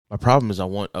My problem is I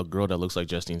want a girl that looks like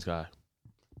Justine Skye.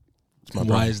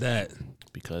 Why is that?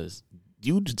 Because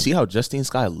you see how Justine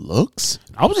Skye looks?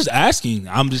 I was just asking.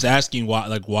 I'm just asking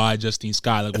why Justine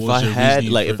Skye? Like, what was your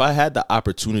reasoning? If I had the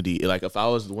opportunity, like if I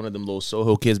was one of them little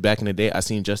Soho kids back in the day, I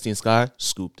seen Justine Skye,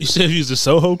 scooped it. You said he was a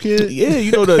Soho kid? Yeah,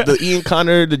 you know the Ian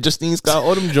Connor, the Justine Skye,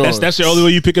 all them joints. That's your only way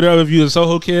you pick it up if you're a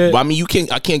Soho kid? Well, I mean,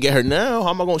 I can't get her now.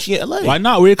 How am I going? She in LA. Why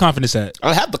not? Where your confidence at?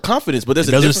 I have the confidence, but it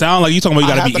doesn't sound like you talking about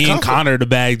you got to be Ian Connor to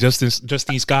bag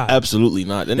Justine Skye. Absolutely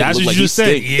not. That's what you just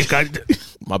said.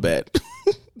 My bad.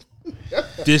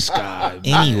 This guy.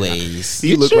 Anyways,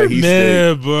 he look like he's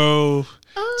man, bro.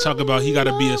 Talk about he got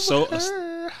to be a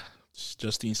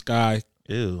Justine Skye.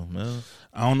 Ew, man.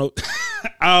 I don't know.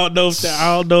 I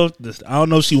don't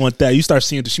know if she want that. You start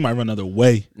seeing that she might run the other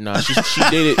way. Nah, she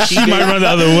dated. She might run the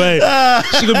other way.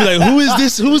 She gonna be like, "Who is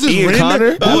this? Who is this Ian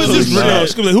random? Connor? Who is this? No,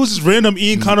 she gonna be like, who's this random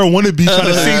Ian Connor wannabe trying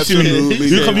to sing to me?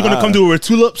 You gonna come to her with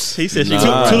tulips? He said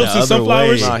tulips and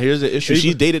sunflowers. Nah, here's the issue.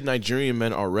 She dated Nigerian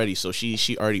men already, so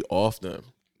she already off them.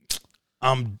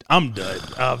 I'm done.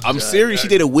 I'm serious. She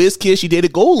dated Wizkid. She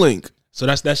dated GoldLink. So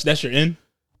that's your end.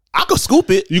 I could scoop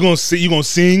it. You gonna sing,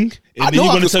 and then you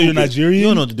gonna tell you're Nigerian. You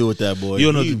don't know what to do with that, boy. You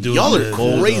don't know what to do. Y'all are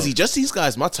crazy. Just these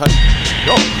guys, my type.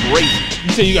 Y'all crazy.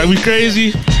 You say we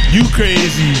crazy? You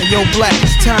crazy? And yo, Black,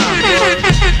 it's time, bro.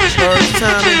 It's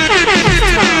time.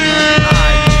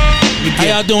 Alright. How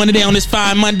y'all doing today on this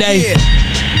fine Monday? Yeah.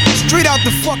 Straight out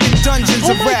the fucking dungeons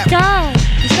of rap. Oh my God.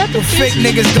 Is that the fake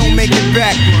niggas don't make it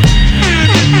back. I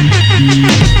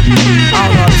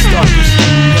don't know how to start this shit.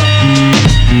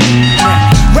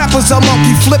 Rappers are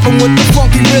monkey flipping with the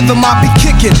funky rhythm I be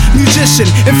kicking. Musician,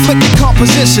 inflicting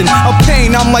composition of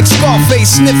pain. I'm like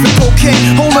Scarface, sniffing cocaine,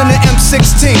 holding an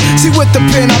M16. See with the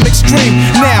pen, I'm extreme.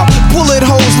 Now, bullet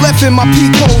holes left in my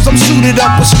peep holes. I'm suited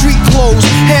up with street clothes.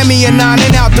 Hand me a 9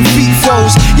 and out the feet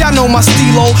froze. Y'all know my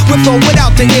stilo, with or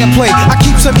without the airplay. I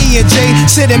keep some E and J,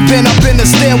 sitting bent up in the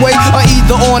stairway, or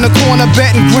either on the corner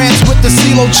betting grants with the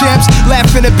CeeLo champs.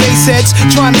 Laughing at bass heads,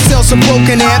 trying to sell some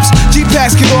broken amps.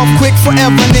 G-Packs get off quick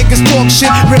forever. Niggas talk shit,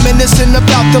 reminiscing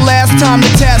about the last time the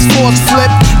task force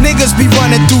flipped. Niggas be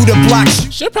running through the block.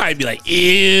 She'll probably be like,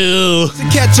 ew. To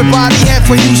catch a body head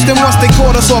for Houston once they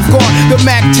caught us off guard. The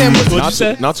Mac 10 was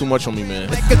not too much on me, man.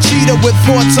 like a cheetah with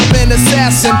thoughts of an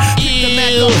assassin.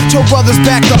 Ew. Told brothers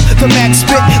back up, the Mac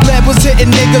spit. Lead was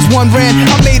hitting niggas, one ran.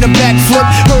 I made a backflip.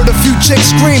 Heard a few chicks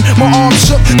scream, my arm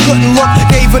shook, couldn't look.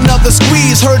 Gave another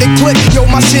squeeze, heard it click. Yo,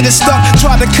 my shit is stuck.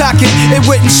 Tried to cock it, it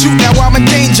wouldn't shoot. Now I'm in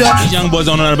danger. These young boys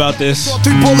don't know about this.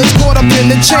 3 bullets caught up in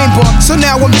the chamber. So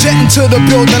now I'm jetting to the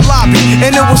building lobby,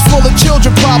 and it was full of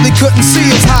children, probably couldn't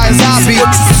see as high as I be.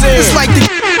 It's like the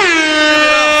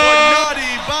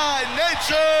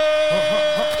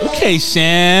Okay,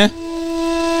 Shan.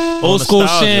 Old school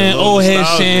Shan, old head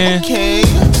Shan. Okay.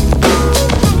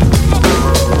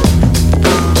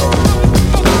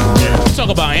 Talk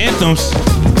about anthems.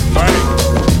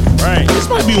 Right. This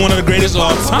might be one of the greatest of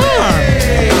all time.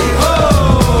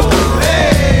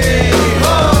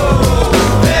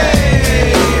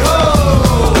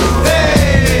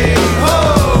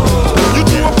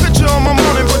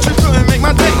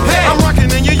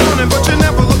 But you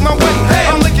never look my way.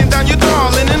 I'm licking down your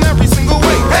darling in every single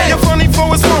way. You're funny for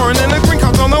it's foreign and the green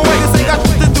card's on the way. This ain't got to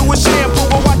do with shampoo,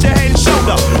 but watch your head and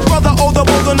shoulder. Brother older,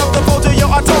 bold enough to fold you, yo,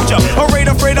 I told ya. Afraid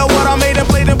of what I made and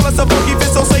played and plus a funky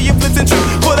fit. So say you flipped and trip.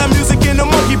 Put that music in the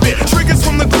monkey bit. Triggers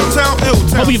from the Good Town, Ill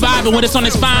Town. Hope you vibing with us on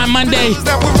this fine Monday.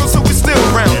 That we're real, so we still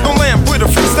round. Don't land with a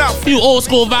freestyle. Few old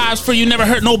school vibes for you never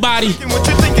hurt nobody. What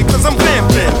you thinking, cause I'm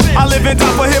vamping. I live in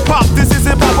top of hip hop. This is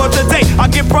hip hop of today. I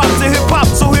give props to hip hop,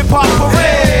 so hip hop parade.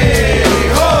 Hey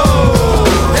ho,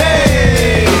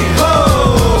 hey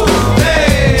ho,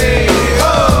 hey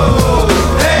ho,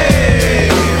 hey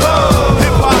ho.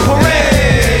 Hip hop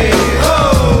parade. Hey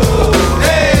ho,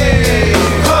 hey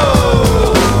ho,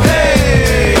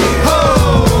 hey ho,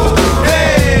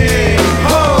 hey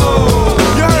ho.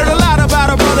 You heard a lot about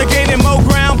a brother gaining more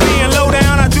ground, being low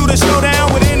down. I do the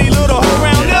showdown with any little hoe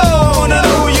round. No, I wanna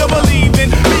know who you believe in.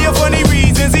 Me for funny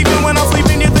reasons, even when I'm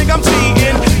sleeping, you think I'm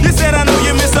cheating. You said I know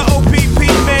you Mr. OP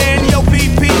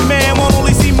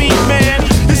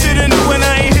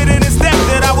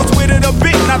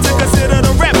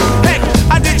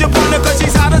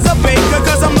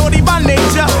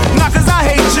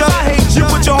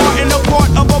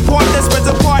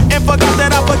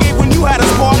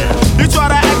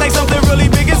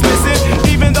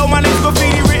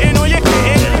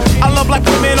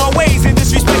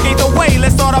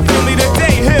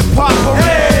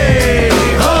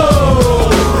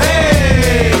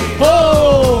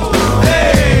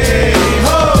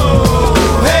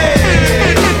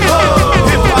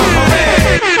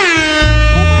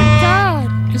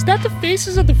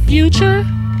Faces of the Future.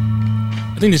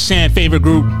 I think it's Shan's favorite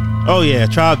group. Oh yeah,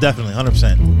 Tribe definitely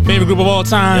 100%. Favorite group of all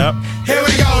time. Yep. Here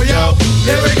we go, yo.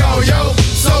 Here we go, yo.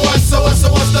 So what's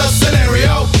the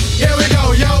scenario? Here we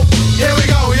go, yo. Here we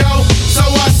go, yo. So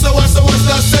what's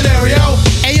the scenario?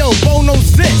 Ayo, Bo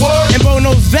knows this, What? and Bo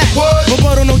knows that, What? but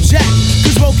Bo don't know jack,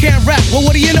 cause Bo can't rap. Well,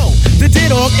 what do you know? The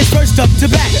D-Dog is first up to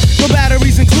back. No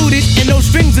batteries included and no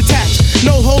strings attached.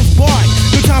 No holds barred,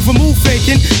 no time for move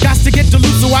faking. Gots to get to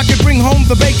loot so I can bring home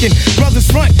the bacon. Brothers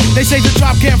front, they say the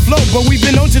drop can't flow, but we've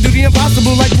been known to do the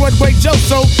impossible like Broadway Joe.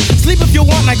 So sleep if you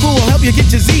want, like who will help you get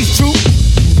your Z's true.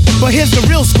 But here's the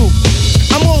real scoop.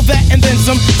 I'm all that and then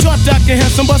some. Short, dark, and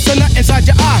handsome, bust a nut inside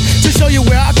your eye to show you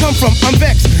where I come from. I'm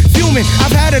vexed, fuming.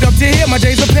 I've had it up to here. My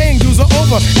days of paying dues are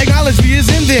over. Acknowledge me is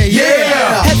in there.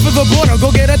 Yeah. Head for the border, go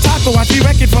get a taco. I see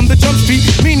record from the jump street,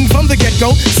 meaning from the get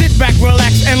go. Sit back,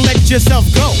 relax, and let yourself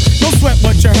go. Don't sweat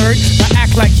what you heard, but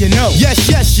act like you know. Yes,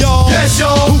 y'all. Yes,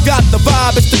 y'all. Who got the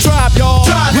vibe? It's the Tribe, y'all.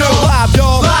 Tribe, Real y'all. live,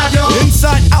 y'all. Live, y'all.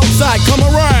 Inside, outside, come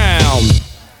around.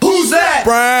 Who's that?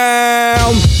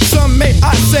 Brown. Some may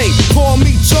I say, call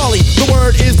me Charlie. The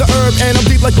word is the herb, and I'm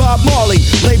deep like Bob Marley.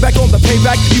 Lay back on the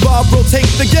payback, evolve, rotate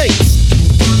the gates.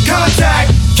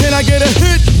 Contact. Can I get a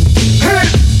hit? Hit.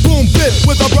 Boom, bip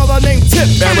with a brother named Tip,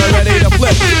 and we're ready to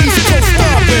flip. East Coast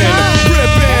stomping,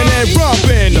 ripping and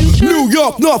romping. New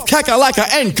York, North, Kakalaka,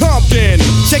 and Compton.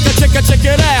 Check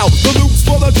it out. The loops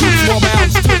for the troops, more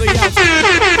bounce to the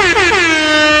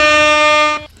outside.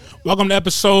 Welcome to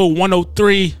episode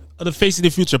 103 of the Face of the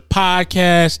Future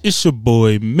podcast. It's your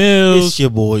boy Millz. It's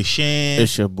your boy Shann.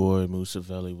 It's your boy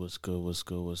Musavelli. What's good?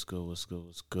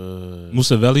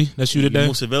 Musavelli, that's you today?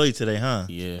 Musavelli today, huh?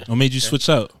 Yeah. What made you switch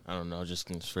up? I don't know. Just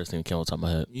the first thing that came on top of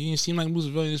my head. You didn't seem like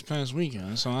Musavelli this past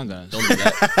weekend. That's all I got. Don't do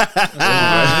that.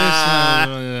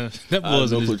 That I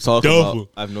was have no clue to talk about.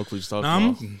 I have no clue to talk You know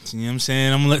about. what I'm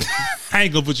saying? I'm like, I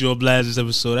ain't gonna put you on blast this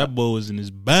episode. That boy was in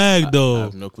his bag I though.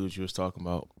 have no clue what you was talking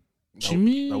about. What you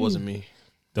mean? That wasn't me.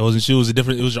 That wasn't you. It was a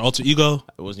different. It was your alter ego.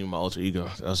 It wasn't even my alter ego.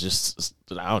 That was just,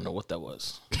 I don't know what that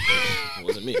was. It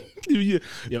wasn't me.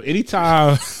 Yo,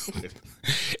 anytime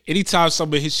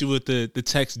somebody hits you with the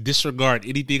text disregard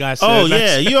anything I said. Oh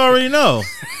yeah, you already know.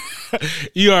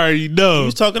 You already know. You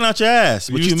was talking out your ass,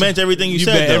 but you meant everything you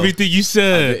said. meant though. everything you I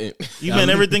said. didn't. You meant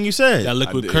everything you said. That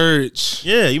liquid I did. courage.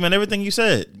 Yeah, you meant everything you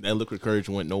said. That liquid courage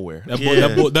went nowhere. That boy, Yeah.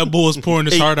 that boy was pouring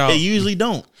his heart out. It usually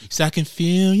don't. He said, I can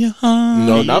feel your heart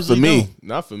No, not for usually me. don't.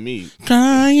 Not for me.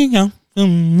 crying out for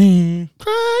me.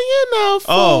 Crying out for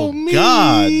Oh me.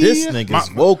 God, this nigga's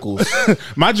vocals.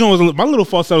 My joint was my little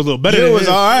falsetto was a little better. Yours than was his.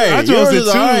 all right. My joint Yours was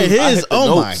was all right. too. I His, hit the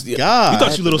oh my notes. Yeah. God. You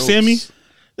thought you little the Sammy? notes.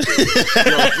 Yo,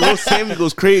 little Sammy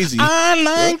goes crazy. I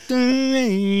like the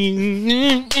rain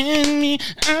in me.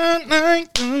 I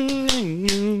like the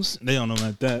news. They don't know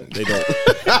about that. They don't.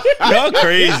 Y'all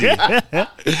crazy.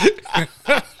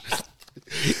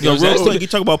 Yo, Yo, real quick, you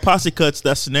talk about posse cuts.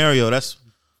 That scenario, that's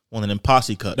one of them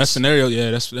posse cuts. That scenario,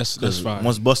 yeah, that's fine.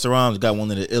 Once Busta Rhymes got one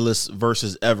of the illest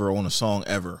verses ever on a song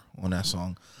ever on that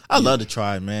song. I love the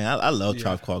Tribe, man. I love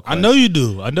Tribe Called Quest. I know you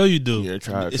do. Yeah,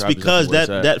 try. It's because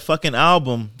that fucking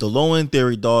album, The Low End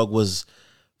Theory, dog, was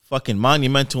fucking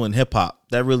monumental in hip hop.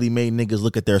 That really made niggas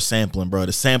look at their sampling, bro.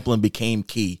 The sampling became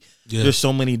key. Yeah. There's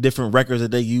so many different records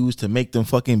that they use to make them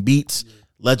fucking beats.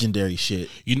 Legendary shit.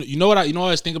 You know what I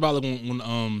always think about, like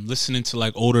when listening to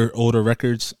like older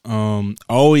records,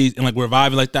 always, and like we're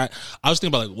vibing like that. I was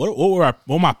thinking about like what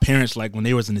were my parents like when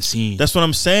they was in the scene? That's what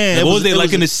I'm saying. Like, what was they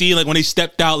like in the scene? Like when they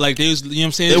stepped out, like they was, you know what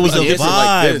I'm saying? It was a like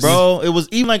vibe, this. bro. It was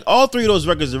even like all three of those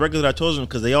records, the records that I told them,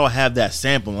 because they all have that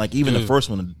sampling. Like even the first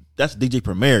one, that's DJ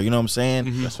Premier. You know what I'm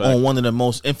saying? That's On right. one of the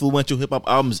most influential hip hop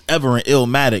albums ever in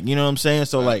Illmatic. You know what I'm saying?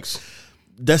 So like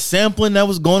that sampling that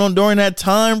was going on during that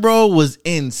time, bro, was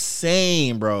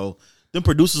insane, bro. Them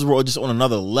producers were just on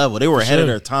another level. They were ahead of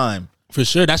their time. For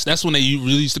sure, that's when they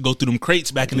really used to go through them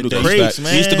crates back in the day. crates,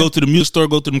 They used to man. go to the music store,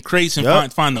 go through them crates, and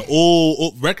Yup. find the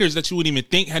old records that you wouldn't even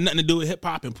think had nothing to do with hip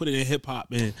hop, and put it in hip hop,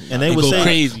 and And they would go say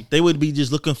crazy. they would be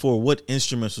just looking for what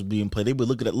instruments was being played. They would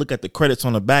look at the credits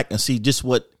on the back and see just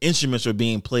what instruments were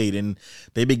being played, and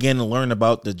they began to learn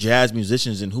about the jazz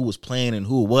musicians and who was playing and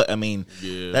who what. I mean,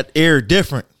 that era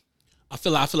different. I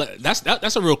feel like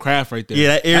that's a real craft right there. Yeah,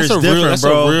 that air that's is a real, different, that's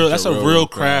bro. A real, that's a real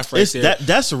craft right It's there.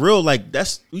 that's a real, like,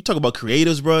 that's, we talk about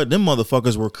creatives, bro. Them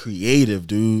motherfuckers were creative,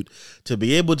 dude. To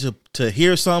be able to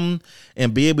hear something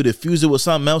and be able to fuse it with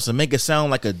something else and make it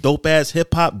sound like a dope ass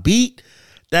hip hop beat,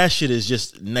 that shit is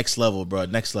just next level, bro.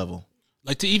 Next level.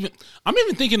 Like I'm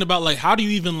even thinking about like, how do you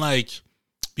even like,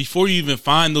 before you even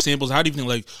find those samples, how do you think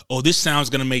like, oh, this sound's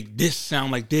gonna make this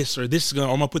sound like this, or this is gonna,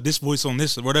 or I'm gonna put this voice on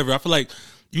this or whatever. I feel like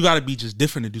you got to be just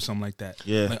different to do something like that.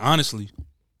 Yeah. Like honestly,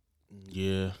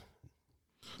 Yeah.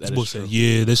 this boy said,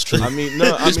 "Yeah, that's true." I mean,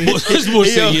 no, I mean, this boy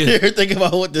said, "Yeah." You're thinking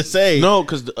about what to say. no,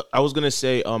 because I was gonna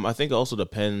say, I think it also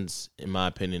depends, in my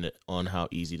opinion, on how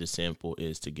easy the sample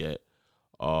is to get.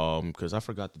 Because I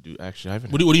forgot to do. Actually, I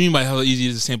haven't. What do you mean by how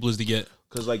easy the sample is to get?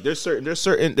 Because like there's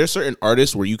certain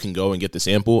artists where you can go and get the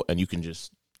sample and you can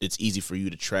just, it's easy for you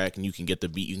to track and you can get the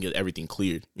beat, you can get everything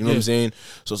cleared. You know what I'm saying?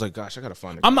 So it's like, gosh, I gotta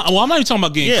find it. I'm not even talking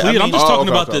about getting Yeah, cleared. I mean- I'm just talking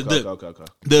okay, about okay.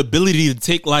 the ability to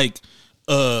take like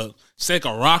say like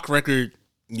a rock record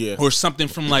Yeah. or something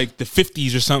from like the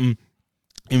 50s or something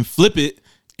and flip it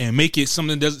and make it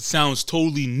something that sounds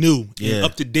totally new Yeah. and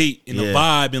up to date and a Yeah.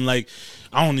 vibe and like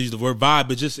I don't use the word vibe,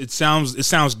 but just it sounds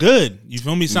good. You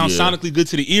feel me? It sounds Yeah. sonically good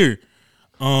to the ear.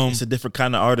 It's a different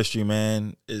kind of artistry,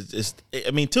 man.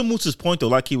 I mean, to Moose's point though,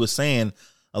 like he was saying,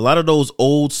 a lot of those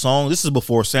old songs. This is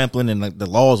before sampling and like the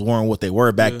laws weren't what they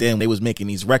were back then. They was making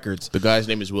these records. The guy's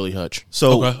name is Willie Hutch.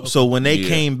 So Okay. so when they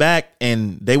came back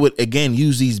and they would again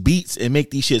use these beats and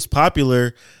make these shits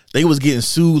popular, they was getting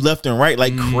sued left and right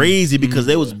like crazy because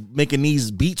they was making these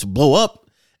beats blow up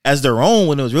as their own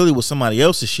when it was really with somebody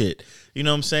else's shit. You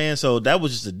know what I'm saying? So that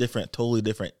was just a totally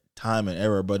different time and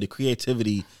era, but the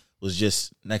creativity was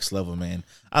just next level, man.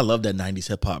 I love that 90s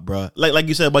hip hop, bro. Like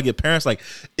you said about your parents, like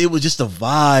it was just a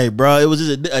vibe, bro. It was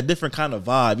just a different kind of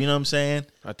vibe. You know what I'm saying?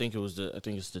 I think it's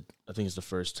the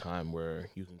first time where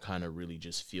you can kind of really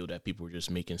just feel that people were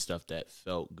just making stuff that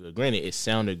felt good. Granted, it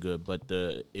sounded good, but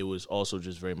it was also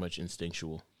just very much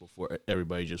instinctual before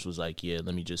everybody just was like, yeah,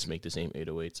 let me just make the same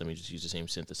 808s, let me just use the same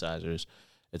synthesizers,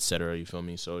 etc. You feel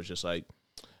me? So it's just like,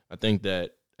 I think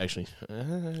that actually,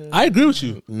 I agree with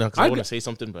you. no, because I want to say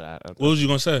something, but What was you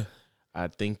gonna say? I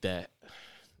think that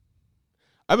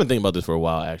I've been thinking about this for a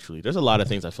while. Actually, there's a lot of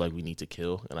things I feel like we need to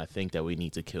kill, and I think that we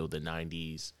need to kill the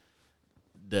 90s.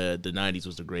 The 90s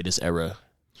was the greatest era.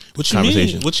 What you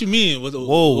mean? What you mean? Whoa,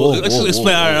 Let's whoa,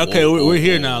 explain. whoa, All right, okay, whoa, we're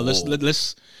here whoa, now. whoa.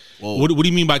 Let's. What do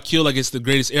you mean by kill? Like it's the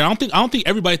greatest era? I don't think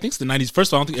everybody thinks the 90s.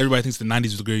 First of all, I don't think everybody thinks the 90s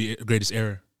was the greatest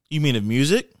era. You mean of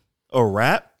music or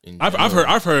rap? I've heard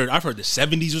the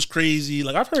 70s was crazy.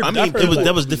 Like I've heard. I mean,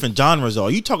 that was different genres. Though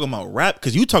you talking about rap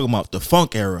because you talking about the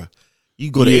funk era. You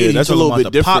go to 80s, that's you a little talking bit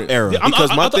about the different. pop era. Yeah,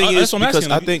 Because my thing is that's what I'm because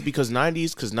asking. I think because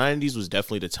 90s was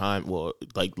definitely the time. Well,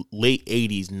 like late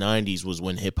 80s, 90s was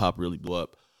when hip hop really blew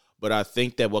up. But I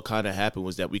think that what kind of happened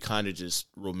was that we kind of just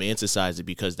romanticized it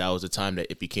because that was the time that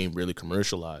it became really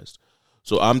commercialized.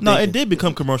 So It did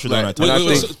become commercial during that time. Wait,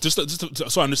 I think-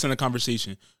 so I understand the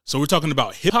conversation. So we're talking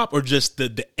about hip hop or just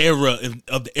the era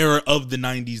of the era of the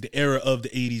 90s, the era of the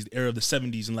 80s, the era of the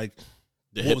 70s, and like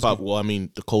the what hip was hop. the- Well, I mean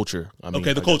the culture. I mean,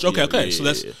 Okay, the I culture. guess, Okay. yeah, So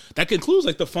yeah, yeah. that includes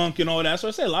like the funk and all that. So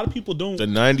I say a lot of people don't. The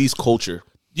 90s culture.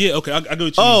 Yeah. Okay. I get what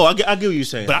you. Oh, mean. I get what you're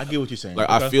saying. But I get what you're saying. Like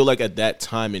I feel like at that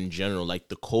time in general, like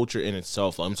the culture in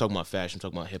itself. Like, I'm talking about fashion. I'm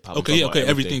talking about hip hop. Okay, yeah, okay,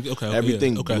 everything. Okay, okay,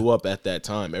 everything yeah, okay. blew up at that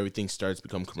time. Everything starts to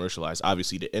become commercialized.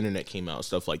 Obviously, the internet came out,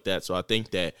 stuff like that. So I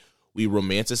think that we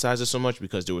romanticize it so much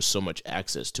because there was so much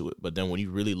access to it. But then when you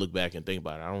really look back and think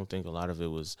about it, I don't think a lot of it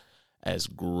was as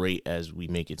great as we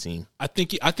make it seem. I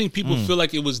think people feel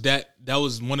like it was that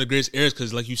was one of the greatest eras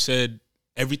because, like you said,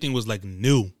 everything was like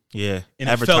new. Yeah, And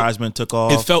it advertisement took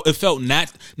off. It felt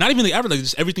not even the advertising.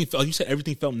 Just everything felt, like you said,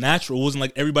 everything felt natural. It wasn't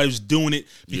like everybody was doing it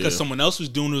because someone else was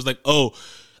doing it. It was like, oh,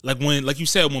 like you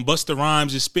said, when Busta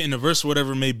Rhymes is spitting a verse or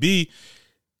whatever it may be,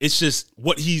 it's just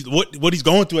what he's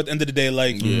going through at the end of the day.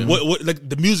 Like what like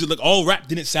the music, like all rap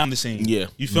didn't sound the same. Yeah.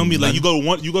 You feel me? Like you go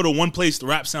to one place, the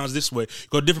rap sounds this way. You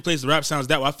go to a different place, the rap sounds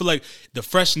that way. I feel like the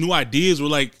fresh new ideas were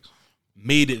like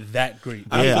made it that great.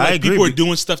 I feel like I agree. people are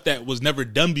doing stuff that was never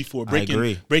done before,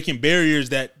 agree. breaking barriers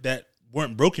that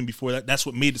weren't broken before. That's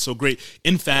what made it so great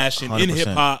in fashion, in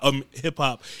 100%. hip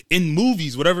hop, in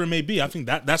movies, whatever it may be. I think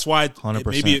that's why 100%.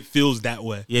 maybe it feels that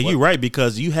way. Yeah, you're right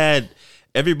because you had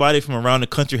everybody from around the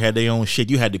country had their own shit.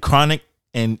 You had the Chronic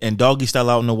and Doggy Style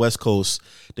out on the West Coast.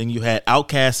 Then you had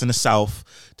Outkast in the South.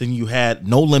 Then you had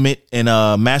No Limit and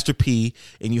Master P.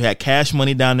 And you had Cash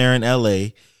Money down there in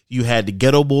L.A. You had the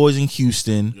Ghetto Boys in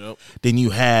Houston. Yep. Then you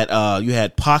had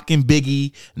Pac and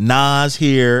Biggie, Nas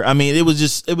here. I mean, it was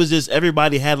just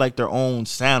everybody had like their own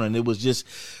sound, and it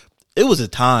was a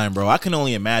time, bro. I can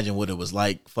only imagine what it was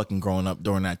like fucking growing up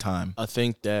during that time. I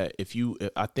think that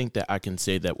I can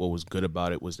say that what was good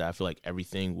about it was that I feel like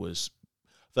everything was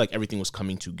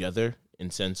coming together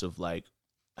in sense of like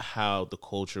how the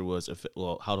culture was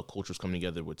coming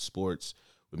together with sports,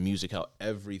 with music, how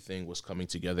everything was coming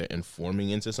together and forming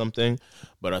into something.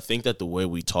 But I think that the way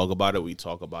we talk about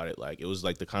it like it was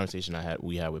like the conversation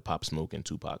we had with Pop Smoke and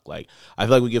Tupac. Like I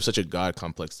feel like we give such a God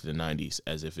complex to the 90s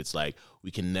as if it's like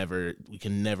we can never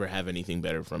have anything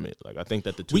better from it. Like I think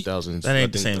that the 2000s that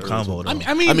ain't the same combo.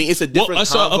 I mean it's a different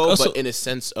combo, but in a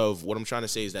sense of what I'm trying to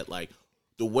say is that like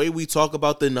the way we talk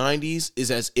about the 90s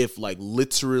is as if like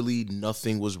literally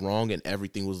nothing was wrong and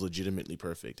everything was legitimately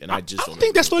perfect. And I just don't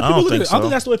think that's the way people look at it. I don't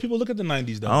think that's the way people look at the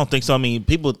 90s though. I don't think so. I mean,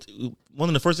 people, one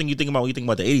of the first things you think about when you think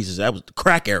about the 80s is that was the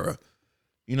crack era.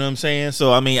 You know what I'm saying?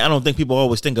 So I mean, I don't think people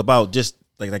always think about just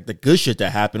like the good shit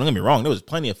that happened. Don't get me wrong, there was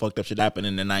plenty of fucked up shit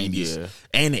happening in the 90s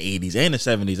and the 80s and the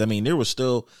 70s. I mean, there was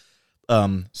still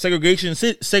segregated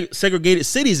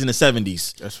cities in the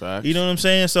 70s. That's facts. You know what I'm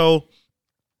saying? So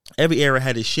every era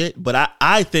had its shit, but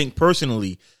I think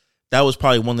personally that was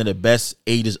probably one of the best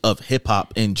ages of hip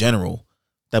hop in general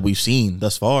that we've seen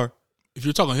thus far. If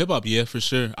you're talking hip hop, yeah, for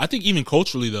sure. I think even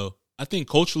culturally though, I think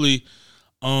culturally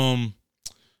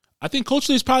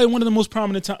is probably one of the most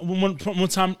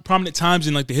prominent times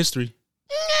in like the history.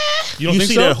 You don't think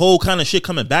see so? that whole kind of shit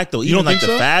coming back though. You Even don't like think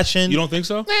the so? fashion. You don't think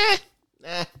so?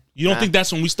 You don't think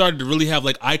that's when we started to really have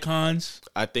like icons?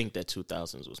 I think that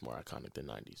 2000s was more iconic than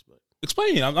 90s, but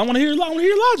explain. I want to hear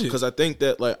logic. Because I think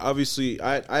that like obviously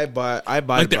I buy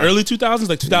like the early 2000s,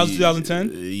 like 2000,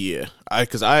 2010. Yeah,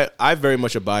 because I very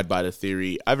much abide by the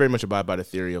theory. I very much abide by the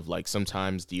theory of like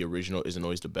sometimes the original isn't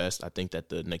always the best. I think that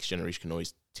the next generation can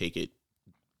always take it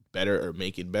better or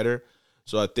make it better.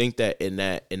 So I think that in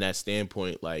that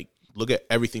standpoint, like look at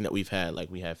everything that we've had.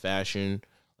 Like we had fashion.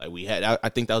 Like we had, I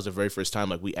think that was the very first time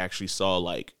like we actually saw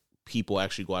like people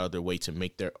actually go out of their way to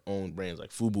make their own brands. Like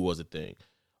Fubu was a thing,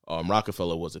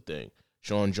 Rockefeller was a thing,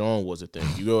 Sean John was a thing.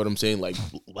 You know what I'm saying? Like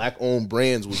black owned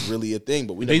brands was really a thing,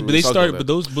 but they started. But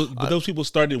those people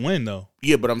started when though?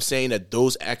 Yeah, but I'm saying that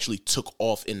those actually took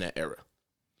off in that era.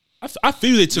 I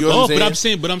feel they took off, but I'm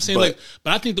saying but I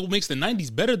think what makes the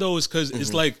 90s better though is because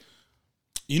it's like.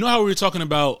 You know how we were talking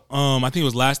about, I think it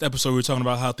was last episode, we were talking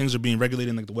about how things are being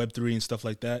regulated in like the Web3 and stuff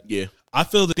like that. Yeah. I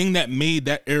feel the thing that made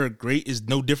that era great is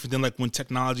no different than like when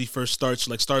technology first starts,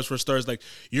 like stars first starts, like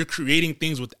you're creating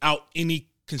things without any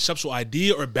conceptual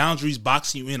idea or boundaries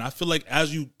boxing you in. I feel like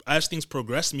as things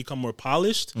progress and become more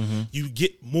polished, you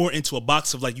get more into a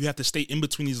box of like you have to stay in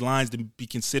between these lines to be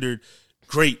considered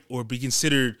great or be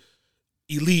considered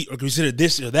elite or consider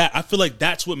this or that. I feel like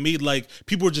that's what made like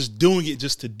people were just doing it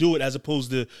just to do it as opposed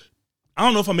to I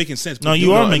don't know if I'm making sense. No,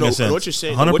 you are making sense. What you're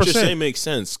saying, 100%. what you're saying makes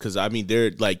sense because I mean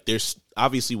there's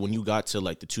obviously when you got to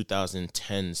like the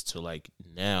 2010s to like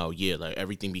now, yeah, like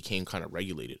everything became kind of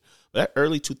regulated. But that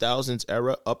early 2000s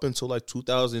era up until like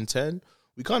 2010,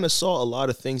 we kind of saw a lot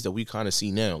of things that we kind of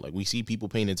see now. Like we see people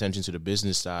paying attention to the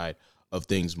business side of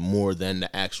things more than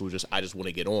the actual I just want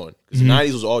to get on. Because the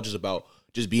 90s was all just about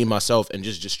just being myself and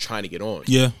just trying to get on.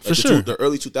 Yeah, like for sure. The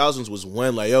early 2000s was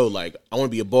when like, yo, like I want to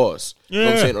be a boss. You know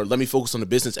what I'm saying? Or let me focus on the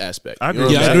business aspect. I agree. You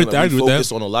know what I'm saying? I agree with that.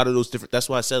 Focus on a lot of those different. That's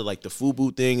why I said like the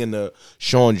Fubu thing and the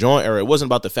Sean John era. It wasn't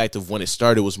about the fact of when it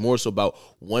started. It was more so about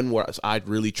when was I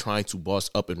really trying to boss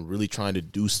up and really trying to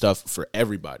do stuff for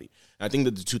everybody. And I think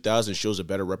that the 2000s shows a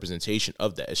better representation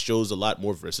of that. It shows a lot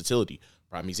more versatility.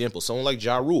 Prime example, someone like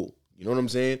Ja Rule. You know what I'm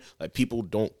saying? Like people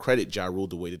don't credit Ja Rule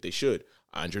the way that they should.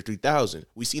 Andre 3000.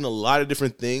 We've seen a lot of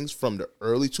different things from the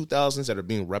early 2000s that are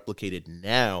being replicated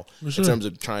now in terms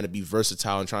of trying to be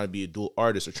versatile and trying to be a dual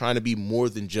artist or trying to be more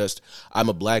than just I'm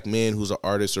a black man who's an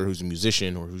artist or who's a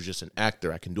musician or who's just an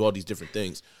actor. I can do all these different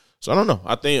things. So I don't know.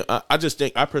 I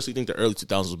personally think the early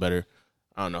 2000s was better.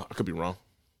 I don't know. I could be wrong.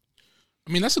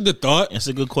 I mean, that's a good thought. That's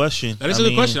a good question. That is a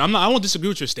good question. I won't disagree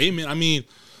with your statement. I mean,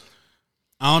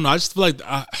 I don't know. I just feel like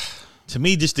to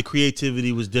me, just the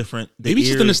creativity was different. Maybe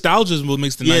just the nostalgia is what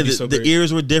makes the 90s so great. The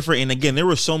ears were different. And again, there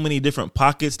were so many different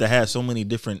pockets that had so many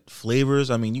different flavors.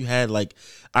 I mean, you had like,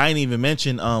 I didn't even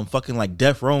mention fucking like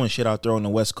Death Row and shit out there on the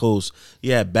West Coast.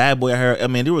 You had Bad Boy. I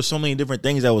mean, there were so many different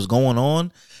things that was going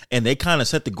on. And they kind of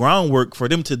set the groundwork for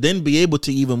them to then be able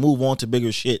to even move on to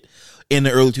bigger shit in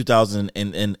the early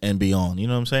 2000s and beyond. You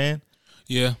know what I'm saying?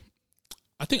 Yeah.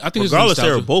 I think regardless, they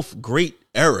were both great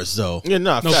eras, though. Yeah,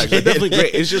 facts. They're definitely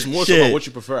great. It's just more so about what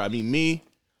you prefer. I mean, me,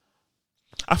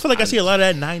 I feel like I see a lot of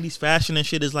that 90s fashion and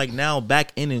shit is like now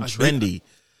back in and trendy.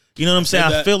 You know what I'm saying?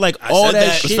 I feel like all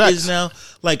that shit is now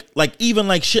like even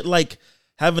like shit like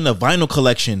having a vinyl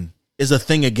collection is a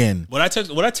thing again. What I text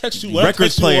you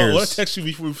record players. What I text you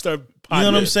before we start. You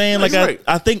know what I'm saying? Like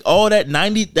I think all that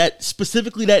 90s, that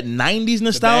specifically that 90s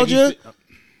nostalgia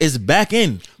is back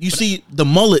in. You see the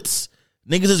mullets.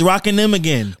 Niggas is rocking them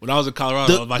again. When I was in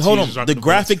Colorado, the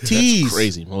graphic tees. That's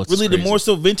crazy. Really, the more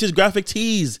so vintage graphic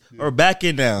tees or back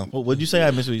in now? What'd you say?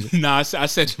 I missed what you said. Nah, I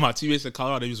said my teammates in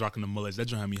Colorado, they was rocking the mullets. That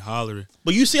joint had me hollering.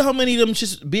 But you see how many of them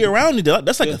just be around you.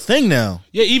 That's like a thing now.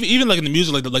 Yeah, even like in the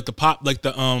music, like the pop, like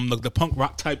the punk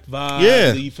rock type vibe.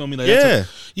 Yeah. You feel me? Like Yeah.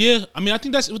 Yeah. I mean, I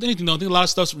think that's with anything though. I think a lot of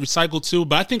stuff's recycled too.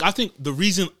 But I think the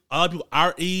reason a lot of people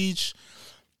our age,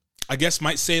 I guess,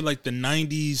 might say like the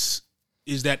 90s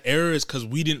is that era is because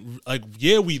we didn't like.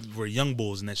 Yeah, we were young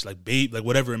bulls and that's like babe, like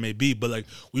whatever it may be. But like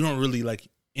we weren't really like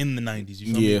in the 90s.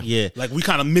 You feel me? Yeah. Like we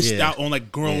kind of missed out on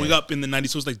like growing up in the 90s.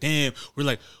 So it's like, damn, we're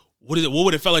like, what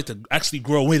would it felt like to actually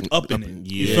grow up in it?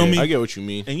 Yeah, You feel me? I get what you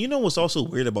mean. And you know what's also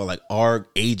weird about like our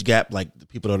age gap, like the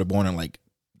people that are born in like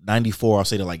 94, I'll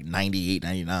say to like 98,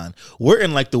 99. We're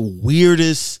in like the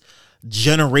weirdest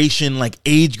generation, like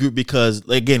age group because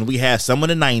again, we had some in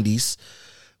the 90s,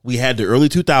 we had the early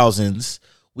 2000s,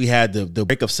 we had the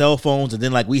break of cell phones, and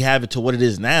then like we have it to what it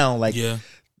is now. Like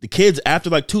the kids after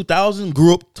like 2000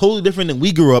 grew up totally different than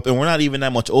we grew up, and we're not even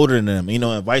that much older than them, you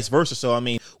know, and vice versa. So I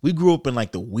mean, we grew up in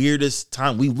like the weirdest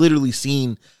time. We've literally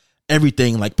seen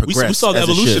everything like progress. We saw the as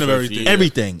it evolution should. of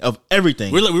everything.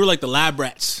 Everything. We were like the lab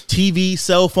rats. TV,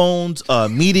 cell phones,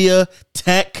 media,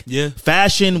 tech,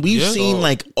 fashion. We've seen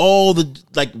like all the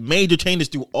like major changes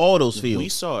through all those fields. We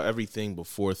saw everything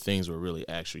before things were really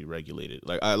actually regulated.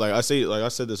 I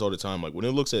said this all the time. Like when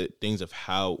it looks at things of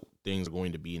how things are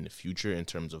going to be in the future in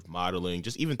terms of modeling,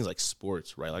 just even things like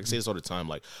sports, right? Like I say this all the time.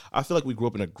 Like I feel like we grew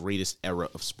up in the greatest era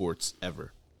of sports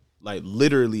ever. Like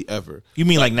literally ever. You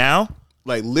mean like now?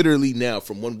 Like literally now,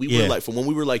 from when we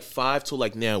were like 5 to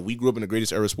like now, we grew up in the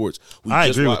greatest era of sports. I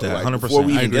agree with that, 100%. Before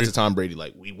we even get to Tom Brady,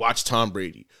 like we watched Tom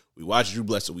Brady, we watched Drew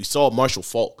Bledsoe, we saw Marshall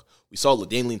Faulk, we saw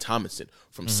LaDainian Tomlinson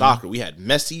from soccer. We had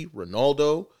Messi,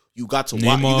 Ronaldo. You got to watch.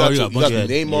 You got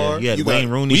Neymar. You had Wayne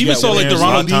Rooney. We even saw like the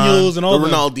Ronaldinhos and all the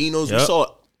that. Ronaldinos. Yep. We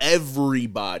saw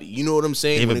everybody. You know what I'm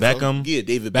saying? David Beckham.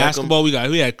 David Beckham. Basketball, we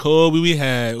had Kobe, we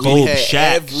had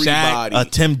Shaq, everybody.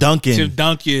 Tim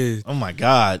Duncan. Oh my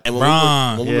God. And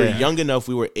when we were young enough,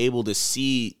 we were able to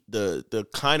see the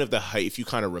kind of the height. If you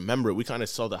kind of remember, we kind of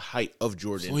saw the height of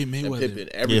Jordan, Floyd Mayweather, and Pippen,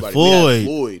 everybody. Floyd. We had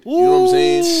Floyd. You know what I'm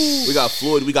saying? We got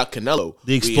Floyd. We got Canelo.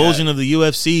 The explosion of the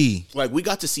UFC. Like we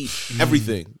got to see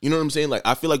everything. You know what I'm saying? Like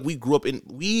I feel like we grew up in.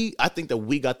 I think that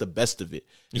we got the best of it.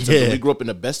 We grew up in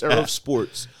the best era of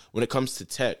sports. When it comes to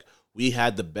tech, we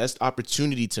had the best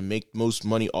opportunity to make most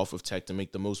money off of tech, to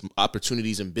make the most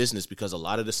opportunities in business, because a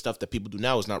lot of the stuff that people do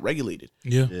now is not regulated.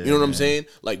 Yeah. You know what I'm saying?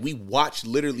 Like we watched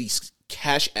literally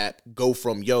Cash App go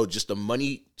from just a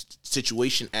money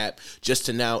situation app just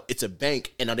to now it's a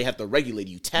bank, and now they have to regulate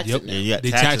you, tax it now. Yeah,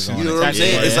 they taxes tax on You know it. what I'm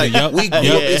saying? It's like we grew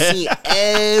up and seen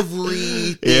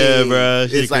everything. Yeah, bro.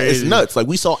 It's like it's nuts. Like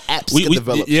we saw apps get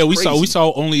developed. Yeah, we Crazy.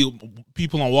 saw only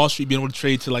people on Wall Street being able to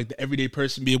trade to like the everyday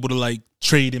person be able to like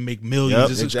trade and make millions. Yep,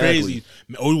 This is exactly. crazy.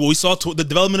 We saw the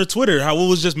development of Twitter. How it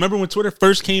was just, remember when Twitter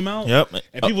first came out? Yep.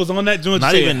 And people was on that joint.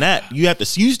 Not even that. You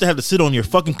used to have to sit on your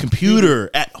fucking computer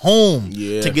at home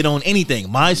Yeah. to get on anything.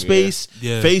 MySpace,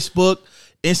 Yeah. Facebook,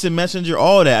 Instant Messenger,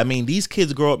 all that. I mean, these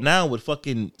kids grow up now with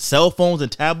fucking cell phones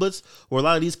and tablets where a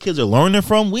lot of these kids are learning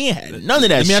from. We ain't had none of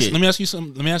that shit. Let me ask you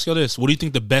something. Let me ask you this. What do you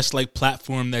think the best like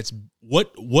platform that's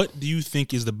what do you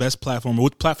think is the best platform, or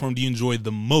what platform do you enjoy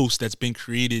the most that's been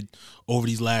created over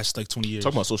these last like 20 years?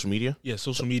 Talking about social media. Yeah,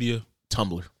 social media.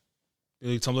 Tumblr. You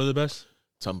think Tumblr the best?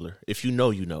 Tumblr. If you know,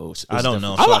 you know. I don't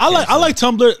know. I like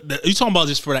Tumblr. Are you talking about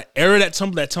just for that era, that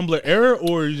Tumblr era,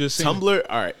 or are you just saying Tumblr.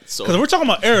 All right. So because we're talking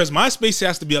about eras, MySpace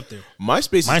has to be up there.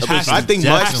 MySpace. MySpace I think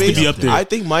definitely MySpace. up there. I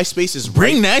think MySpace is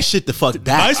Bring that shit the fuck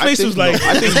back. MySpace was like,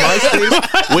 I think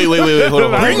MySpace. Wait. Hold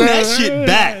on. Bring that shit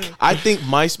back. I think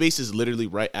MySpace is literally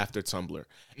right after Tumblr,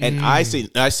 and I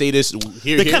say this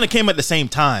here. They kind of came at the same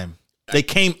time. They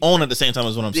came on at the same time,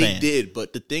 is what I'm saying. They did,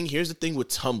 but here's the thing with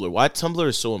Tumblr. Why Tumblr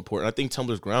is so important? I think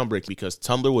Tumblr is groundbreaking because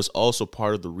Tumblr was also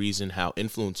part of the reason how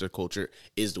influencer culture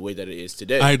is the way that it is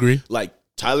today. I agree. Like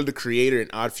Tyler, the Creator, and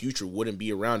Odd Future wouldn't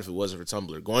be around if it wasn't for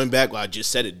Tumblr. Going back, I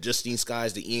just said it, Justine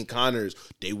Skies, the Ian Connors,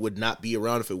 they would not be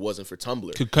around if it wasn't for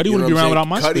Tumblr. Cuddy wouldn't be around without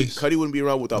MySpace. Cuddy wouldn't be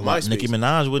around without MySpace. Nicki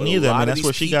Minaj wouldn't But a either. I lot mean, of that's these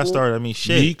where she got people- started. I mean,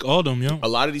 shit. Meek, all them, yo. A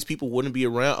lot of these people wouldn't be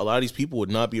around. A lot of these people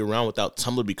would not be around without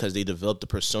Tumblr because they developed the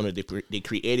persona. They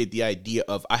created the idea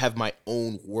of, I have my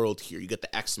own world here. You get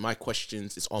to ask my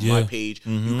questions. It's on my page.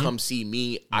 You come see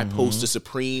me. I post the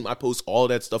Supreme. I post all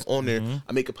that stuff on there.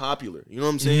 I make it popular. You know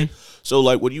what I'm saying? So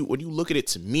like when you look at it,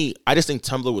 to me, I just think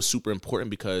Tumblr was super important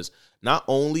because not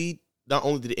only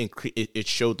did it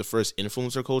showed the first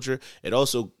influencer culture, it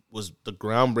also was the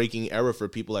groundbreaking era for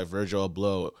people like Virgil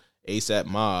Abloh, ASAP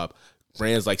Mob,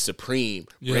 brands like Supreme,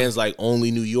 brands like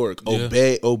Only New York,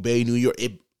 Obey New York.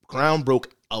 It ground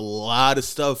broke a lot of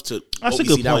stuff to That's what a we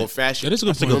good see now point. in fashion. That is a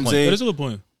good You know point. what I'm saying? That is a good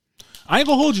point. I ain't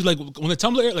gonna hold you. Like when the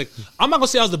Tumblr era, like I'm not gonna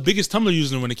say I was the biggest Tumblr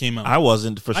user when it came out. I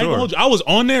wasn't for I ain't gonna sure. hold you. I was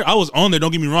on there.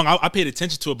 Don't get me wrong. I paid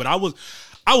attention to it, but I was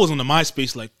on the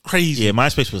MySpace like crazy. Yeah,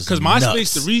 MySpace was because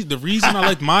MySpace. The reason I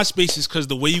liked MySpace is because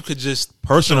the way you could just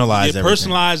personalize everything.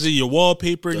 Personalize it, your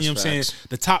wallpaper. That's you know what I'm facts. saying?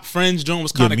 The top friends joint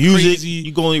was Your kind of music, crazy.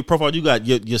 you go on your profile, you got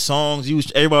your songs.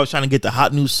 Everybody was trying to get the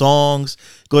hot new songs.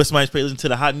 Go to somebody's page, listen to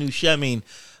the hot new shit. I mean,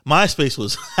 MySpace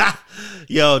was,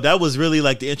 yo, that was really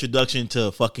like the introduction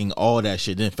to fucking all that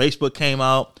shit. Then Facebook came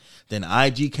out. Then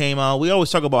IG came out. We always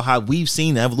talk about how we've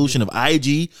seen the evolution of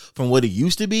IG from what it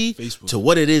used to be Facebook. to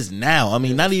what it is now. I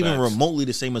mean, not even facts. remotely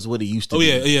the same as what it used to Oh be.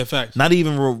 yeah, facts. Not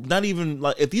even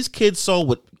like if these kids saw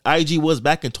what IG was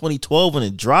back in 2012 when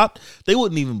it dropped, they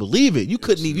wouldn't even believe it. You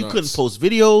couldn't post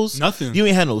videos. Nothing. You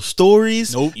ain't had no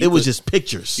stories. Nope. It was just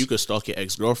pictures. You could stalk your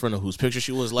ex-girlfriend or whose picture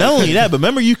she was like. Not only that, but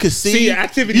remember you could see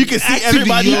activity. You could see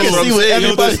everybody. You could see what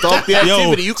everybody. Stalk the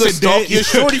activity. You could stalk your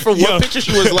shorty from what picture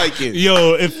she was liking.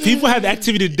 Yo, if people had the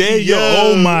activity today, Yo.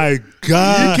 oh my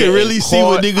god, You can really see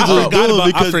what niggas was doing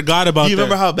because I forgot about you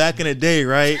remember that. how back in the day,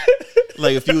 right?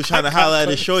 Like if you was trying to holler at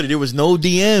a shorty, there was no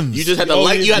DMs. You just had to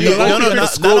like. You had to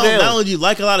scroll not down. only did you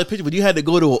like a lot of pictures, but you had to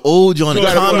go to an old joint and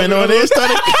comment on it.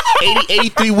 Started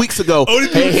 83 weeks ago.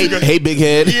 Hey, big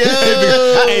head.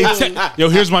 Yo,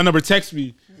 here's my number. Text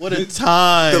me. What a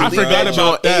time! I forgot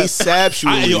about that.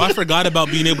 ASAP. I forgot about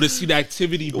being able to see the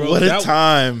activity, bro. What a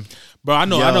time! Bro, I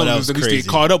know that was at least they crazy.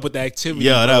 caught up with the activity.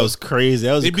 Yo, bro. that was crazy.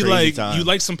 That was They'd a be crazy like, time. you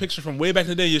like some picture from way back in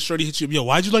the day, your shorty hit you. Yo,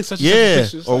 why'd you like such and such Yeah,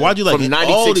 pictures? or why'd you like From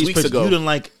 96 all these weeks pictures? ago. You didn't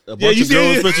like a bunch you of see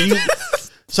girls' it. pictures. You,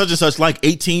 such and such like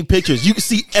 18 pictures. You can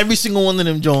see every single one of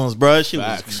them Jones, bro. That shit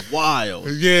was wild.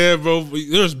 Yeah, bro.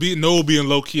 There's being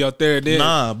low key out there.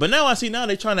 Nah, but now I see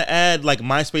they trying to add like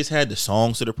MySpace had the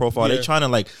songs to the profile. Yeah. They trying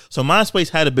to so MySpace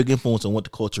had a big influence on what the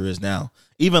culture is now.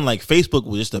 Even like Facebook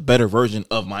was just a better version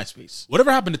of MySpace.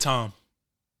 Whatever happened to Tom?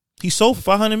 He sold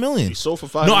for $500 million. He sold for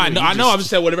 $500 No, million. I know. I just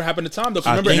said whatever happened to Tom though.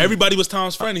 'Cause remember, think- everybody was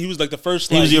Tom's friend. And he was like the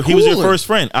first. He was your first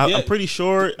friend. Yeah. I'm pretty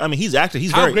sure. I mean, he's active.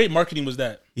 He's How very great marketing was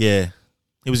that? Yeah,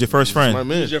 he was your first friend. My He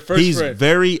man. was your first He's friend.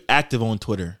 very active on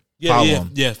Twitter. Follow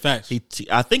him. Yeah. Facts.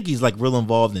 I think he's like real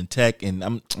involved in tech, and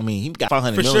he got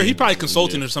 $500 For million sure, he probably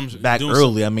consulting or something back doing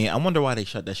early. I mean, I wonder why they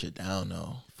shut that shit down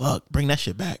though. Fuck, bring that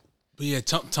shit back. But yeah,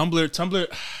 Tumblr,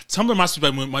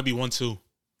 MySpace might be one too.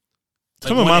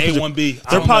 Like Tumblr, 1A, MySpace, 1B.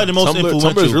 They're probably the most Tumblr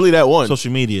influential. is really that one.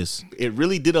 Social medias. It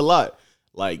really did a lot.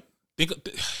 Like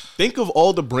Think of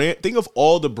all the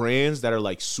brands that are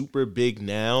like super big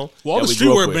now. well, all that the we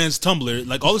grew up streetwear with. brands, Tumblr,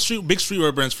 like all the big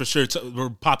streetwear brands for sure were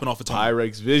popping off of Tumblr.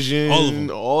 Pyrex Vision, All of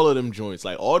them. all of them joints,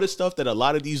 like all the stuff that a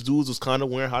lot of these dudes was kind of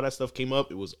wearing. How that stuff came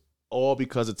up, it was all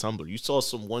because of Tumblr. You saw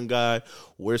one guy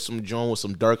wear some joint with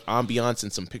some dark ambiance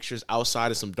and some pictures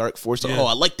outside of some dark forest. Yeah. Oh,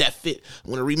 I like that fit. I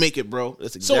want to remake it, bro.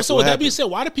 That's exactly So what with that happened. being said,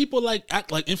 why do people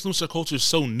act like influencer culture is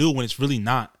so new when it's really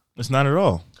not? It's not at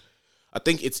all. I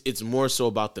think it's more so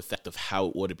about the fact of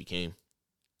what it became.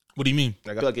 What do you mean?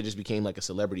 Like, I feel like it just became like a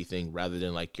celebrity thing rather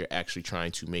than like you're actually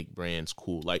trying to make brands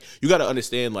cool. Like you got to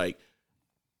understand,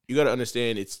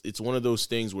 it's one of those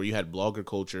things where you had blogger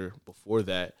culture before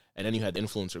that, and then you had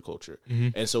influencer culture. Mm-hmm.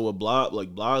 And so with blogs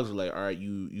were like, all right,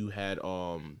 you had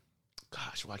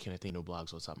gosh, why can't I think of no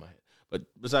blogs on the top of my head? But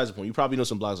besides the point, you probably know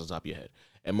some blogs on top of your head.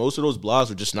 And most of those blogs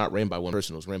were just not ran by one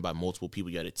person. It was ran by multiple people.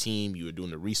 You had a team. You were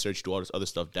doing the research, do all this other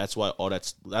stuff. That's why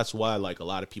like a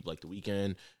lot of people like The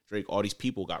Weeknd, Drake, all these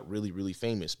people got really, really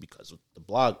famous because of the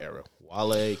blog era.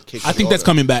 Wale, Kick. I think that's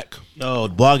coming back. No,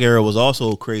 the blog era was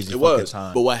also crazy. It was.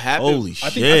 Time. But what happened? Holy I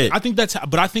shit! think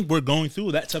but I think we're going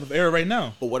through that type of era right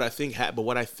now. But what I think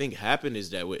happened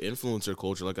is that with influencer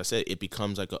culture, like I said, it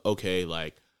becomes like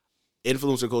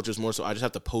influencer culture is more so I just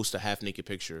have to post a half naked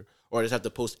picture, or I just have to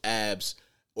post abs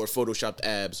or photoshopped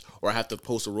abs, or I have to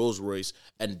post a Rolls Royce,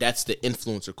 and that's the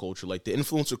influencer culture. Like the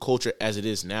influencer culture as it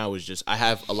is now is just I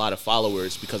have a lot of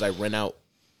followers because I rent out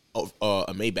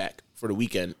a Maybach for the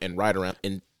weekend and ride around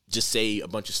and just say a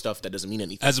bunch of stuff that doesn't mean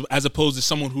anything. As opposed to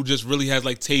someone who just really has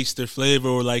like taste or flavor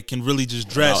or like can really just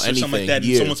dress or something like that, and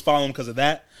yeah. someone's following because of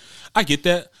that. I get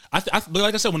that. But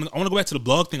like I said, when I want to go back to the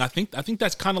blog thing, I think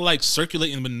that's kind of like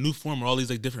circulating in a new form where all these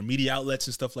like different media outlets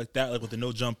and stuff like that, like with the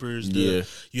No Jumpers. Yeah.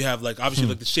 You have like obviously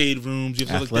like the shade rooms. You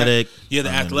have Athletic. Like that. Yeah, the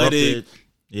Unlimited. athletic.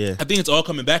 Yeah. I think it's all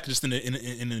coming back just in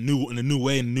a new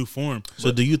way, in a new form.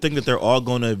 So do you think that they're all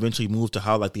going to eventually move to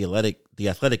how like the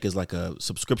athletic is like a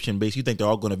subscription base? You think they're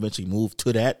all going to eventually move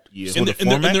to that? Yeah. sort of In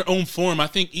format? their own form, I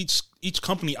think each each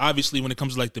company, obviously, when it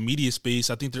comes to like the media space,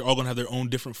 I think they're all gonna have their own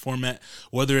different format.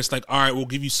 Whether it's like, all right, we'll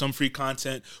give you some free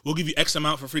content, we'll give you X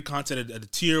amount for free content at a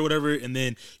tier or whatever, and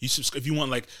then if you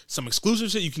want like some exclusive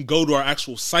shit, you can go to our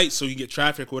actual site so you get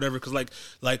traffic or whatever. Because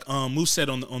like Moose said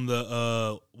on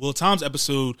the Will Tom's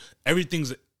episode,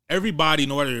 everybody,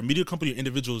 no matter a media company or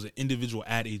individual, is an individual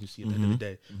ad agency at the end of the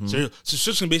day. So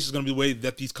subscription based is going to be the way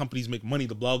that these companies make money.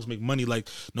 The blogs make money, like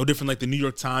no different like the New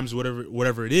York Times,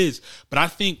 whatever it is. But I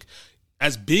think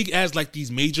as big as like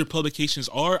these major publications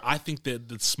are, I think that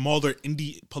the smaller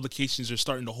indie publications are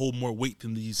starting to hold more weight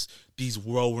than these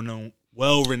well-renowned.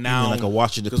 Like a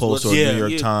Washington Post or New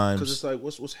York Times. Because it's like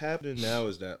what's happening now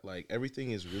is that like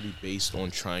everything is really based on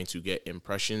trying to get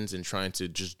impressions and trying to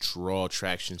just draw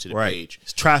traction to the page.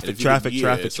 It's traffic.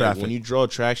 Like when you draw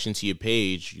traction to your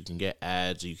page, you can get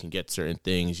ads, or you can get certain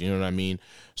things. You know what I mean?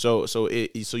 So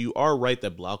you are right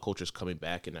that blog culture is coming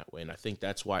back in that way, and I think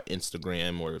that's why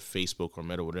Instagram or Facebook or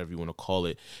Meta, whatever you want to call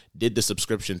it, did the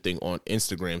subscription thing on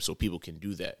Instagram so people can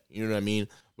do that. You know what I mean?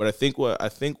 But I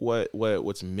think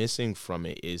what's missing from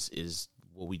it is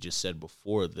what we just said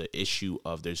before, the issue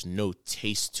of there's no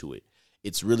taste to it.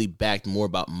 It's really backed more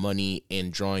about money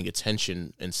and drawing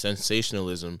attention and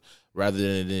sensationalism rather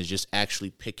than it is just actually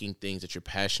picking things that you're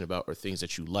passionate about or things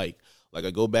that you like. Like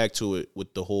I go back to it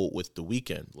with The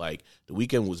Weeknd. Like The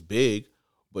Weeknd was big,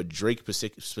 but Drake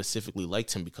specifically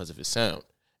liked him because of his sound,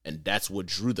 and that's what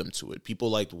drew them to it. People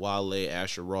liked Wale,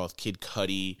 Asher Roth, Kid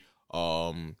Cudi.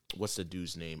 What's the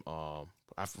dude's name? The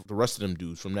rest of them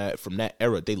dudes from that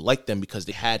era, they liked them because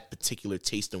they had particular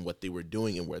taste in what they were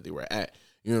doing and where they were at.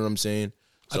 You know what I'm saying?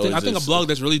 So I think a blog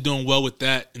that's really doing well with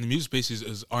that in the music space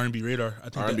is R&B Radar. I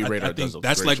think Radar does a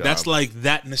great job. That's like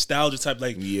that nostalgia type.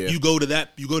 Like you go to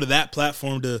that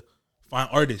platform to find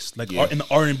artists like in the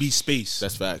R&B space.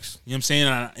 That's facts. You know what I'm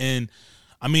saying? And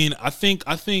I mean, I think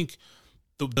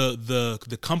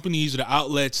the companies or the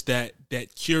outlets that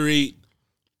curate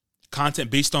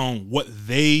content based on what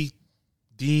they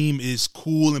deem is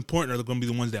cool and important are going to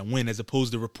be the ones that win, as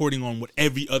opposed to reporting on what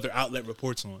every other outlet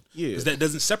reports on. Yeah, because that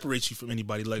doesn't separate you from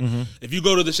anybody. Like if you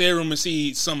go to the shade room and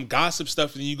see some gossip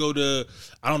stuff, and you go to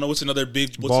what's another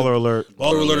big Baller Alert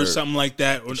or something like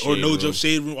that, or No Joke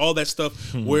Shade Room, all that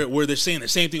stuff where they're saying the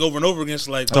same thing over and over again. It's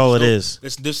like that's all it is.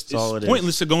 It's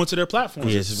pointless to go into their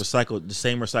platforms. Yeah, it's recycled, the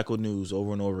same recycled news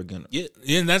over and over again. Yeah,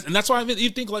 and that's why you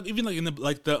think like even like in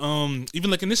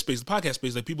in this space, the podcast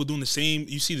space, like people doing the same.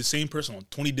 You see the same person on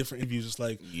 20 different interviews. It's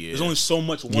like there's only so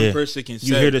much one person can say.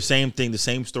 You hear the same thing, the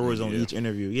same stories on each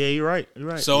interview. Yeah, you're right.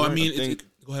 So I mean,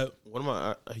 go ahead.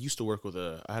 I used to work with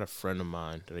I had a friend of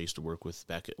mine that I used to work with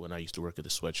when I used to work at the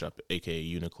sweatshop, aka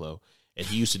Uniqlo, and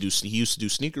he used to do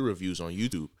sneaker reviews on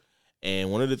YouTube. And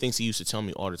one of the things he used to tell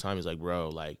me all the time is like, bro,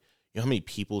 like, you know how many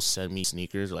people send me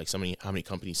sneakers, or like how many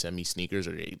companies send me sneakers,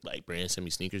 or they like brands send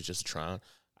me sneakers just to try on.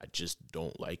 I just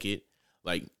don't like it.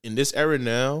 Like in this era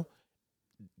now,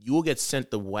 you will get sent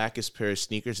the wackest pair of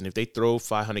sneakers, and if they throw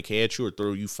 $500K at you or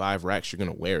throw you 5 racks, you're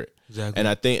gonna wear it. Exactly.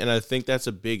 And I think that's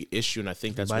a big issue, and I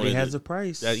think that's everybody has a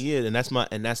price. And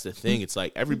that's the thing. It's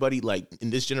like everybody, like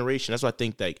in this generation, that's why I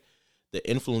think like the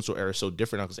influencer era is so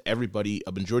different now, because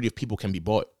a majority of people can be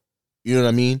bought. You know what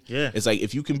I mean? Yeah. It's like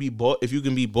if you can be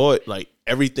bought, like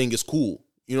everything is cool.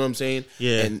 You know what I'm saying?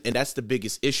 Yeah. And that's the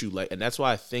biggest issue. Like, and that's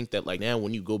why I think that like now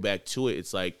when you go back to it,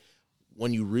 it's like,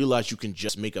 when you realize you can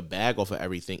just make a bag off of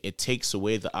everything, it takes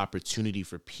away the opportunity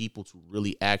for people to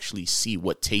really actually see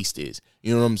what taste is.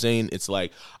 You know what I'm saying? It's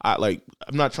like I'm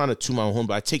not trying to toot my own horn,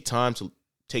 but I take time to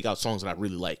take out songs that I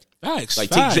really like. Facts.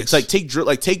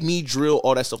 Take me drill,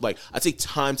 all that stuff. Like I take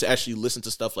time to actually listen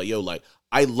to stuff like, yo, like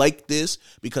I like this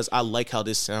because I like how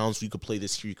this sounds. You could play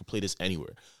this here, you could play this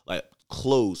anywhere. Like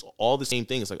clothes, all the same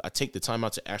things. Like I take the time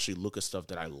out to actually look at stuff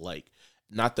that I like.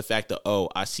 Not the fact that,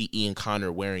 I see Ian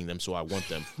Connor wearing them, so I want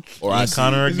them. Or Ian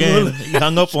Connor again. He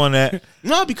hung up on that.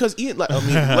 No, because Ian, like, I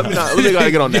mean, let me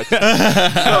gotta get on that.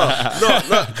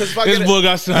 No, because this boy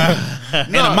got some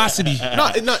animosity.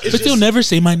 It's but you'll never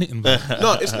say my name.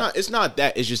 No, it's not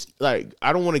that. It's just like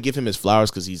I don't want to give him his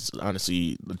flowers because he's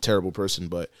honestly a terrible person,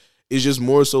 but it's just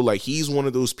more so like he's one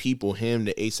of those people, him,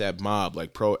 the ASAP Mob,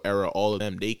 like Pro Era, all of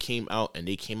them, they came out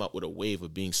with a wave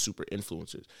of being super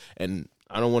influencers. And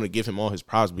I don't want to give him all his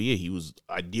props, but yeah, he was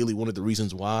ideally one of the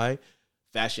reasons why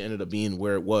fashion ended up being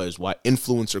where it was, why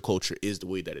influencer culture is the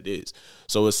way that it is.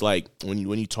 So it's like when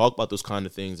you talk about those kind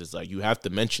of things, it's like you have to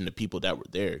mention the people that were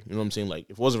there. You know what I'm saying? Like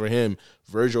if it wasn't for him,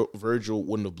 Virgil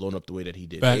wouldn't have blown up the way that he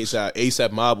did.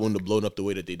 ASAP Mob wouldn't have blown up the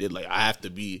way that they did. Like I have to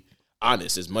be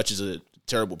honest, as much as a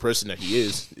terrible person that he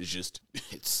is,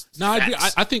 it's no,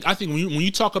 I think when you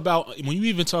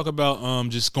even talk about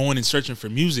just going and searching for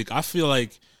music, I feel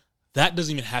like That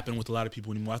doesn't even happen with a lot of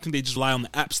people anymore. I think they just rely on the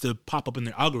apps to pop up in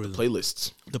their algorithm. The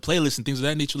playlists and things of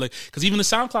that nature. Like, because even the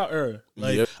SoundCloud era,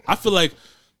 like, I feel like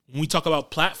when we talk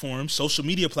about platforms, social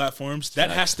media platforms, that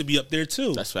has to be up there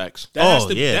too. That's facts.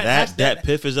 That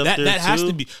Piff is up there too. That has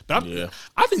to be. But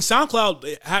I think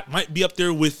SoundCloud might be up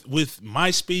there with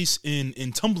MySpace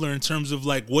and Tumblr in terms of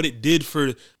like what it did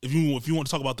for if you want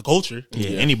to talk about the culture.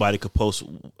 Yeah, anybody could post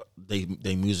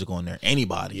they music on there.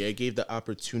 Anybody. Yeah, it gave the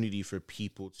opportunity for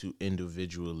people to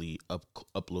individually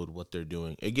upload what they're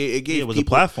doing. It gave it was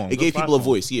people, a platform. It gave people a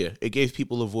voice. Yeah, it gave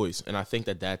people a voice, and I think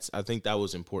that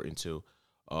was important too.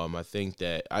 I think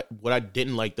that what I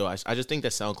didn't like though, I just think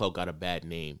that SoundCloud got a bad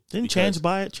name. Didn't Chance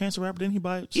buy it? Chance the Rapper, didn't he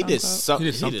buy it? He did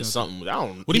something. He did something. I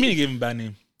don't. What do you mean he gave him a bad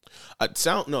name?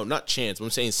 No, not Chance. I'm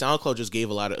saying SoundCloud just gave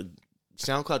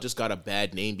SoundCloud just got a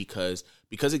bad name because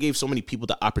it gave so many people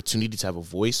the opportunity to have a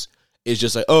voice. It's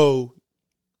just like, oh,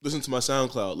 listen to my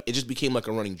SoundCloud. It just became like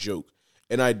a running joke.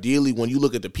 And ideally, when you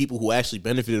look at the people who actually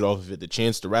benefited off of it, the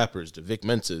Chance the Rappers, the Vic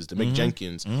Mensas, the Mick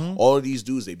Jenkins, all of these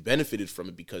dudes, they benefited from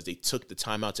it because they took the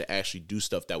time out to actually do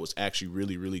stuff that was actually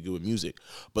really, really good with music.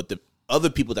 But the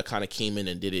other people that kind of came in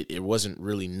and did it, it wasn't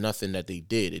really nothing that they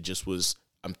did. It just was,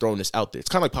 I'm throwing this out there. It's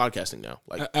kind of like podcasting now.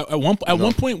 Like at one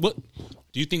point, what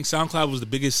do you think SoundCloud was the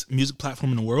biggest music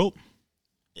platform in the world?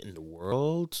 In the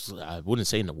world, I wouldn't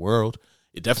say in the world.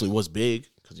 It definitely was big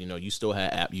because you still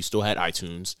had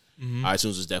iTunes.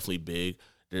 iTunes was definitely big.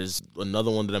 There's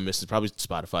another one that I missed. It's probably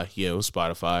Spotify. Yeah, it was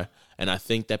Spotify. And I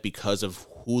think that because of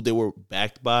who they were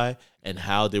backed by and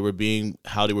how they were being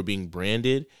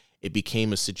branded, it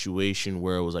became a situation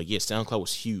where it was like, yeah, SoundCloud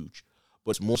was huge,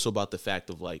 but it's more so about the fact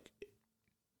of like,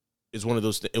 it was one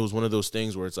of those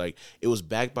things where it's like it was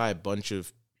backed by a bunch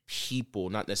of people,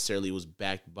 not necessarily it was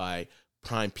backed by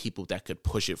prime people that could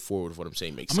push it forward. What I'm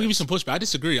saying makes sense. I'm gonna give you some pushback. I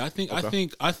disagree. I think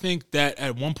that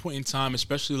at one point in time,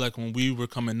 especially like when we were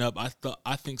coming up,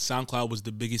 I think SoundCloud was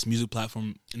the biggest music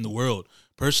platform in the world.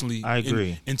 Personally, I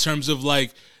agree. In terms of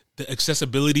like the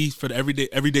accessibility for the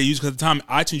everyday user. Because at the time,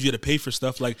 iTunes you had to pay for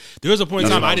stuff. Like there was a point in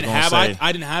time I didn't have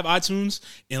iTunes,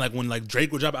 and like when like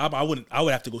Drake would drop an album, I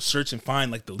would have to go search and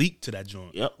find like the leak to that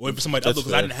joint. Yep. Or for somebody else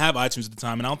because I didn't have iTunes at the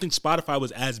time, and I don't think Spotify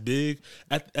was as big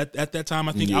at that time.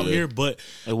 I think out here, but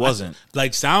it wasn't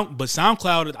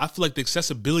SoundCloud. I feel like the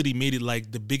accessibility made it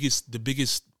like the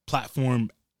biggest platform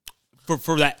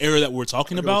for that era that we're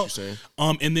talking about,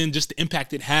 and then just the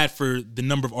impact it had for the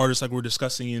number of artists like we're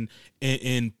discussing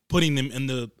and putting them in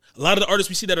a lot of the artists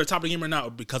we see that are top of the game right now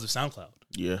are because of SoundCloud.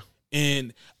 Yeah,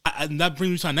 and that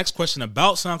brings me to my next question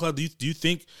about SoundCloud. Do you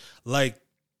think like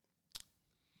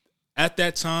at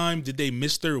that time did they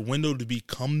miss their window to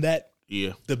become that?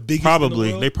 Yeah, the biggest.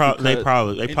 Probably they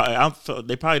probably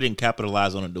didn't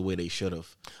capitalize on it the way they should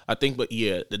have. I think, but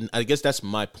yeah, I guess that's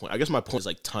my point. I guess my point is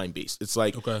like time based. It's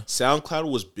like SoundCloud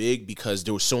was big because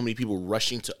there were so many people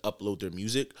rushing to upload their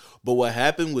music. But what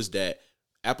happened was that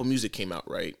Apple Music came out,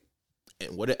 right?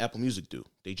 And what did Apple Music do?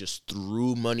 They just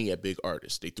threw money at big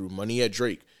artists. They threw money at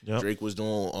Drake. Yep. Drake was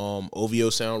doing OVO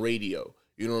Sound Radio.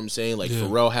 You know what I'm saying? Like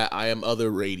Pharrell had I Am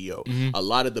Other Radio. A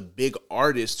lot of the big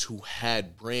artists who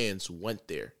had brands went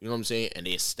there. You know what I'm saying? And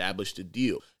they established a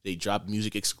deal. They dropped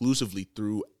music exclusively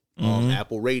through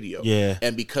Apple Radio. Yeah.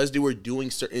 And because they were doing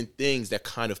certain things that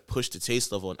kind of pushed the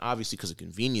taste level, and obviously because of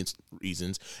convenience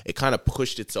reasons, it kind of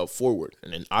pushed itself forward.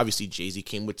 And then obviously Jay-Z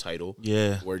came with Tidal.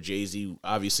 Yeah. Where Jay-Z,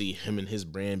 obviously him and his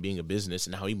brand being a business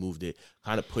and how he moved it,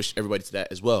 kind of pushed everybody to that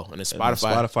as well. And then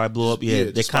Spotify blew up.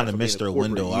 Yeah, they kind of missed their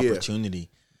window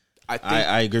opportunity.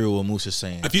 I agree with what Moose is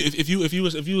saying. If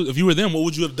you were them, what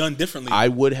would you have done differently? I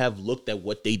would have looked at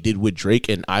what they did with Drake,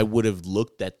 and I would have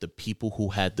looked at the people who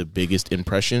had the biggest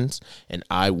impressions, and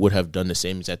I would have done the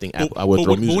same exact thing. I would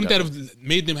throw music. But wouldn't that have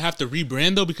made them have to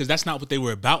rebrand though? Because that's not what they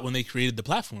were about when they created the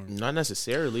platform. Not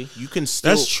necessarily. You can still.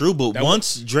 That's true, but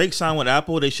once Drake signed with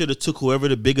Apple, they should have took whoever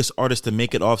the biggest artist to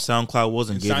make it off SoundCloud was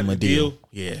and gave him a deal.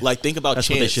 Yeah, like think about that's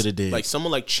Chance. What they should have did. Like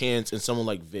someone like Chance and someone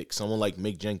like Vic, someone like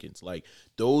Mick Jenkins. Like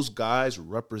those guys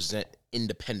represent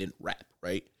independent rap,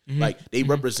 right? Like they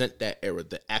represent that era.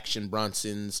 The Action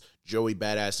Bronsons, Joey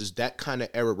Badasses, that kind of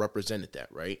era represented that,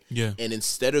 right? Yeah. And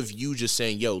instead of you just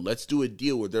saying, "Yo, let's do a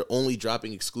deal where they're only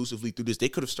dropping exclusively through this," they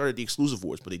could have started the exclusive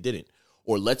wars, but they didn't.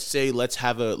 Or let's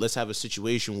have a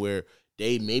situation where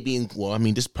they maybe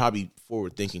this is probably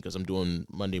forward thinking because I'm doing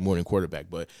Monday Morning Quarterback,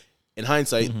 but in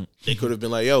hindsight, they could have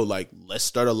been like, "Yo, like let's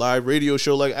start a live radio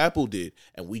show like Apple did,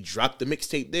 and we drop the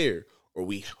mixtape there." Or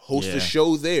we host a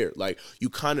show there. Like you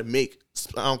kind of make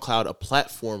SoundCloud a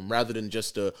platform rather than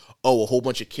just a whole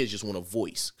bunch of kids just want a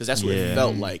voice. Because that's what it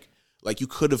felt like. Like you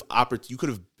could have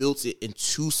built it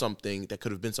into something that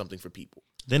could have been something for people.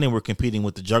 Then they were competing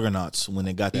with the juggernauts when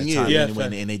they got that time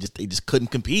anyway, and they just couldn't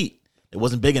compete. It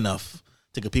wasn't big enough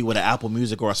to compete with an Apple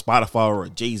Music or a Spotify or a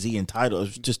Jay-Z and Tidal. It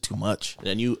was just too much. And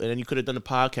then you could have done the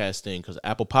podcast thing because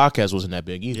Apple Podcast wasn't that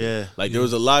big either. Yeah. Like there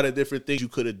was a lot of different things you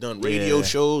could have done. Radio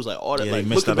shows, like all that. Yeah, like they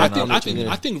missed looking out back on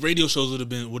I think radio shows would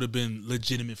have been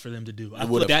legitimate for them to do. I feel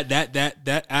would've. like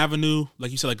that avenue,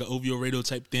 like you said, like an OVO radio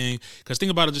type thing. Because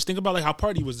think about like how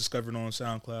Party was discovered on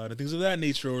SoundCloud and things of that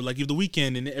nature, or like if The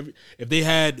Weeknd and if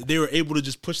they were able to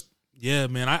just push. Yeah,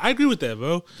 man, I agree with that,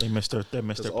 bro. They missed their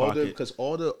pocket. Because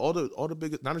all the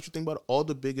biggest, now that you think about it, all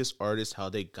the biggest artists, how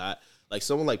they got, like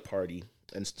someone like Party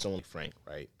and someone like Frank,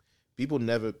 right? People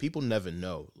never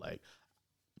know. Like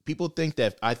people think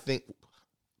that I'm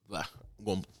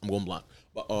going blind.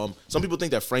 But some people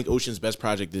think that Frank Ocean's best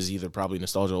project is either probably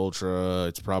Nostalgia Ultra,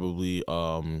 it's probably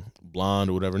Blonde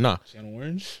or whatever. Nah, Channel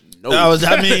Orange. no,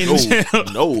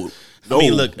 no. I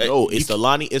mean, look, no. it's the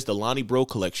Lonnie Bro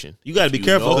collection. You got to be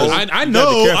careful. I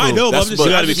know. But I'm just You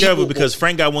got to be people- careful because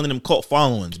Frank got one of them cult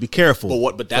followings. Be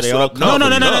careful. But that's they what all I'm,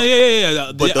 No.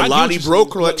 Yeah. But the I get Lonnie what Bro you're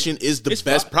saying. collection is the It's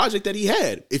best fine. project that he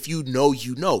had. If you know,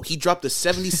 you know. He dropped a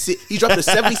 76. He dropped a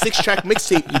 76 track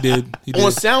mixtape. He did.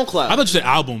 On SoundCloud. I thought you said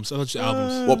albums.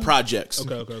 Well, projects.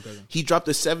 Okay. He dropped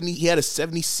He had a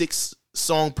 76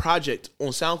 song project on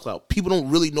SoundCloud. People don't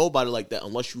really know about it like that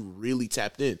unless you really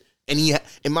tapped in. And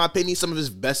in my opinion, some of his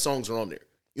best songs are on there.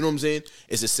 You know what I'm saying?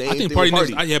 It's the same. I think thing Party's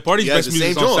with Party. Party's He has best the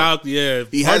music same on joint. South. Yeah,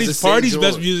 He has the same Party's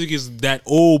best joint. music is that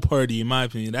old Party, in my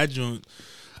opinion. That joint,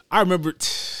 I remember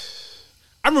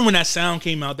when that sound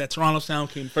came out. That Toronto sound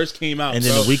first came out, and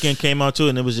then bro. The Weeknd came out too,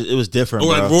 and it was different.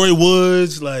 Or bro. like Roy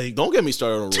Woods, like Don't get me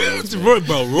started on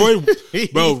Roy Woods,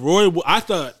 man. Roy. I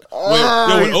thought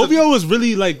when OVO was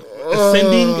really like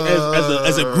ascending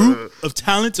as a group of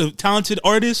talented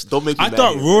artists. Don't make me I mad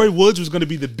thought here, Roy Woods was going to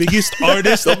be the biggest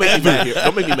artist. Don't make me ever. mad here.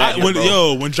 Don't make me mad here,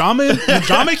 bro. When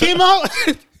Drama came out,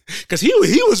 because he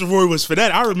was Roy Woods for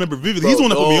that. I remember vividly. He's the one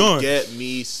that put me Don't on. get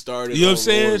me started. You know on what I'm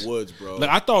saying? Roy Woods, bro. Like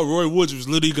I thought Roy Woods was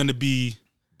literally going to be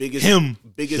biggest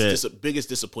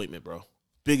disappointment, bro.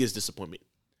 Biggest disappointment.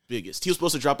 Biggest. He was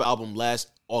supposed to drop an album last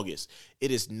August.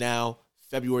 It is now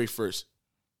February 1st.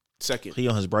 Second. He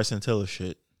on his Bryson Tiller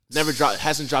shit.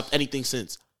 Hasn't dropped anything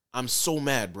since. I'm so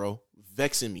mad, bro.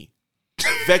 Vexing me,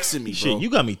 bro. Shit, you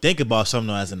got me thinking about something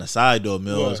though, as an aside though,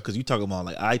 Mills, because you talking about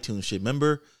like iTunes shit.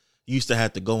 Remember, you used to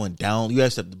have to go and you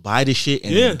used to have to buy this shit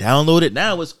and then download it.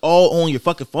 Now it's all on your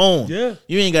fucking phone. Yeah.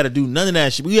 You ain't got to do none of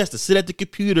that shit. We have to sit at the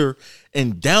computer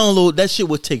and download. That shit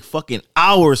would take fucking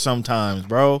hours sometimes,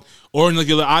 bro. Or in like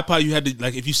your iPod, you had to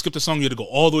like if you skipped a song, you had to go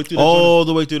all the way through. All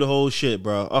the way through the whole shit,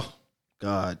 bro. Oh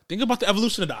God. Think about the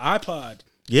evolution of the iPod.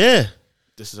 Yeah.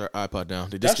 This is our iPod now.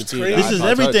 They That's discontinued. crazy. This is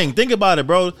iPod everything. Touch. Think about it,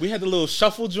 bro. We had the little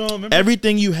shuffle drum. Remember?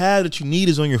 Everything you have that you need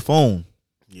is on your phone.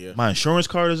 Yeah. My insurance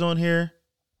card is on here.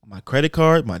 My credit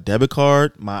card, my debit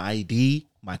card, my ID,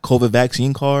 my COVID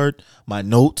vaccine card, my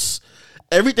notes.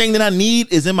 Everything that I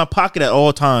need is in my pocket at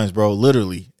all times, bro.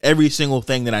 Literally. Every single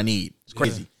thing that I need. It's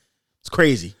crazy. It's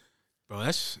crazy. Bro,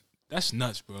 that's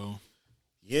nuts, bro.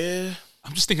 Yeah.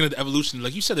 I'm just thinking of the evolution.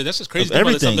 Like you said, that's just crazy. Of Think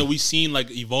about the stuff everything. that we've seen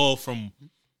like evolve from.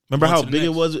 Remember one how to the big it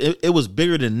next. was? It was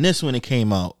bigger than this when it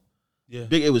came out. Yeah.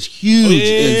 Big. It was huge. Oh, yeah,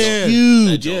 It was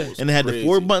huge. yeah. And it had the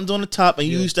 4 buttons on the top, and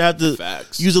you used to have to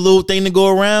Facts. use a little thing to go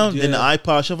around. Then the Yeah.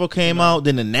 iPod Shuffle came out.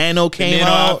 Then the Nano came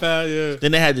Nano out. iPad, yeah.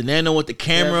 Then they had the Nano with the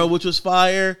camera, which was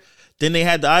fire. Then they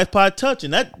had the iPod Touch,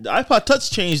 and the iPod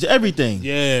Touch changed everything.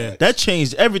 Yeah. That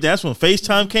changed everything. That's when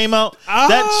FaceTime came out. Ah,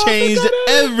 That changed I forgot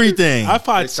it. everything.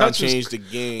 iPod It's time Touch changed the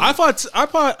game. the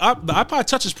iPod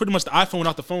Touch is pretty much the iPhone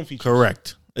without the phone feature.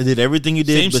 Correct. It did everything you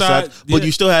did, Same besides, side, but yeah.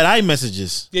 you still had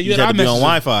iMessages. Yeah, you just had had to be on iMessages.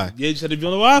 Wi-Fi. Yeah, you just had to be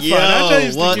on the Wi-Fi. Yo, That's how I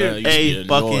used to what get. used to a be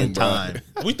fucking annoying, bro. time.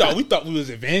 We thought we was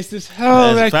advanced as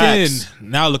hell That's back facts.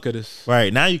 then. Now look at us.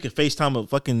 Right, now you can FaceTime with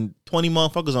fucking 20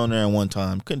 motherfuckers on there at one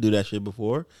time. Couldn't do that shit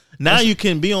before. Now you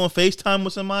can be on FaceTime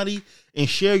with somebody and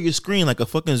share your screen like a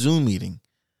fucking Zoom meeting.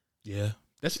 Yeah,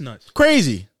 that's nuts.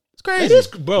 Crazy. It's crazy. It is,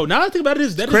 bro. Now that I think about it,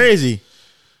 that is Crazy.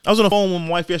 I was on the phone with my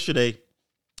wife yesterday.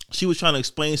 She was trying to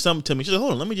explain something to me. She said,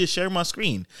 hold on, let me just share my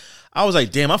screen. I was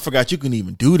like, damn, I forgot you can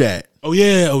even do that. Oh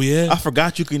yeah. I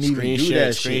forgot you can even do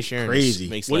that shit. sharing Crazy.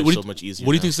 makes What life do so much easier.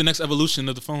 What do you now. think is the next evolution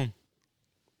of the phone?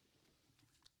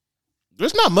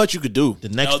 There's not much you could do. The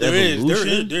next there evolution?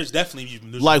 is. There's definitely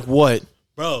evolution. Like what?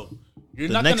 bro, you're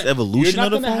The not next gonna, evolution you're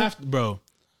not of the gonna phone? have to, bro.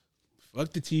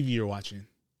 Fuck the TV you're watching.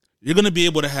 You're gonna be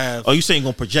able to have. Oh, you saying you're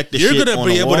going to project this You're shit gonna on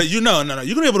be the able wall? to. You're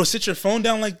gonna be able to sit your phone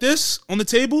down like this on the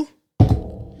table,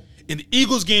 and the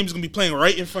Eagles game is gonna be playing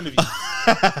right in front of you.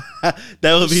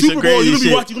 That would be Super some Bowl, crazy you're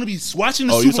shit. gonna be watching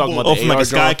the Oh, Super you talking Bowl about the from like AR a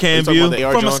sky drone? cam You talking view? about the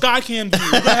AR from a drone? sky cam view.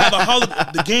 You're gonna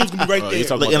have the game's gonna be right you there.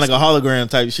 talking Like, in like a hologram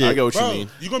type shit. I get what Bro, you mean.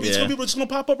 you're gonna be Yeah. some people just gonna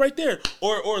pop up right there.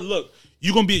 Or look,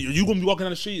 you're gonna be walking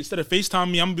down the street instead of FaceTime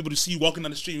me. I'm gonna be able to see you walking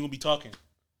down the street. You're gonna be talking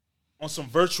on some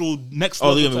virtual next. Oh,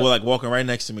 level they're gonna be type. like walking right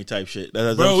next to me type shit.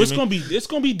 That's Bro, what it's you gonna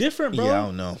mean? be different, bro. Yeah, I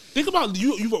don't know. Think about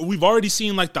we've already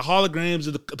seen like the holograms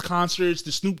of the concerts,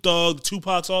 the Snoop Dogg, the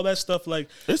Tupacs, all that stuff. Like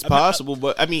It's possible,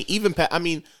 but I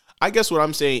mean, I guess what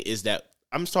I'm saying is that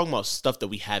I'm just talking about stuff that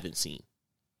we haven't seen.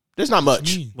 There's not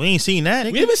much, We ain't seen that.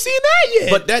 we nigga. haven't seen that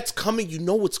yet. but that's coming. You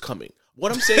know what's coming.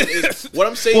 What I'm saying is,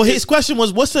 Well, his question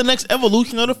was, "What's the next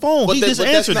evolution of the phone?" He just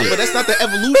answered But it. that's not the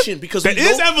evolution because That we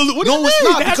is know- evolution. What do No, you it's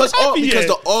mean? not That because hasn't happened yet.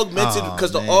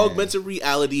 the augmented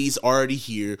reality is already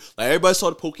here. Like everybody saw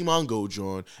the Pokemon Go,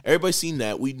 John. Everybody's seen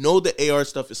that. We know the AR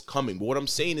stuff is coming. But what I'm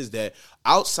saying is that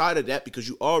outside of that, because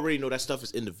you already know that stuff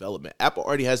is in development, Apple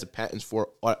already has the patents for.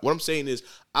 What I'm saying is,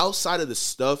 outside of the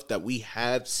stuff that we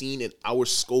have seen in our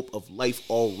scope of life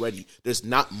already, there's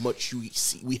not much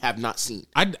we have not seen.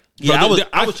 I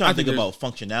was trying to think about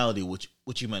functionality,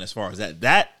 which you meant as far as that.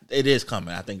 That it is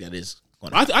coming. I think that is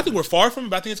going to happen. I think we're far from it,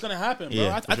 but I think it's gonna happen, bro.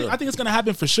 Yeah, I think it's gonna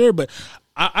happen for sure. But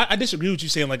I disagree with you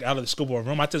saying like out of the scope of our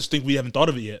room. I just think we haven't thought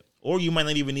of it yet. Or you might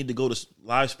not even need to go to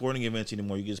live sporting events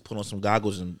anymore. You can just put on some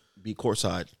goggles and be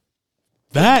courtside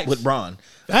Facts, with Bron.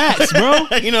 facts, bro.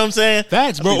 You know what I'm saying?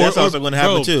 Facts, bro. I think that's also going to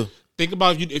happen too. Think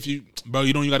about if you, bro.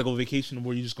 You got to go vacation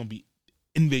where you're just gonna be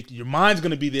in vacation. Your mind's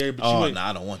gonna be there, but Oh, you no,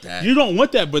 I don't want that. You don't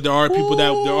want that, but there are people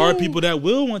that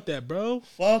will want that, bro.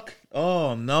 Fuck.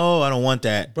 Oh no, I don't want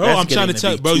that, Bro, That's I'm trying to getting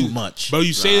tell be bro, too much. Bro,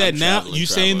 you say that I'm now. traveling. You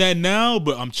saying that now,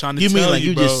 but I'm trying to You tell mean like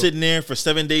you bro. just sitting there for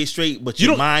 7 days straight, but You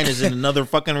your don't- mind is in another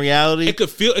fucking reality? It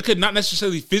could not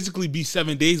necessarily physically be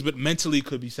 7 days, but mentally it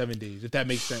could be 7 days, if that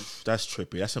makes sense. That's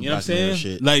trippy. That's some You know what I'm Black Mirror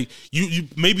saying? shit. Like you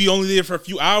maybe only there for a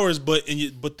few hours, but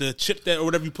the chip that or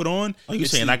whatever you put on. Oh, you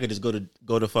saying I could just go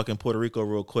to fucking Puerto Rico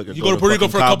real quick? Or You go to Puerto Rico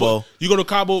fucking for a Cabo. couple. You go to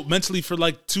Cabo mentally for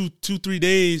like 2-3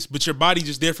 days, but your body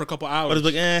just there for a couple But hours. it's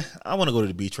like, I want to go to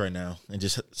the beach right now and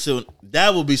just so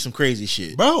that would be some crazy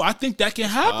shit. Bro, I think that can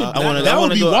happen. I That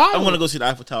would be wild. I want to go see the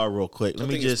Eiffel Tower real quick. Let I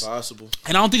me think just it's possible.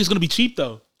 And I don't think it's gonna be cheap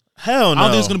though. hell no. I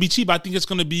don't think it's gonna be cheap. I think it's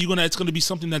gonna be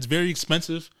something that's very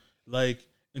expensive. Like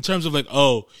in terms of like,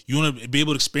 oh, you want to be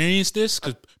able to experience this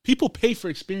because people pay for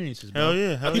experiences. Bro. Hell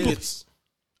yeah. Hell I think yeah.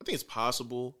 it's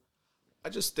possible. I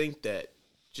just think that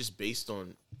just based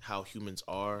on how humans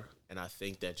are, and I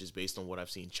think that just based on what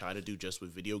I've seen China do just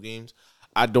with video games,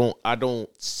 I don't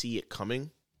see it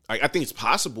coming. I think it's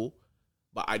possible,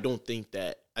 but I think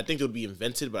it'll be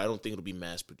invented, but I don't think it'll be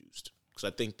mass produced.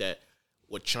 Because I think that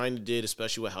what China did,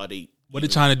 especially with how What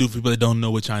did China do for people that don't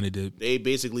know what China did? they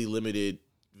basically limited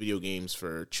video games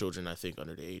for children, I think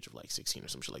under the age of like 16 or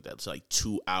some shit like that. It's like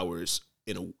 2 hours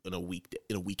in a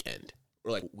weekend.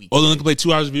 Or like week. Oh, they only can play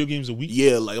 2 hours of video games a week.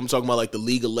 Yeah, like I'm talking about like the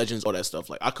League of Legends, all that stuff.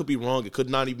 Like I could be wrong. It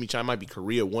could not even be China. It might be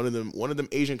Korea. One of them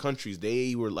Asian countries.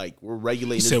 They were regulating.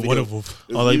 You this said video. one of them.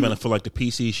 Oh, they meant for like the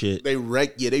PC shit. They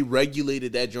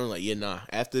regulated that joint. Like nah.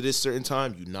 After this certain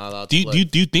time, you're not allowed to Do play.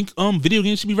 you think video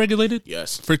games should be regulated?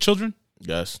 Yes. For children?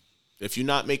 Yes. If you're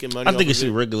not making money, I think off it should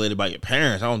of be regulated by your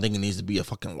parents. I don't think it needs to be a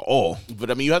fucking law. But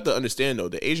I mean, you have to understand though,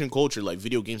 the Asian culture, like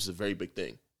video games, is a very big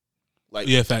thing. Like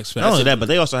Yeah, facts. Not only that, but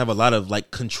they also have a lot of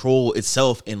like control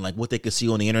itself in like what they can see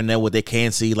on the internet, what they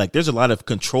can see. Like there's a lot of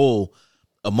control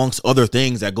amongst other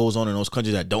things that goes on in those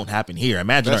countries that don't happen here.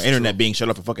 Imagine That's our internet true. being shut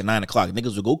off at fucking 9 o'clock.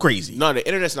 Niggas would go crazy. No, the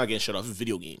internet's not getting shut off. It's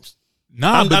video games.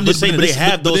 Nah, I'm just saying that they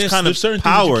have those kind of certain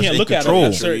powers things you can't and look control.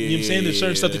 at. You know what I'm saying? There's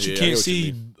certain stuff that you Yeah, I can't get what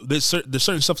you see. There's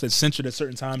certain stuff that's censored at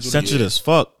certain times. Censored as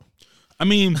fuck. I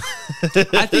mean,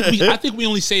 I think we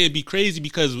only say it'd be crazy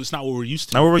because it's not what we're used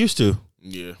to. Not what we're used to.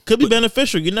 Yeah. Could be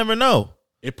beneficial. You never know.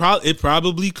 It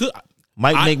probably could.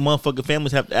 Might make motherfucking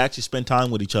families have to actually spend time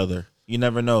with each other. You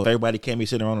never know. Everybody can't be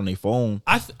sitting around on their phone.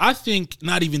 I think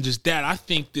not even just that. I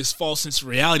think this false sense of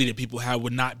reality that people have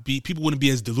people wouldn't be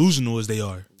as delusional as they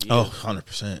are. Yeah. Oh,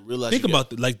 100%. Realize Think you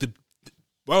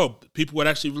about people would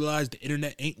actually realize the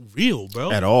internet ain't real,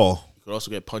 bro. At all. You could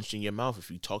also get punched in your mouth if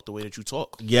you talk the way that you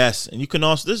talk. Yes. And you can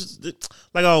also, this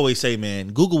like I always say,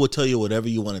 man, Google will tell you whatever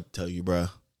you want it to tell you, bro.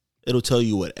 It'll tell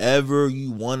you whatever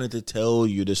you want it to tell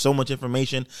you. There's so much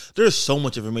information. There's so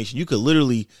much information. You could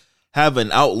literally have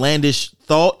an outlandish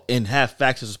thought and have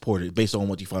facts to support it based on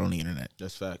what you find on the internet.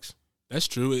 That's facts. That's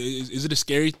true. Is it a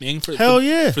scary thing for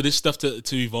this stuff to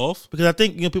evolve? Because I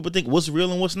think people think what's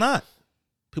real and what's not.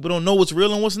 People don't know what's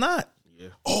real and what's not. Yeah.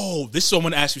 Oh, this is what I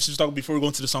want to ask you. Since we're talking before we go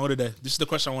into the song of the day, this is the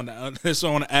question I want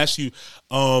to ask you.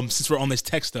 Since we're on this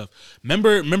tech stuff,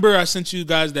 remember I sent you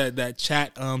guys that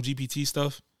chat GPT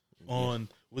stuff. on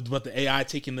with about the AI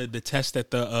taking the test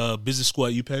at the business school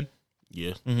at UPenn.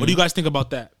 Yeah. What do you guys think about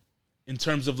that in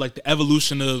terms of like the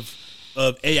evolution of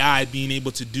AI being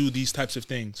able to do these types of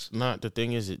things? Not the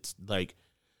thing is, it's like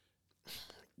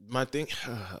my thing.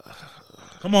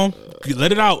 Come on,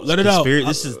 let it out. Let it out.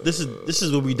 This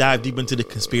is where we dive deep into the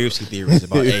conspiracy theories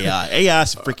about AI. AI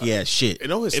is freaky ass shit.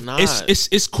 No, it's not.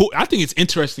 It's cool. I think it's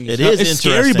interesting. It is It's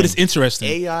scary, interesting. but it's interesting.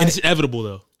 AI and it's inevitable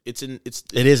though. It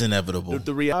is inevitable.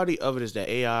 The reality of it is that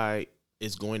AI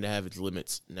is going to have its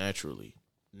limits naturally.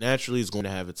 Naturally, it's going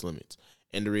to have its limits.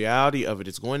 And the reality of it,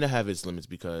 it's going to have its limits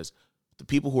because the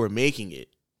people who are making it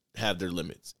have their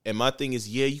limits. And my thing is,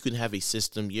 yeah, you can have a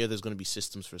system. Yeah, there's going to be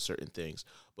systems for certain things.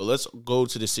 But let's go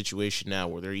to the situation now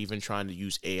where they're even trying to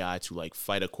use AI to like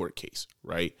fight a court case,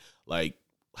 right? Like,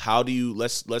 how do you,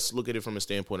 let's look at it from a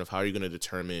standpoint of how are you going to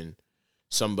determine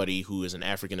somebody who is an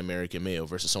African-American male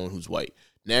versus someone who's white?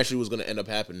 Naturally, what's going to end up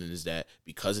happening is that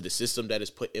because of the system that is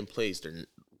put in place,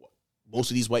 most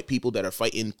of these white people that are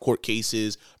fighting court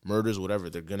cases, murders, whatever,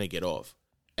 they're going to get off.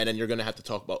 And then you're going to have to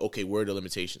talk about, okay, where are the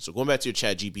limitations? So going back to your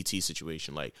ChatGPT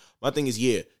situation, like my thing is,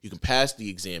 yeah, you can pass the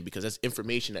exam because that's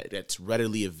information that's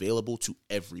readily available to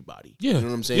everybody. Yeah. You know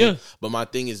what I'm saying? Yeah. But my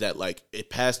thing is that like it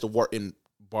passed the Wharton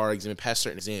bar exam, it passed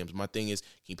certain exams. My thing is, can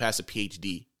you pass a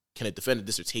PhD? Can it defend a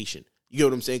dissertation? You know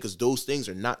what I'm saying? Because those things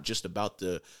are not just about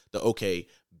the okay,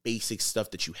 basic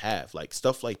stuff that you have. Like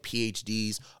stuff like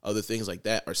PhDs, other things like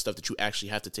that are stuff that you actually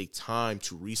have to take time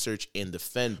to research and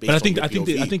defend. Based But I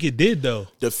think it did though.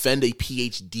 Defend a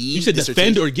PhD. You said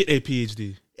defend or get a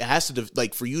PhD. It has to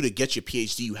like for you to get your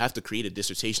PhD, you have to create a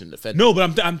dissertation and defend. No,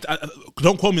 but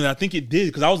don't quote me that. I think it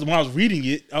did because when I was reading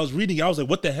it, I was like,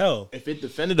 what the hell? If it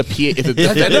defended a PhD, if it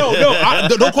defended,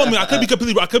 don't quote me. I could be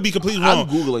completely wrong.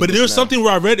 Googling but this there was now. something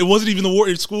where I read it wasn't even the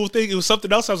Wharton school thing. It was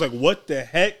something else. I was like, what the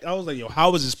heck? I was like, yo,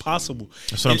 how is this possible?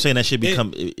 That's what I'm saying. That should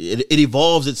become it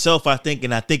evolves itself, I think,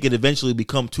 and I think it eventually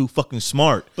become too fucking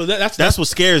smart. But that's what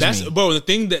scares me, bro. The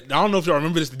thing that I don't know if y'all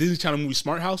remember this, the Disney Channel movie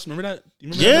Smart House. Remember that? You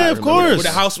remember Yeah, that? of course.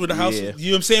 With the house. Yeah.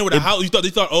 You know what I'm saying? With the house, they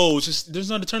thought, oh, it's just there's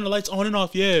nothing to turn the lights on and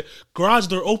off. Yeah, garage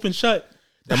door open, shut.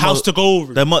 The house took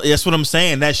over. That's what I'm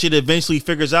saying. That shit eventually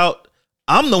figures out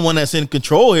I'm the one that's in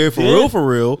control here for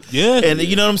real. Yeah. And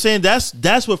you know what I'm saying?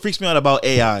 That's what freaks me out about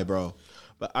AI, bro.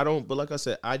 But but like I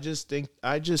said, I just think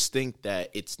that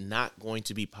it's not going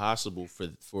to be possible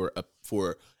for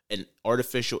an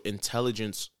artificial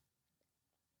intelligence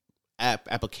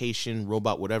application,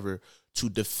 robot, whatever, to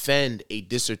defend a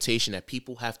dissertation that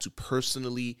people have to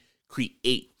personally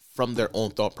create from their own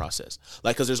thought process.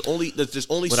 Like, because there's only But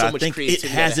so I much think creativity.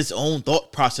 it has its own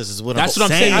thought processes. That's what I'm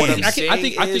saying. What I'm I saying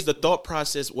think is the thought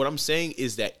process. What I'm saying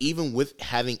is that even with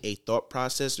having a thought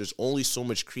process, there's only so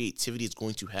much creativity it's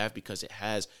going to have because it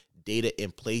has data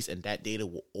in place, and that data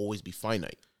will always be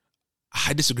finite.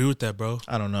 I disagree with that, bro.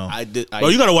 I don't know. Bro,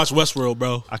 you gotta watch Westworld,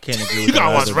 bro. I can't agree with You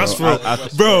gotta that watch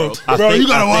either, bro. Westworld, bro. You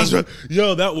gotta watch.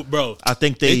 Yo, bro. I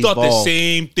think they thought the evolved.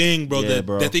 same thing, bro. Yeah,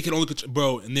 that they could only control,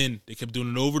 bro. And then they kept doing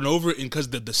it over and over, and because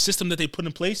the system that they put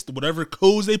in place, whatever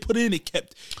codes they put in, it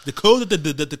kept the code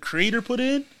that the creator put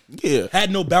in. Yeah,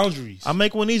 had no boundaries. I'll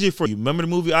make one easier for you. Remember the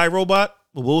movie I, Robot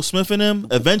with Will Smith in him?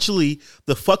 Eventually,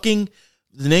 the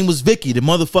name was Vicky, the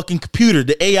motherfucking computer.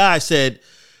 The AI said,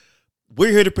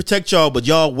 we're here to protect y'all, but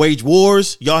y'all wage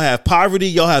wars. Y'all have poverty.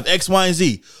 Y'all have X, Y, and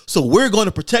Z. So we're going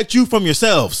to protect you from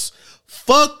yourselves.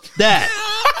 Fuck that.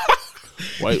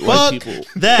 White people.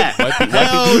 That.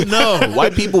 Hell no.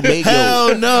 White people make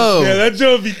Hell no. Yeah, that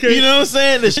joke became. You know what I'm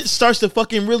saying? The shit starts to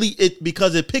fucking really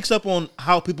because it picks up on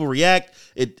how people react.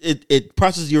 It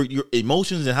processes your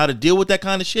emotions and how to deal with that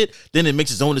kind of shit. Then it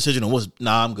makes its own decision on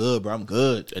I'm good, bro. I'm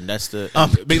good. And that's the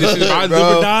I'm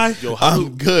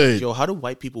good. How do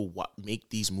white people make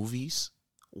these movies?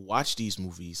 Watch these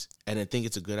movies and then think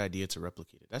it's a good idea to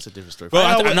replicate it. That's a different story. Bro,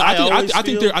 I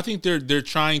think they're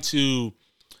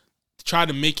trying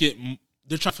to make it.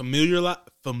 They're trying to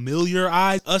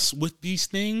familiarize us with these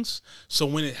things. So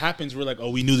when it happens, we're like,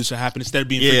 oh, we knew this would happen. Instead of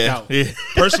being freaked out. Yeah.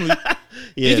 Personally,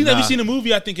 anything that we've seen in a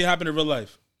movie, I think it happened in real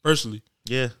life. Personally,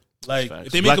 yeah. Like Facts.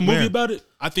 if they make a movie about it,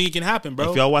 I think it can happen, bro.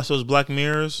 If y'all watch those Black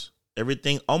Mirrors,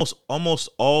 everything, almost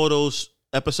all those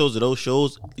episodes of those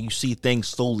shows, you see things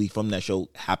solely from that show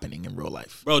happening in real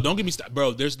life. Bro, don't get me started.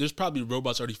 Bro, there's probably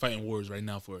robots already fighting wars right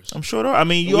now for us. I'm sure there are. I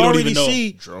mean, you We don't already even know.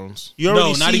 see drones. You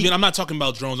already not see, even. I'm not talking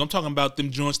about drones. I'm talking about them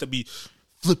joints that be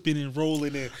flipping and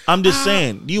rolling. And I'm just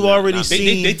saying, you already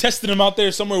seen they tested them out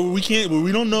there somewhere where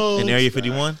we don't know. in Area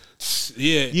 51.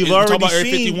 Yeah, You've and already talk about Area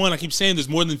seen- 51. I keep saying there's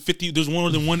more than 50. There's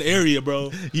more than one area, bro.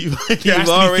 You've There has to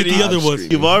be already 50 other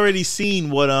ones. You've already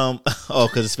seen what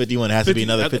because it's 51. It has to be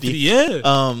another 50.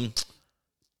 Yeah.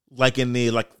 like in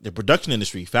the production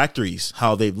industry, factories,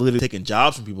 how they've literally taken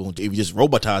jobs from people. If you just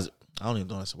robotize it, I don't even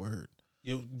know that's a word.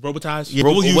 You robotize? Yeah,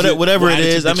 whatever it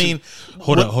is. I mean,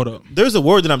 hold up. There's a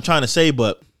word that I'm trying to say,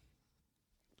 but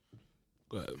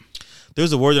Go ahead.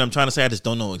 there's a word that I'm trying to say. I just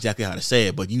don't know exactly how to say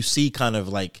it. But you see kind of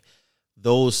like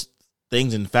those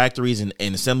things in factories and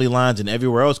assembly lines and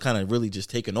everywhere else kind of really just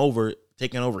taking over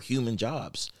human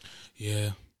jobs.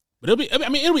 Yeah. But it'll be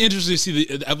interesting to see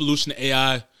the evolution of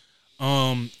AI.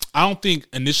 I don't think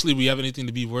initially we have anything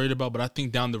to be worried about, but I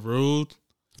think down the road,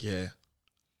 yeah,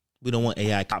 we don't want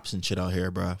AI cops and shit out here,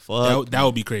 bro. Fuck, that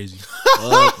would be crazy.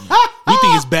 We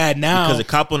think it's bad now because a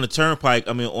cop on the turnpike,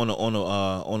 I mean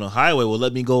on a highway, will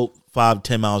let me go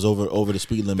 5-10 miles over the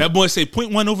speed limit. That boy say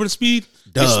 0.1 over the speed.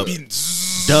 Dub.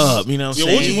 You know what I'm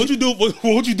saying? What you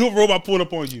do if a robot pulled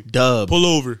up on you? Dub. Pull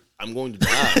over. I'm going to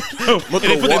die. They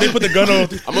put the gun on.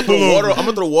 I'm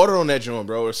gonna throw water on that joint,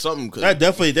 bro, or something. They're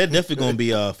definitely gonna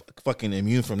be fucking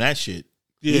immune from that shit.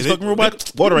 Yeah, these fucking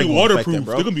robots, water ain't waterproof. Them,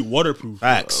 bro. They're gonna be waterproof,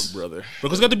 facts, brother.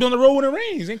 Because they got to be on the road when it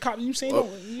rains. Ain't cop you saying no?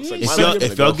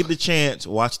 If y'all get the chance,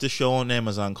 watch the show on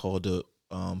Amazon called The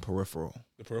Peripheral.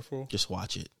 The Peripheral. Just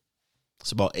watch it.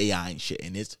 It's about AI and shit,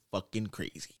 and it's fucking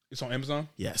crazy. It's on Amazon.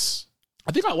 Yes,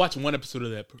 I think I watched one episode of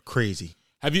that. Crazy.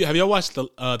 Have y'all watched the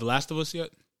Last of Us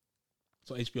yet? It's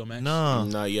on HBO Max.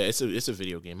 No, yeah, it's a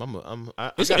video game.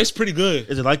 It's pretty good.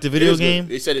 Is it like the video game?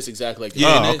 They said it's exactly like.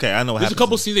 Yeah, okay, I know. There's a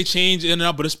couple scenes they change in and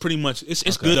out, but it's pretty much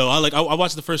it's good though. I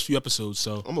watched the first few episodes,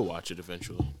 so I'm gonna watch it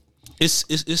eventually.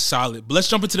 It's solid. But let's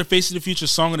jump into the Face of the Future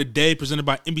song of the day, presented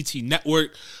by MBT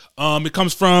Network. It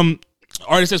comes from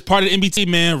artist that's part of the MBT,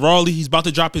 man, Rauly. He's about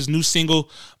to drop his new single.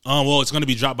 Well, it's going to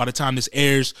be dropped by the time this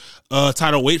airs.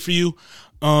 Titled "Wait for You."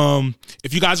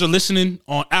 If you guys are listening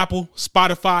on Apple,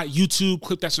 Spotify, YouTube,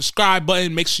 click that subscribe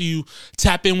button. Make sure you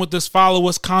tap in with us, follow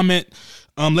us, comment.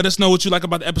 Let us know what you like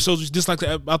about the episodes, what you dislike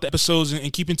about the episodes,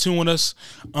 and keep in tune with us.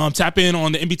 Tap in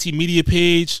on the MBT Media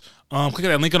page. Click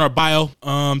that link in our bio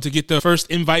to get the first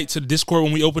invite to the Discord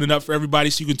when we open it up for everybody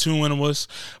so you can tune in with us.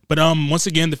 But once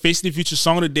again, the Face of the Future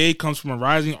song of the day comes from a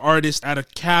rising artist out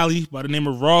of Cali by the name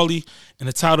of Rauly, and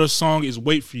the title of the song is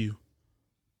 "Wait for You."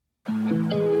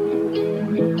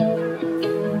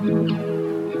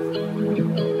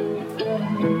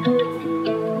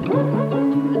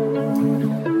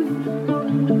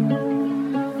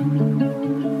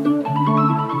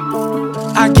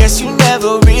 I guess you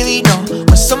never really know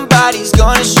when somebody's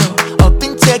gonna show up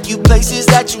and take you places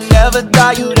that you never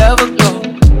thought you'd ever go.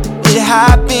 It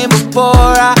happened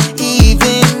before I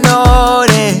even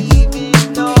noticed.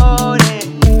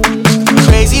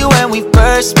 Crazy when we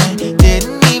first met,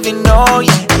 didn't even know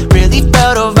yet. Really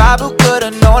felt a vibe, but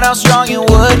could've known how strong it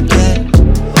would get.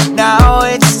 Now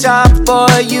it's time for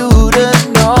you to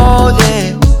know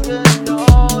this.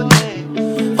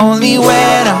 Only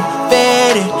when I'm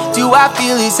faded do I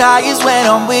feel as high as when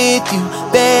I'm with you,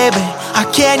 baby. I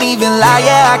can't even lie,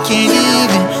 yeah, I can't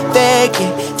even fake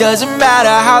it. Doesn't matter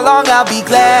how long, I'll be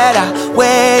glad I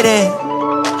waited.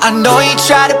 I know you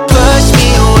tried to push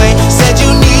me away, said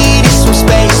you needed some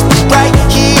space, but right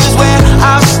here's where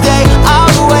I'll stay.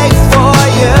 I'll wait for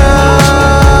you,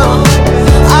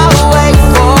 I'll wait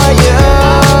for you.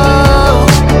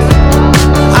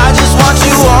 I just want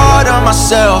you all to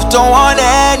myself, don't want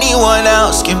anyone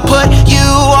else. Can put you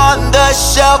on the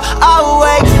shelf. I'll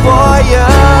wait for you,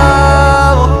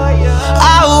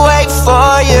 I'll wait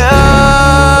for you.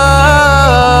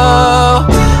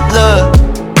 Look,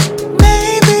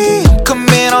 maybe I'm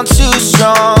coming on too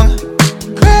strong.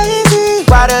 Crazy,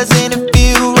 why doesn't it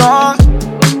feel wrong?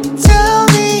 Tell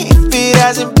me if it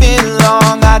hasn't been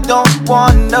long. I don't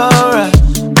wanna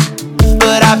rush,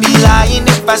 but I'd be lying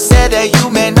if I said that you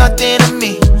meant nothing to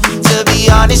me. To be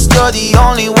honest, you're the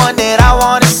only one that I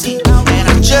wanna see, and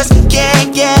I just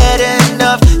can't get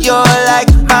enough. You're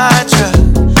like my drug,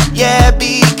 yeah,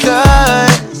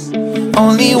 because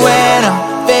only when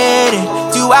I'm faded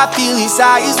do I feel as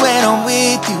high as when I'm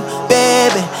with you,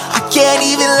 baby. I can't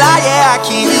even lie, yeah, I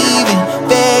can't even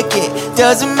fake it.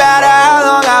 Doesn't matter how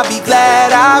long, I'll be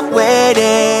glad I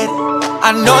waited.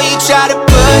 I know you tried to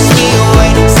push me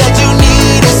away, said you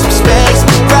needed some space,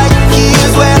 but right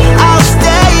here's where I'll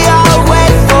stay. I'll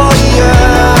wait for you,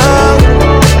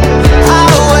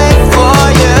 I'll wait for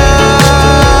you.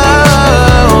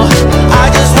 I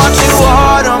just want you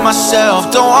all to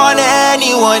myself, don't want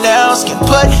anyone else. Can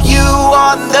put you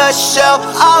on the shelf.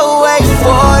 I'll wait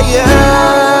for you,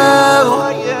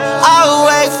 I'll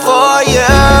wait for you.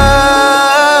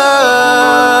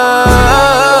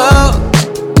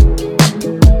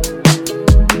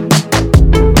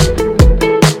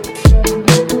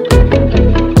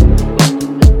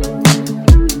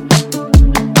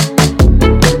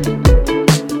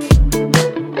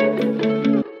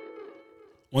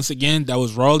 Once again, that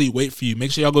was Rauly. Wait for you.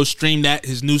 Make sure y'all go stream that.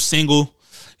 His new single.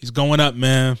 He's going up,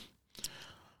 man.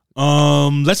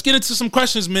 Let's get into some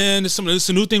questions, man. It's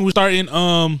a new thing we're starting.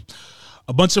 We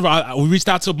reached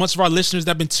out to a bunch of our listeners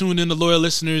that have been tuned in, the loyal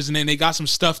listeners, and then they got some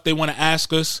stuff they want to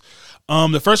ask us.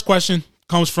 The first question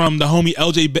comes from the homie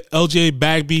LJ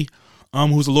Bagby,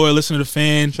 who's a loyal listener to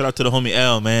fan. Shout out to the homie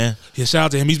L, man. Yeah, shout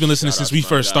out to him. He's been listening since we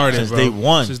first started, Since bro. day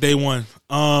one. Since day one.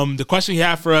 The question he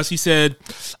had for us, he said,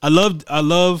 I love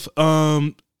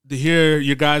to hear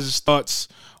your guys' thoughts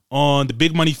on the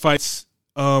big money fights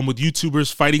with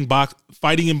YouTubers fighting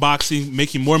in boxing,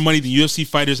 making more money than UFC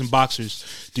fighters and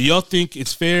boxers. Do y'all think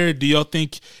it's fair? Do y'all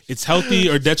think it's healthy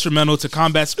or detrimental to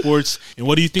combat sports? And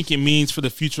what do you think it means for the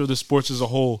future of the sports as a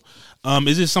whole?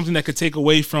 Is this something that could take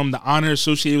away from the honor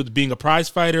associated with being a prize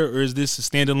fighter, or is this a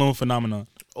standalone phenomenon?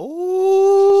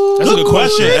 Oh, that's a good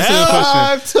question.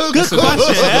 That's a good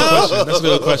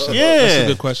question. Yeah, that's a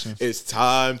good question. It's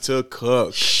time to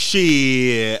cook.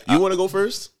 Shit, you want to go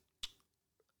first?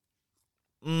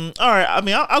 All right. I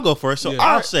mean, I'll go first. So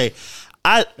I'll say,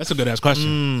 that's a good ass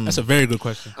question. That's a very good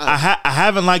question. I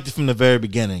haven't liked it from the very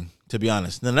beginning, to be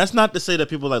honest. Now, that's not to say that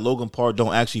people like Logan Paul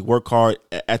don't actually work hard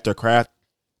at their craft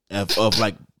of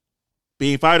like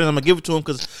being fighters. I'm gonna give it to him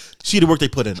because see the work they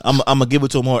put in. I'm gonna give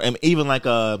it to him more. And even like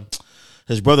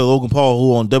his brother Logan Paul,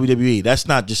 who on WWE, that's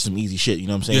not just some easy shit. You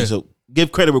know what I'm saying? Yeah. So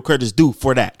give credit where credit's due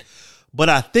for that. But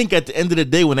I think at the end of the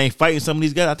day, when they fighting some of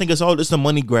these guys, I think it's a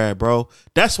money grab, bro.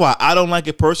 That's why I don't like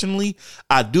it personally.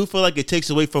 I do feel like it takes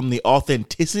away from the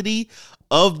authenticity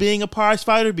of being a prize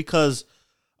fighter because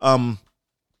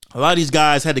a lot of these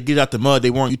guys had to get out the mud. They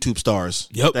weren't YouTube stars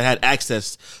that had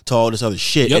access to all this other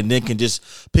shit and then can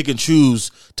just pick and choose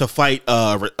to fight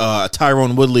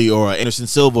Tyrone Woodley or Anderson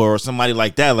Silva or somebody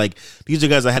like that. Like, these are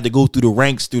guys that had to go through the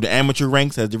ranks, through the amateur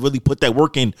ranks, had to really put that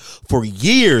work in for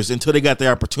years until they got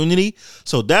their opportunity.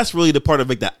 So that's really the part of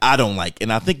it that I don't like.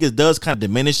 And I think it does kind of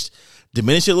diminish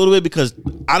it a little bit because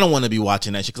I don't want to be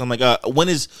watching that shit. Because I'm like, when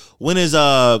is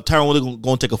Tyrone Woodley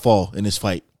going to take a fall in this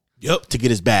fight? Yep. To get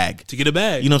his bag. To get a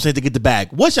bag. You know what I'm saying? To get the bag.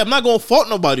 Which I'm not going to fault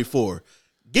nobody for.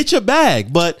 Get your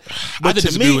bag. But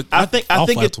to me, I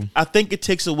think it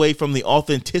takes away from the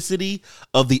authenticity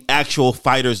of the actual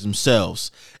fighters themselves.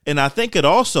 And I think it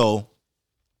also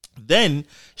then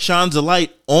shines a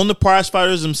light on the prize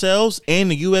fighters themselves and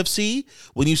the UFC.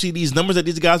 When you see these numbers that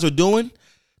these guys are doing,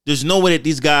 there's no way that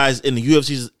these guys in the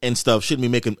UFCs and stuff shouldn't be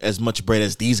making as much bread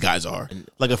as these guys are.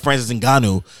 Like a Francis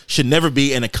Ngannou should never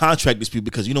be in a contract dispute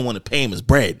because you don't want to pay him his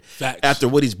bread after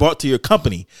what he's brought to your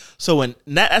company. So in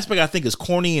that aspect, I think is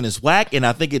corny and is whack, and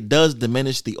I think it does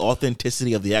diminish the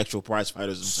authenticity of the actual prize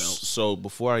fighters themselves. So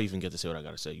before I even get to say what I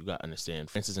got to say, you got to understand,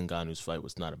 Francis Ngannou's fight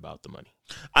was not about the money.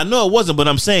 I know it wasn't, but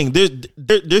I'm saying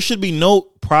there should be no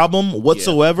problem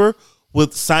whatsoever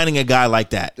with signing a guy like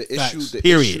that.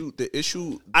 The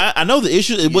issue. I know the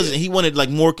issue. It wasn't. He wanted like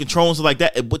more control and stuff like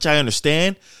that, which I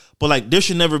understand. But like, there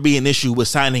should never be an issue with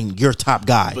signing your top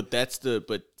guy.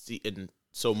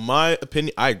 So my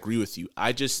opinion, I agree with you.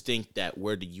 I just think that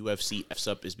where the UFC F's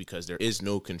up is because there is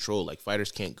no control. Like,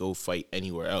 fighters can't go fight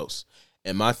anywhere else.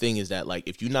 And my thing is that, like,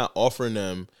 if you're not offering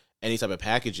them any type of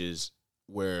packages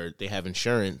where they have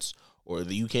insurance, or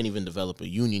that you can't even develop a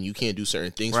union, you can't do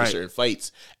certain things for certain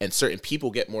fights, and certain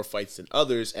people get more fights than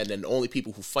others, and then the only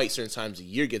people who fight certain times a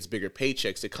year gets bigger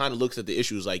paychecks, it kind of looks at the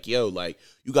issues like, yo, like,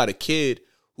 you got a kid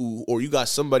or you got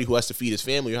somebody who has to feed his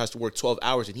family or has to work 12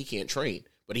 hours and he can't train,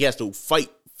 but he has to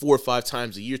fight 4 or 5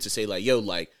 times a year to say, like, yo,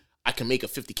 like, I can make a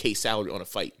 $50K salary on a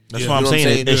fight. That's what I'm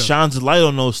saying. It shines a light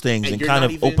on those things and kind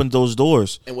of opens those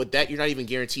doors. And with that, you're not even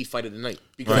guaranteed fight of the night.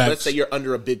 Because let's say you're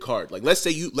under a big card. Like, let's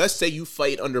say you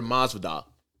fight under Masvidal.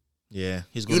 Yeah,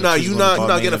 you're not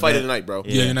getting a fight of the night, bro.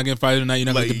 Yeah, you're not getting a fight of the night. You're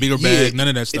not getting the bigger bag. None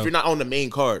of that stuff. If you're not on the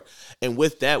main card, and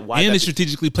with that, why? And they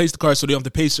strategically place the card so they don't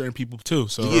have to pay certain people too.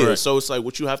 So so it's like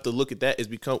what you have to look at that is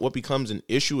what becomes an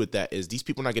issue with that is these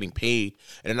people are not getting paid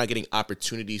and they're not getting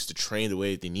opportunities to train the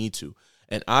way that they need to.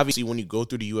 And obviously, when you go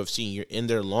through the UFC and you're in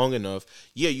there long enough,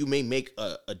 you may make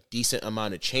a decent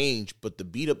amount of change, but the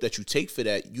beat up that you take for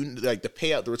that, like the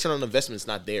payout, the return on investment is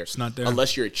not there. It's not there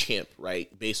unless you're a champ,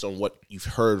 right? Based on what you've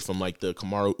heard from like the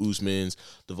Kamaru Usmans,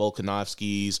 the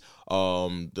Volkanovskis,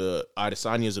 the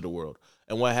Adesanyas of the world.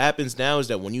 And what happens now is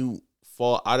that when you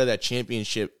fall out of that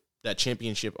championship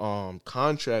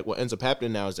contract, what ends up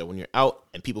happening now is that when you're out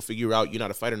and people figure out you're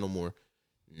not a fighter no more,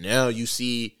 now you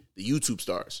see the YouTube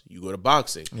stars. You go to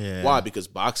boxing. Yeah. Why? Because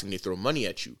boxing, they throw money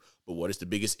at you. But what is the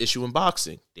biggest issue in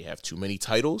boxing? They have too many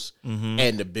titles, Mm-hmm.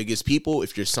 and the biggest people,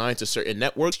 if you're signed to certain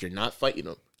networks, you're not fighting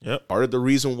them. Yep. Part of the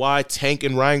reason why Tank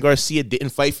and Ryan Garcia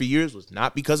didn't fight for years was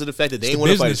not because of the fact that they didn't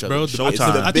want to fight each other. Bro. It's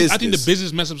Showtime. the I think the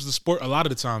business messes up the sport a lot of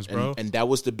the times, bro. and that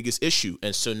was the biggest issue.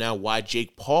 And so now why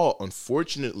Jake Paul,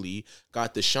 unfortunately,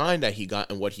 got the shine that he got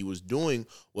and what he was doing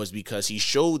was because he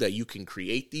showed that you can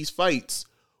create these fights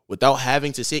without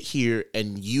having to sit here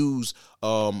and use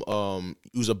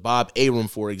a Bob Arum,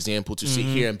 for example, to sit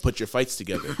here and put your fights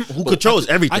together. Who controls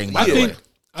everything, by the way.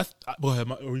 Go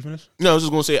ahead. Are we finished? No, I was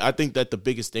just going to say, I think that the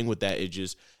biggest thing with that is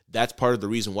just that's part of the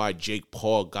reason why Jake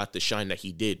Paul got the shine that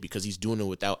he did, because he's doing it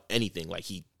without anything. Like,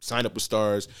 he signed up with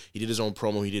stars, he did his own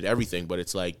promo, he did everything. But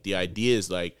it's like, the idea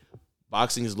is like,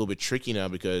 boxing is a little bit tricky now,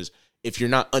 because if you're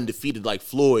not undefeated like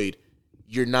Floyd,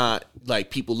 you're not, like,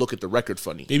 people look at the record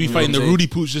funny. They be fighting the Rudy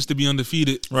Pooch just to be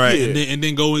undefeated, Right? And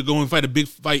then go and fight a big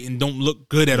fight and don't look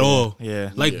good at all. Yeah.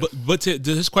 Like, but to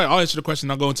this question, I'll answer the question.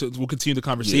 We'll continue the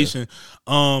conversation.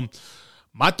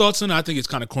 My thoughts on it, I think it's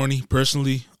kind of corny,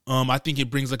 personally. I think it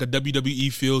brings like a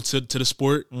WWE feel to the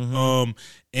sport. And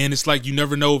it's like you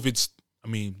never know if it's. I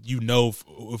mean,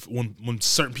 if when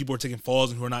certain people are taking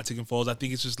falls and who are not taking falls, I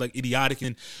think it's just like idiotic,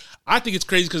 and I think it's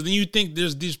crazy because then you think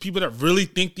there's these people that really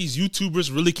think these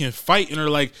YouTubers really can fight and are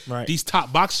like these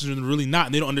top boxers and really not,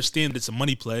 and they don't understand that it's a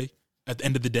money play at the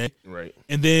end of the day, Right.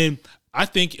 And then I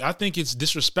think it's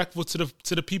disrespectful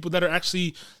to the people that are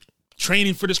actually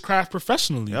training for this craft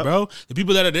professionally, bro. The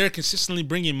people that are there consistently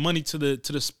bringing money to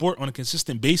the sport on a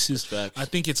consistent basis. I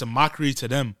think it's a mockery to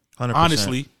them, 100%.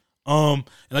 honestly. And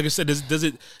like I said,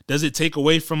 does it take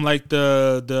away from like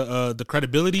the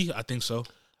credibility? I think so.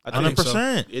 I think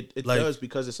 100%. It Like- does,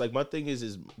 because it's like, my thing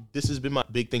is this has been my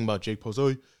big thing about Jake Paul. Oh,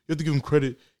 you have to give him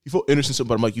credit. You fought Anderson Silva,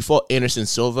 but I'm like, you fought Anderson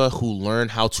Silva, who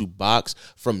learned how to box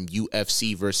from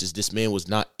UFC, versus this man was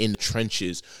not in the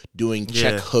trenches doing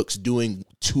check hooks, doing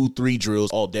 2-3 drills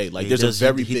all day. Like, there's a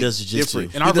very big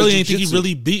difference. And I really didn't think he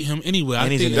really beat him anyway. And I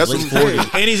he's in think his late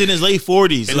 40s. And he's in his late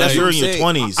 40s. And Like, that's you're what in I'm your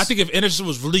saying. 20s. I think if Anderson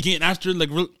was really getting after, like,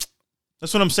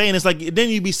 That's what I'm saying. It's like, then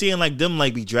you be seeing like them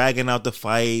like be dragging out the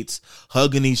fights,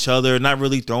 hugging each other, not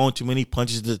really throwing too many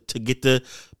punches to get the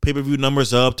pay-per-view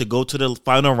numbers up, to go to the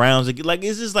final rounds. Like,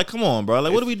 it's just like, come on, bro.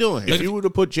 Like, what are we doing here? If you were to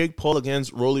put Jake Paul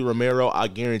against Rauly Romero, I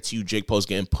guarantee you Jake Paul's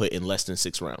getting put in less than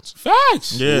 6 rounds.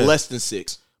 facts, Yeah. Less than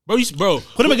 6. bro.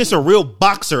 Put him against a real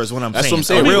boxer is what I'm That's saying. what I'm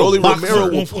saying. A real Rauly boxer. Romero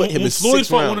will When put him in Floyd 6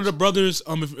 fought rounds. one of the brothers,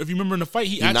 if you remember in the fight,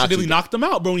 he knocked accidentally him knocked him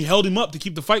out, bro. He held him up to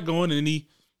keep the fight going, and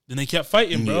then they kept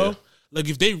fighting, bro. Yeah. Like,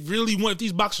 if they really want, if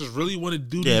these boxers really want to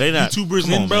do Yeah, they these not- YouTubers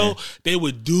come in, on, bro, man. they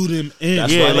would do them in.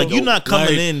 That's Yeah, why like they you're not coming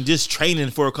like- in just training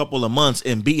for a couple of months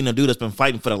and beating a dude that's been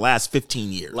fighting for the last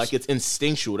 15 years. Like, it's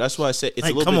instinctual. That's why I said it's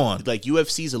Like, a little come bit, on. like,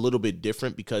 UFC is a little bit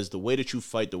different, because the way that you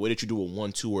fight, the way that you do a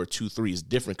 1-2 or a 2-3 is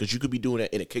different, because you could be doing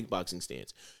that in a kickboxing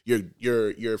stance.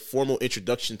 Your formal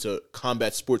introduction to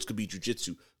combat sports could be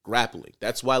jiu-jitsu, grappling.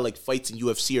 That's why, like, fights in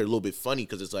UFC are a little bit funny,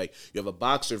 because it's like you have a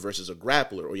boxer versus a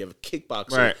grappler, or you have a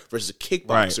kickboxer Right. versus a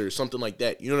kickboxer, or something like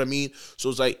that. You know what I mean?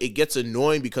 So it's like, it gets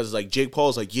annoying, because it's like Jake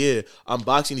Paul's like, yeah, I'm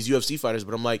boxing these UFC fighters,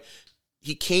 but I'm like,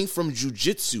 he came from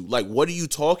jiu-jitsu. Like, what are you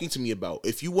talking to me about?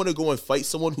 If you want to go and fight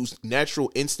someone whose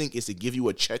natural instinct is to give you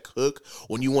a check hook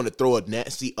when you want to throw a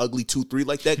nasty, ugly 2-3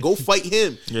 like that, go fight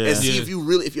him and see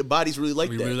if your body's really like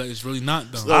that. It's really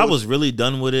not, though. I was really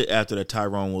done with it after the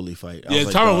Tyrone Woodley fight. I Yeah, was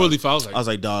like, Tyron dog. Woodley fight. I was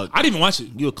like, dog, I didn't even watch it.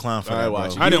 you a clown for I that, bro.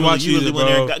 watched it. I didn't watch you it either, went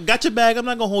there, bro. got your bag. I'm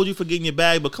not gonna hold you for getting your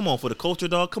bag, but come on, for the culture,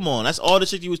 dog. Come on, that's all the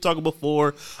shit you was talking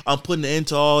before. I'm putting an end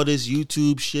to all this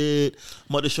YouTube shit.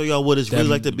 I'm about to show y'all what it's really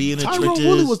like to be in the Tyrone trenches.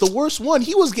 Woodley was the worst one.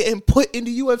 He was getting put in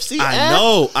the UFC.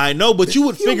 I know, but you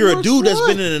would He figure a worst dude that's one.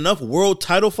 been in enough world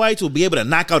title fights will be able to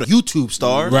knock out a YouTube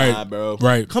star. Right, Nah, bro.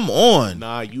 Right. Come on.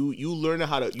 Nah, you learning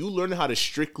how to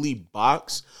strictly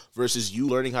box versus you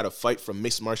learning how to fight from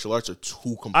mixed martial arts are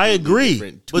two completely I agree,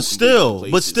 different, two but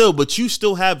completely still, places. you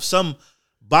still have some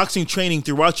boxing training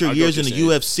throughout your I get years what in the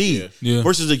you're UFC saying. Yeah.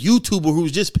 versus a YouTuber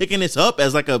who's just picking this up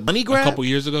as like a money A grab. couple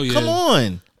years ago, yeah. Come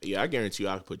on. Yeah, I guarantee you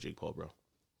I could put Jake Paul, bro.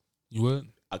 You would?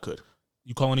 I could.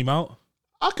 You calling him out?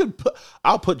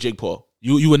 I'll put Jake Paul.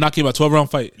 You would knock him out 12-round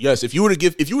fight. Yes, if you were to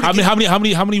give How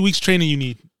many weeks training you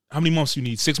need? How many months you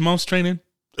need? 6 months training?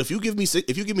 if you give me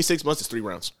 6 months, it's 3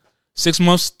 rounds. 6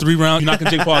 months, 3 rounds. You're knocking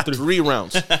Jake Paul out 3. 3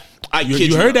 rounds. I You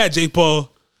kid heard not. that, Jake Paul.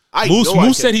 I Moose know I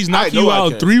Moose can. said he's I knocking know you I out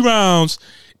can. 3 rounds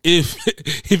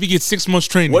if he gets 6 months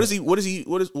training. What is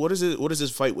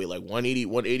his fight weight? Like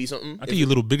 180 something? I think he's a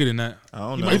little bigger than that. I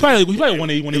don't know. He probably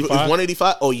 180, If it's 185.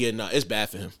 185? Oh yeah, nah, it's bad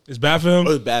for him. It's bad for him.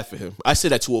 It's bad for him. I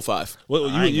sit at 205. What,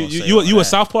 I ain't gonna say you all a that.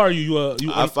 southpaw or you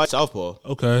I fight southpaw.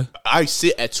 okay? I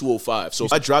sit at 205. So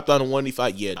if I drop down to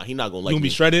 185, yeah, nah, he not gonna like You gonna me.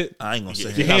 be shredded? I ain't gonna say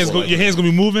Your that. hands gonna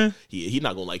be moving. He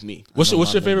not gonna like me. What's your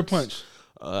favorite punch?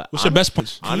 What's your best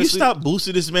punch? Can you stop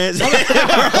boosting this man?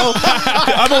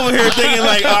 I'm over here thinking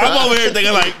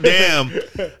like, damn.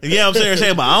 Yeah, I'm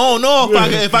saying, but I don't know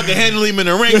if I can handle him in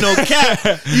the ring. No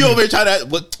cap. You over here trying to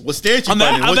what stance you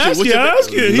fighting? I'm asking.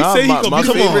 He Nah, said he my gonna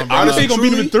beat favorite- him. Honestly, he gonna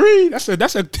beat him in 3. That's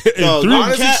a in 3.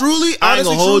 honestly, truly, I ain't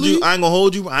gonna hold truly. you. I ain't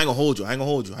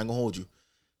gonna hold you.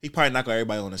 He probably knock out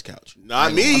everybody on this couch.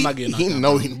 Not me. I'm not getting knocked He out,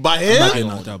 know bro. by I'm not getting him.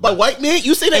 knocked out, By bro. white man.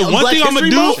 You say that And on one Black thing I'm gonna History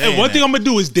do, Month? and one thing I'm gonna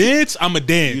do is dance. I'm a You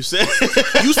dance. said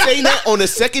You saying that on the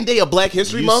second day of Black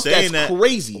History you Month? saying That's that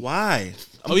crazy. Why?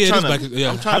 Oh yeah, trying it is to- Black. Yeah,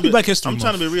 I'm trying happy to be, Black History I'm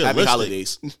trying to be Month. realistic. Happy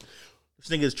holidays. This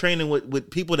nigga's training with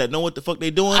people that know what the fuck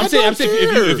they doing. I'm saying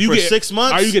if you for get 6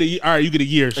 months, all right, you get a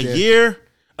year. a Shan. year.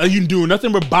 You doing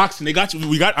nothing but boxing. They got you.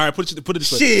 We got all right. Put it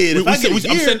this way. Shit, if I get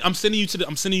a year- I'm sending you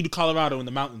to Colorado in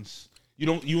the mountains.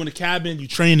 You in a cabin. You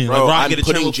training. Bro, like Rock, I'm get a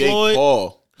train putting with Jake Floyd.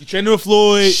 Paul. you training with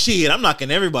Floyd. Shit, I'm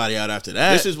knocking everybody out after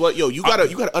that. This is what you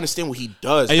gotta understand what he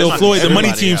does. Hey yo, That's Floyd, not the money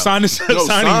everybody team out. sign this. No,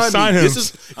 sign him. This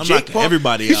is I'm Jake knocking Paul.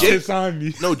 everybody He out. said sign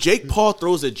me. No, Jake Paul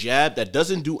throws a jab that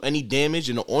doesn't do any damage,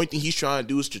 and the only thing he's trying to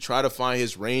do is to try to find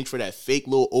his range for that fake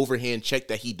little overhand check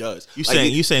that he does. You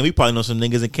saying we probably know some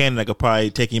niggas in Canada that could probably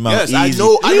take him out Yes, easy. I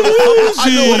know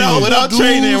Without dudes,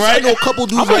 training, right? I know a couple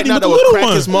dudes I'm right ready now with that the would little crack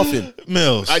one. his muffin.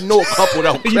 Mills. I know a couple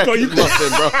that would crack his muffin,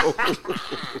 bro.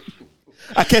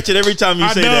 I catch it every time you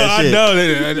say that I shit.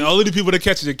 know. Only the people that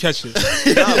catch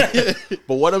it.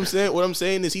 But what I'm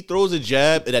saying is he throws a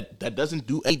jab that doesn't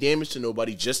do any damage to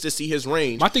nobody just to see his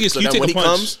range. My thing is, so can you that take when a he punch?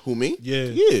 comes, who me? Yeah.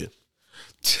 Yeah.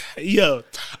 Yo,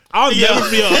 I'll never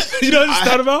be. You know what he's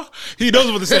talking about? He knows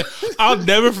what to say. I'll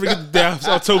never forget the day I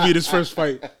saw Toby in his first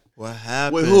fight. What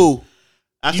happened? With who?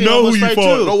 I You seen know Almost who you Right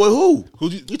fought. too. No, with who?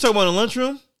 You talking about in the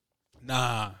lunchroom?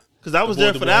 Nah, Because I was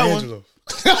there for that one.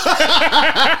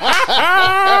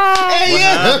 Hey,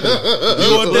 yeah.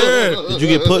 You were there. Did you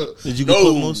get put? Did you get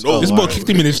put Moose? no. Oh, This all boy right. kicked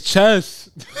him in his chest.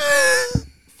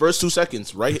 First 2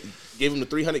 seconds, right? Gave him the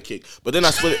 300 kick, but then I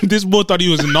split it. This boy thought he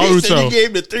was in He said you Naruto. gave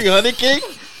him the 300 kick?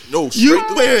 No, You straight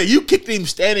through. wait, you kicked him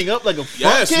standing up like a front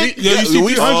Yes, kick? we- Yo, you see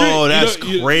we- 300? Oh, that's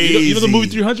You know crazy. the movie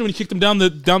 300 when he kicked him down?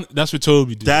 That's what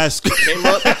Toby did. That's Came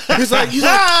up. He's like,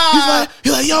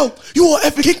 yo, you want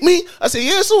to effing kick me? I said,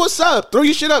 yeah. So what's up? Throw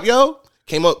your shit up, yo.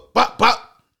 Came up, bop,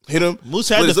 bop, hit him. Moose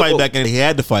split had to his lip fight open. back in. He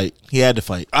had to fight. He had to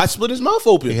fight. I split his mouth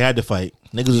open. He had to fight.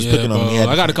 Niggas was Yeah, picking on him. He bro. had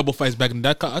to I got a fight. couple fights back in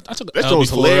that. I took an That L was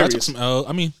before. I hilarious. took some L.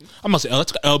 I mean, I'm not saying L. I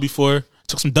took an L before.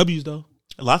 Took some W's though.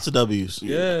 Lots of W's.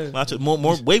 Yeah. Lots of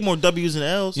way more W's than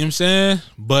L's. You know what I'm saying?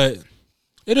 But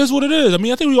it is what it is. I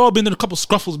mean, I think we all been in a couple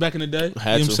scuffles back in the day. Had you know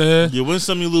what I'm to. saying? You win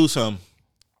some, you lose some.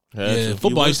 Yeah,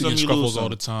 football win used to some, get you scuffles lose all some.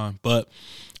 the time. But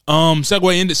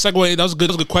segue. That was a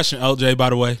good question, LJ. By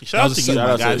the way, Shout out to you, my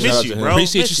guy. shout Miss out you, to bro. him.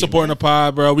 Appreciate Miss you supporting man. the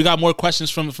pod, bro. We got more questions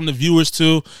from the viewers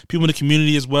too, people in the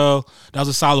community as well. That was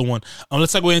a solid one.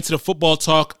 Let's segue into the football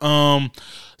talk.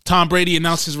 Tom Brady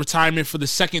announced his retirement for the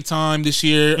second time this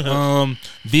year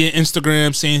via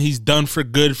Instagram, saying he's done for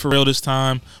good for real this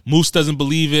time. Moose doesn't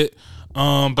believe it,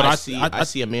 but I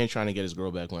see a man trying to get his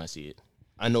girl back when I see it.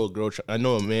 I know a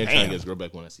man trying to get his girl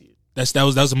back when I see it. that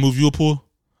was a move you would pull.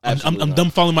 I'm Absolutely not.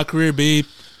 done following my career, babe.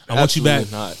 I want you back.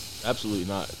 Absolutely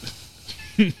not.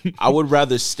 I would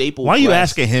rather staple. Why are you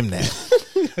glass- asking him that?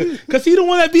 Cause he the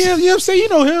one that be him. You know what I'm saying? You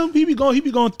know him. He be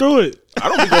going through it. I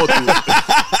don't be going through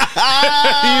it.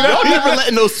 Y'all never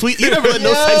letting those sweet. You never let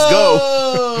no sex go.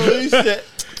 Oh, he said,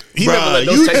 He bro, never let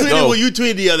no you sex tweeted go. what you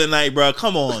tweeted the other night, bro.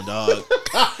 Come on, dog.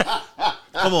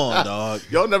 Come on, dog.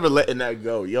 Y'all never letting that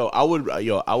go. I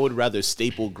would rather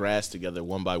staple grass together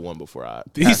one by one before I.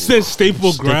 He said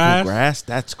staple grass. Grass?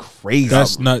 That's crazy.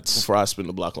 That's nuts. Before I spin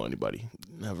the block on anybody.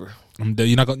 Never. I'm dead.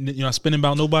 You're not spinning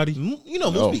about nobody. You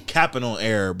know, Moose be capping on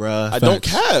air, bro. I don't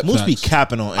cap. Moose be Facts.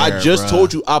 capping on air. I just bruh.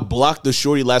 told you I blocked the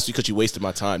shorty last week because you wasted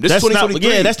my time. This That's is not.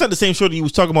 2023. Yeah, that's not the same shorty you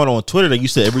was talking about on Twitter that you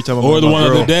said every time. I'm Or with the my one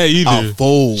girl, other day either. I'll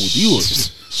fold. You.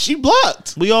 She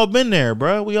blocked. We all been there,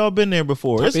 bro. We all been there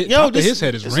before. Top of his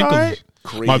head is it's wrinkled. all right.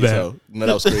 Crazy. My bad. as hell. No,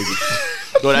 that was crazy.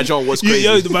 No, that joint was You,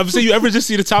 crazy. I'm saying, you ever just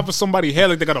see the top of somebody's head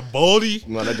like they got a baldy?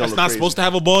 No, that joint That's look not crazy. supposed to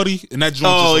have a baldy, and that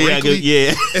joint Oh just yeah, wrinkly.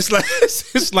 yeah,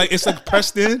 It's like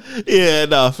pressed in. yeah.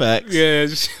 No facts. Yeah,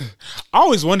 I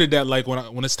always wondered that, like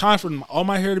when it's time for all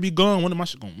my hair to be gone, when am I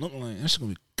shit gonna look like? That shit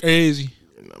gonna be crazy.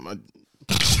 I'm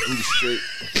just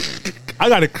straight. I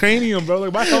got a cranium, bro.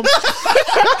 Like my helmet.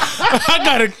 I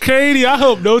got a cranium. I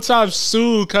hope no time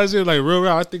soon, cousin. Like real.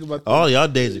 I think about that. All y'all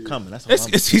days are coming. That's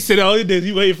what He said all he did.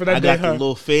 He waiting for that I day. got the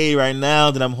little fade right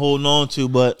now that I'm holding on to,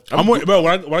 but I'm wearing, bro.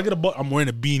 When I get I'm wearing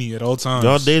a beanie at all times.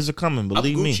 y'all days are coming. I'm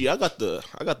Believe me. Gucci. I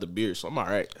got the beard, so I'm all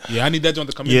right. Yeah, I need that joint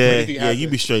to come in. Yeah, Anything yeah. happen. You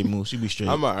be straight, Moose. You be straight.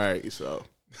 I'm all right. So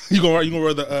You gonna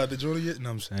wear the joint yet? No,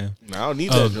 I'm saying. I don't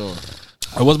need that joint.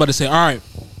 I was about to say. All right.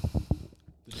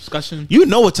 The discussion. You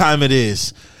know what time it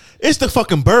is. It's the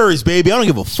fucking birds, baby. I don't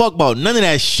give a fuck about none of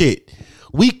that shit.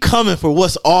 We coming for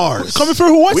what's ours. Coming for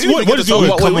who? We didn't even get to talk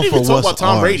about- we didn't even talk about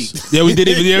Tom Brady. Yeah, we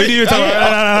didn't even talk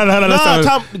about. No, Nah,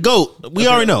 Tom, the GOAT. We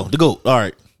already know. The GOAT. All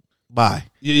right. Bye.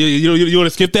 You want to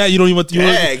skip that? You don't even want.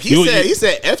 He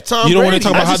said F Tom Brady. You don't want to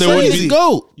talk about how there Say wouldn't it's be.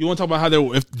 GOAT. You want to talk about how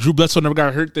there, if Drew Bledsoe never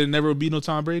got hurt, there never would be no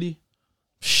Tom Brady.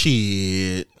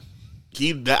 Shit.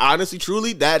 Honestly,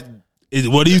 truly, that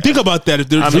What do you think about that? If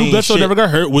Drew Bledsoe shit. never got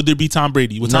hurt, would there be Tom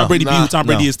Brady? Would Tom Brady be who Tom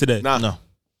Brady is today? nah, No.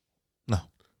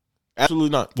 absolutely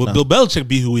not. Would Bill Belichick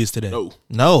be who he is today?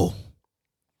 No.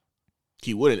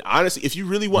 He wouldn't. Honestly, if you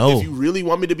really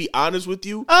want me to be honest with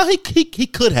you, He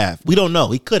could have. We don't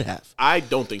know. He could have. I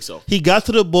don't think so. He got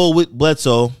to the bowl with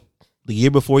Bledsoe the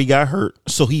year before he got hurt,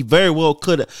 so he very well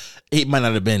could have. It might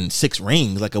not have been 6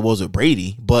 rings like it was with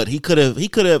Brady, but he could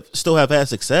have still have had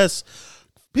success.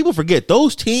 People forget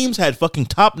those teams had fucking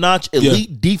top-notch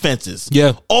elite defenses.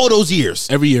 Yeah. All those years.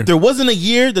 Every year. There wasn't a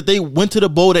year that they went to the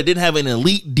bowl that didn't have an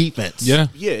elite defense. Yeah.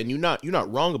 Yeah, and you're not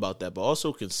wrong about that, but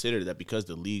also consider that because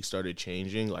the league started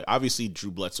changing, like obviously Drew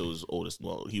Bledsoe's oldest.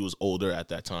 Well, he was older at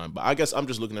that time, but I guess I'm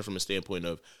just looking at it from a standpoint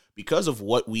of because of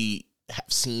what we have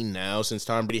seen now since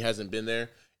Tom Brady hasn't been there,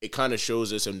 it kind of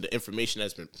shows us and the information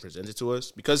that's been presented to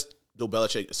us because Bill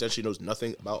Belichick essentially knows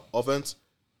nothing about offense.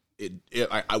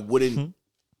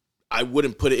 I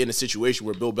wouldn't put it in a situation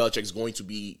where Bill Belichick is going to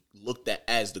be looked at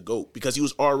as the GOAT because he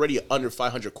was already an under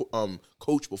 500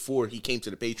 coach before he came to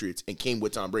the Patriots and came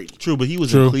with Tom Brady. True, but he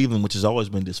was in Cleveland, which has always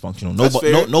been dysfunctional. That's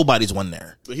fair. Nobody's won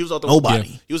there. But he was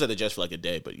Nobody. He was at the Jets for like a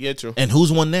day, but yeah, true. And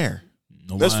who's won there?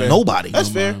 That's fair. Nobody. That's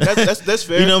fair. That's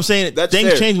fair. You know what I'm saying? That's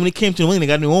Things fair. changed when he came to New England. They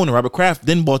got a new owner. Robert Kraft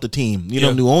then bought the team. You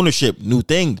know, new ownership, new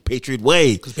thing, Patriot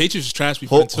way. Because Patriots is trash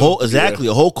before Exactly.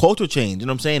 A whole culture change. You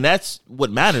know what I'm saying? That's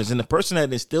what matters. And the person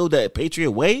that instilled that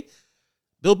Patriot way,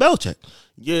 Bill Belichick.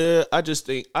 Yeah, I just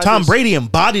think Tom Brady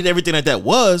embodied everything that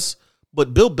was,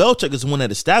 but Bill Belichick is the one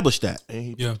that established that.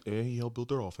 And he helped build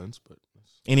their offense, but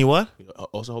Any what? he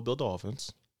also helped build the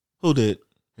offense. Who did?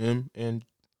 Him and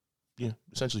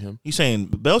essentially him. You saying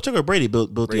Belichick or Brady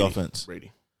built Brady, the offense?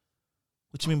 Brady.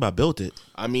 What you mean by built it?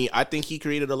 I mean, I think he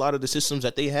created a lot of the systems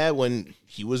that they had when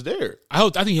he was there. I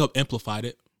think he helped amplify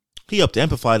it. He helped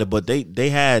amplify it, but they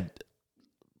had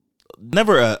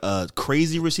never a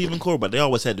crazy receiving core, but they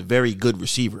always had very good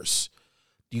receivers.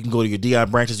 You can go to your Deion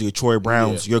Branches, your Troy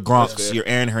Browns, your Gronks, your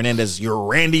Aaron Hernandez, your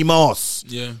Randy Moss.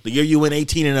 Yeah. The year you went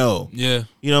 18-0. Yeah.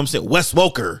 You know what I'm saying? Wes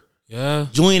Welker. Yeah.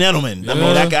 Julian Edelman. Yeah. I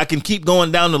mean, I can keep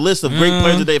going down the list of great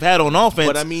players that they've had on offense.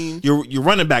 But I mean, your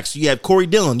running backs. You have Corey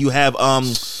Dillon. You have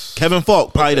Kevin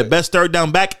Falk, probably the best third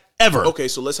down back ever. Okay,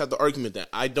 so let's have the argument that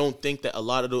I don't think a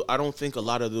lot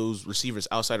of those receivers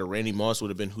outside of Randy Moss would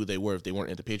have been who they were if they weren't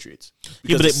in the Patriots.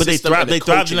 Yeah, but they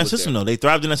thrived in that system, though. They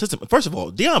thrived in that system. First of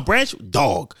all, Deion Branch,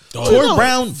 dog. Troy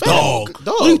Brown, dog.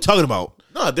 What are you talking about?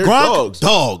 No, they're Gronk, dogs.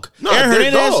 Dog. No, Aaron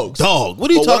they're Hernandez, dogs. dog. What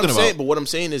are you talking about? But what I'm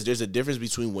saying is there's a difference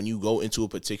between when you go into a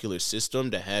particular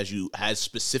system that has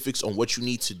specifics on what you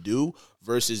need to do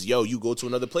versus, you go to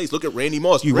another place. Look at Randy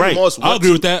Moss. Right. I'll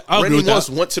agree with that. Randy Moss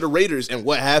went to the Raiders, and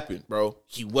what happened, bro?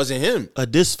 He wasn't him. A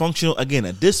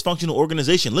dysfunctional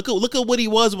organization. Look at what he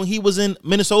was when he was in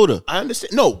Minnesota. I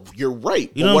understand. No, you're right.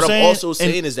 You know what what I'm I'm saying? also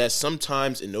saying is that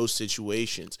sometimes in those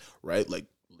situations, right? Like,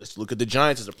 let's look at the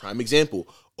Giants as a prime example.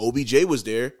 OBJ was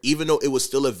there, even though it's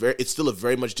still a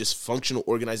very much dysfunctional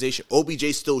organization.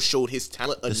 OBJ still showed his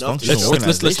talent enough.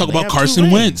 Let's talk about Carson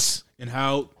Wentz and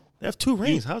how they have 2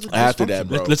 rings. How's it after that,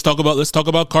 bro? Let's talk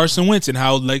about Carson Wentz and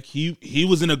how like he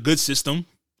was in a good system,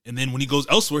 and then when he goes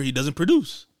elsewhere, he doesn't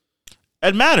produce.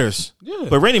 It matters. Yeah.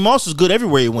 But Randy Moss was good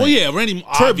everywhere he went. Well, yeah, Randy.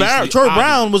 Troy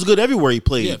Brown was good everywhere he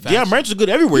played. Yeah, Deion Branch was good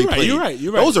everywhere he played. You're right.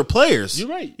 Those are players. You're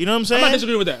right. You know what I'm saying? I'm not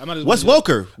disagreeing with that. Wes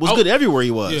Welker was good everywhere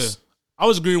he was. Yeah. I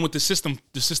was agreeing with the system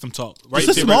talk. Right?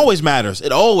 The system always matters.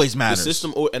 It always matters. The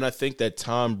system, and I think that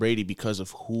Tom Brady, because of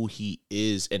who he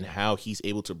is and how he's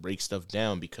able to break stuff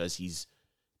down, because he's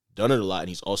done it a lot and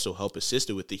he's also helped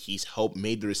assisted with it. He's helped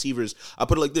made the receivers. I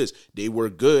put it like this: they were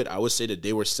good. I would say that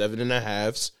they were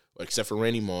 7.5s, except for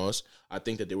Randy Moss. I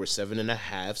think that they were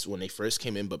 7.5s when they first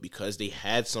came in, but because they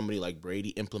had somebody like Brady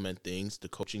implement things, the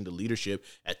coaching, the leadership,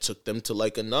 it took them to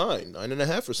like a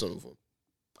 9.5 for some of them.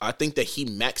 I think that he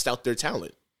maxed out their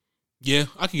talent. Yeah,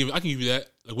 I can give you that.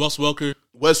 Like Wes Welker.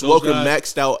 Wes Welker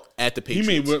maxed out at the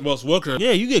Patriots. You mean Wes Welker?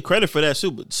 Yeah, you get credit for that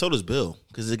too, but so does Bill.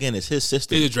 Because again, it's his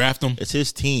system. They draft him. It's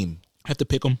his team. Have to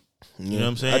pick him. You know what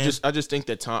I'm saying? I just think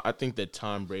that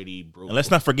Tom Brady broke. And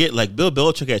let's not forget, like Bill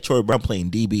Belichick had Troy Brown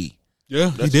playing DB. Yeah,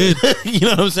 he did. You know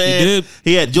what I'm saying? He did.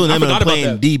 He had Julian Edelman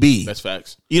playing DB. That's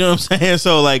facts. You know what I'm saying?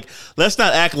 So like, let's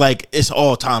not act like it's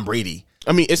all Tom Brady.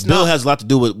 I mean, it's Bill not. has a lot to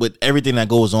do with everything that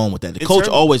goes on with that. The coach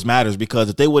always matters because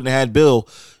if they wouldn't have had Bill,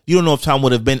 you don't know if Tom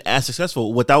would have been as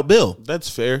successful without Bill. That's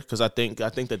fair because I think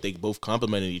that they both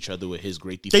complemented each other with his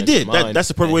great They defensive did. mind That's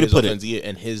the perfect way to put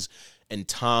it. And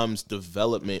Tom's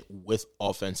development with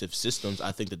offensive systems.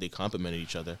 I think that they complemented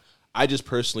each other. I just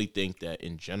personally think that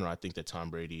in general, I think that Tom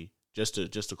Brady, just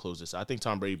to close this, I think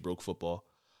Tom Brady broke football.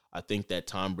 I think that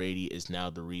Tom Brady is now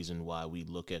the reason why we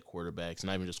look at quarterbacks,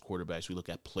 not even just quarterbacks, we look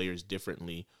at players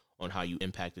differently on how you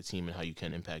impact the team and how you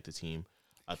can impact the team.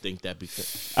 I think that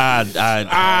because I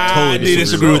totally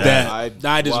disagree with that.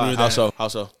 I disagree with that. How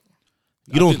so?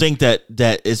 You don't think that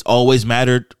it's always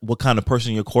mattered what kind of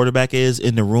person your quarterback is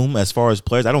in the room as far as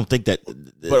players? I don't think that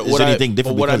there's anything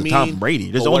different because of Tom Brady.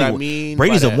 There's only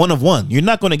Brady's a one of one. You're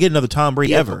not going to get another Tom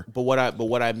Brady ever. But what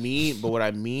I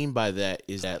mean by that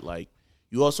is that like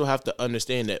you also have to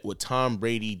understand that what Tom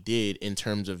Brady did in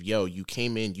terms of you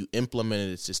came in, you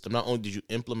implemented a system. Not only did you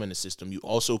implement a system, you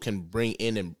also can bring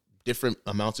in and different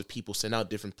amounts of people, send out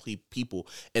different people,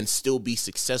 and still be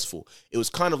successful. It was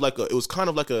kind of like a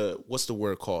what's the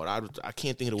word called? I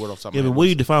can't think of the word off the top of my head. Yeah, but what do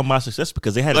you define by success?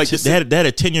 Because they had a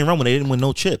 10-year run when they didn't win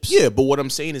no chips. Yeah, but what I'm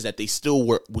saying is that they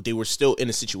were still in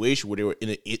a situation where they were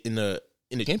in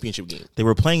a championship game. They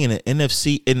were playing in an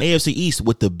AFC East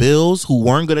with the Bills, who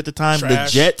weren't good at the time, the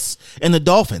Jets, and the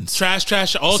Dolphins.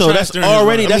 Trash. All so trash.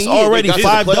 That's already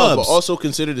 5 dubs. But also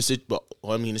consider the situation.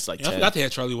 Well, I mean, it's like 10. I forgot they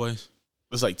had Charlie Weiss.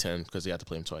 It's like 10 because they had to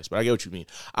play him twice. But I get what you mean.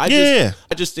 I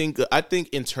think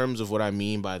in terms of what I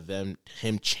mean by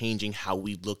him changing how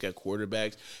we look at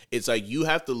quarterbacks, it's like you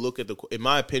have to look at in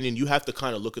my opinion, you have to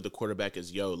kind of look at the quarterback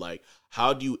as like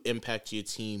how do you impact your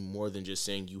team more than just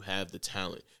saying you have the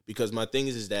talent? Because my thing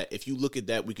is that if you look at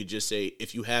that, we could just say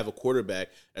if you have a quarterback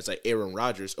that's like Aaron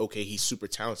Rodgers, okay, he's super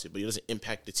talented, but he doesn't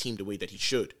impact the team the way that he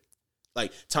should.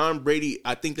 Like Tom Brady,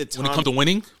 I think that when it comes to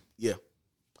winning, yeah.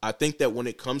 I think that when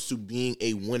it comes to being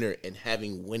a winner and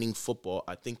having winning football,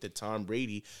 I think that Tom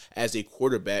Brady as a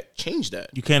quarterback changed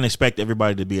that. You can't expect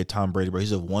everybody to be a Tom Brady, bro.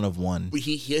 He's a one of one. But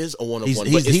he is a one of one.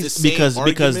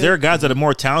 Because there are guys that are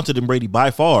more talented than Brady by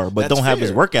far, but don't have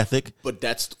his work ethic. But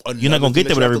that's you're not gonna get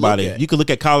there with everybody. You could look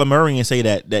at Kyler Murray and say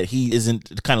that he isn't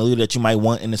the kind of leader that you might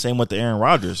want, in the same with the Aaron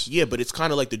Rodgers. Yeah, but it's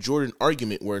kind of like the Jordan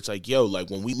argument where it's like,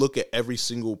 like when we look at every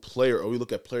single player or we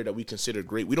look at player that we consider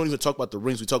great, we don't even talk about the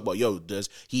rings. We talk about does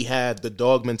he have the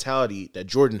dog mentality that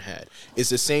Jordan had? It's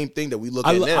the same thing that we look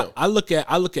at now. I look at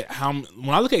how when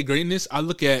I look at greatness, I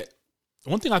look at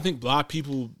one thing I think a lot of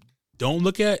people don't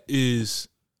look at is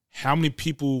how many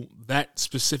people that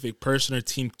specific person or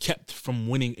team kept from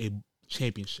winning a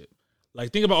championship.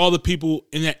 Like think about all the people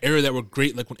in that era that were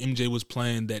great, like when MJ was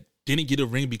playing, that didn't get a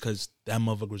ring because that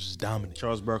motherfucker was just dominant.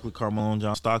 Charles Barkley, Carmelo,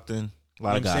 John Stockton, a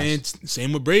lot of guys.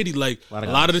 Same with Brady. Like a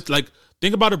lot of the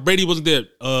think about if Brady wasn't there.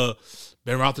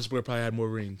 Ben Roethlisberger probably had more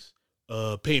rings.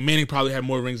 Peyton Manning probably had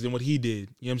more rings than what he did.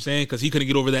 You know what I'm saying? Because he couldn't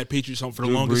get over that Patriots hump for the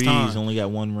longest time. He's only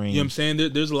got one ring. You know what I'm saying?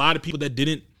 There's a lot of people that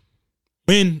didn't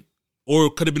win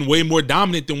or could have been way more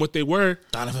dominant than what they were.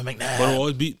 Donovan McNabb. But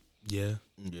always beat. Yeah.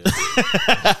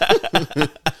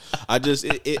 I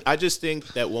just think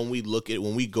that when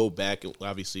we go back,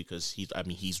 obviously because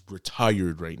he's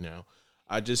retired right now.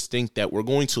 I just think that we're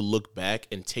going to look back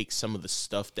and take some of the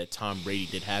stuff that Tom Brady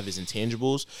did have as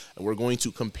intangibles, and we're going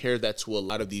to compare that to a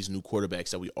lot of these new quarterbacks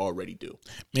that we already do.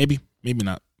 Maybe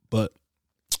not, but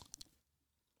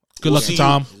good luck to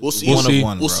Tom. We'll see.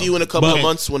 We'll see you in a couple of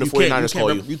months when the 49ers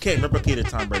call you. You can't replicate a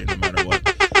Tom Brady no matter what.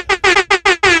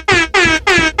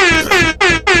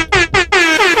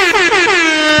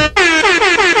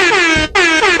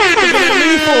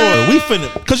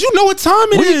 Because you know what time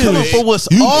it is. We coming for what's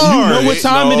ours. You know what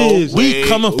time it is. We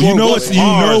coming for what's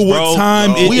ours, what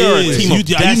time it is. We are a team of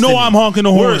destiny. You know I'm honking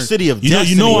the horn. We're a city of destiny.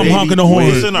 You know I'm honking the horn.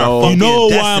 You know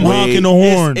why I'm honking the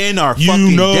horn. It's in our fucking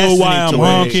destiny. You know why I'm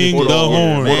honking the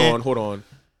horn. Hold on.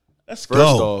 Let's go.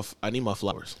 First off, I need my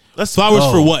flowers.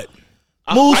 Flowers for what?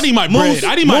 Moose, I need my bread.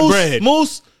 I need my bread.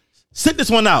 Moose, sit this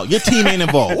one out. Your team ain't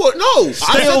involved. Well, no.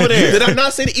 Stay over there. Did I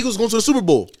not say the Eagles going to the Super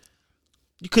Bowl?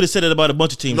 You could have said it about a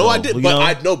bunch of teams. No, I did.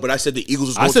 But I said the Eagles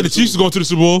was going to the Super Bowl. I said the Chiefs was going to the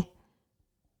Super Bowl.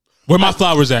 Where my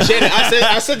flowers at? Shannon,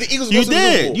 I said the Eagles was going to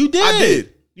the Super Bowl. You did.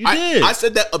 I did. I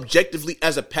said that objectively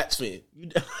as a Pats fan.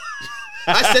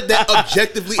 I said that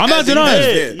objectively. I'm not denying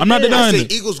it. I'm not denying I it.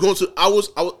 said Eagles going to. I was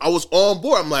on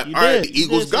board. I'm like, all right, the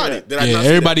Eagles got it. Did I not say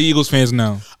everybody that? Eagles fans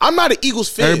now. I'm not an Eagles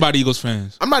fan. Everybody Eagles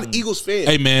fans. I'm not an Eagles fan.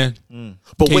 Hey man,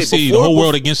 but KC, wait, the whole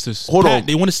world against us. Hold Pat, on.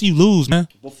 they want to see you lose, man.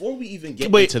 Before we even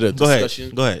get Wait, into the go ahead.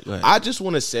 discussion, Go ahead. I just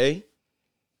want to say,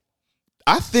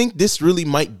 I think this really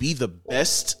might be the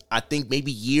best. I think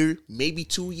maybe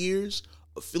 2 years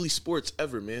of Philly sports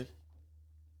ever, man.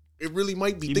 It really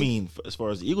might be. You mean as far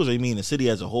as the Eagles, or you mean the city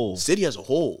as a whole? City as a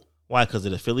whole? Why? Because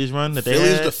of the Phillies run that they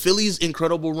had? The Phillies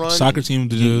incredible run. Soccer team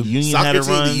to Union had a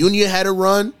run. The Union had a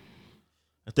run.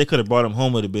 If they could have brought him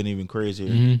home, it would have been even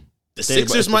crazier. The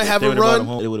Sixers might have a run.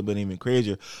 It would have been even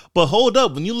crazier. But hold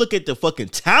up, when you look at the fucking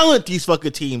talent these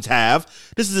fucking teams have,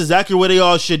 this is exactly where they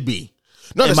all should be.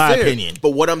 No, in that's my fair. opinion.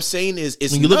 But what I'm saying is,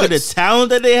 it's When you look at the talent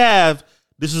that they have,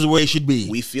 this is where they should be.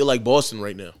 we feel like Boston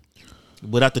right now.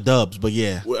 Without the dubs, but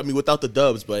yeah. I mean, without the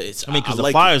dubs, but it's. Because the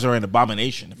like Flyers are an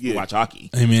abomination if you watch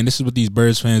hockey. Hey man, this is what these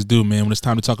Birds fans do, man. When it's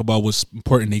time to talk about what's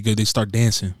important, they start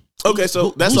dancing. Okay, so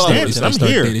that's who's all I wanted to dancing? say.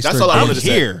 I'm here. That's all I wanted to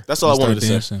say. here. That's all I wanted to say.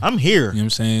 Dancing. I'm here. You know what I'm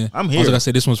saying? I'm here. Also, I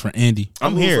said this one's for Andy.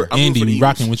 I'm here. I'm rooting Andy, for the we Eagles.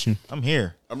 rocking with you. I'm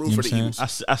here. I'm rooting for the You know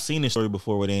Eagles. I seen this story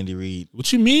before with Andy Reid.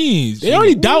 What you mean? They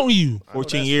already doubting you.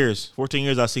 14 years. 14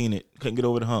 years I seen it. Couldn't get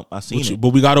over the hump. I seen it. But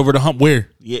we got over the hump where?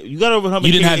 Yeah, you got over the hump.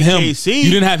 You didn't have him. KC.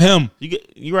 You didn't have him.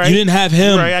 You right. You didn't have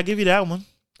him. You right. I give you that one.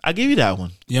 I give you that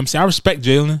one. You know what I'm saying? I respect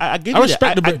Jalen. I give you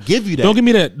respect that. the I Birds. give you that. Don't give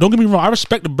me that. Don't get me wrong. I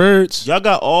respect the Birds. Y'all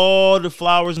got all the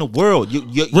flowers in the world.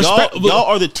 Y'all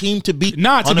are the team to beat.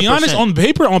 Nah, to be 100%. honest, on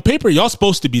paper, y'all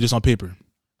supposed to beat us on paper.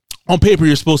 On paper,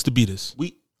 you're supposed to beat us.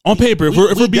 On paper, if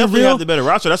we're being definitely real, have the better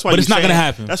roster. That's why. but it's not gonna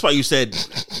happen. That's why you said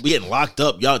we getting locked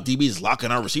up. Y'all DBs locking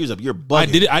our receivers up. You're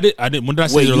bugging. I did. When did I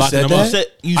say Wait, they're you locking said them that? up?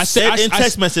 You said in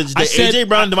text message that AJ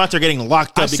Brown and Devontae are getting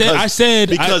locked up because I said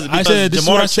this is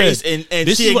what I Jamar said. Chase and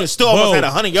This is Teagan what- still almost bro, had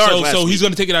 100 yards last So week. he's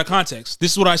going to take it out of context.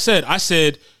 This is what I said. I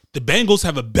said the Bengals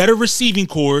have a better receiving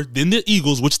core than the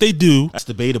Eagles, which they do. That's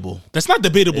debatable. That's not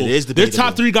debatable. It is debatable. Their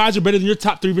top three guys are better than your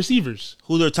top three receivers.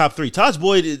 Who are their top three? Todd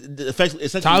Boyd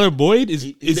is Tyler Boyd is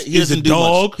a do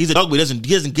dog. much. He's a dog, but he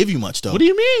doesn't give you much though. What do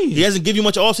you mean? He hasn't give you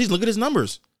much all season. Look at his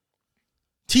numbers.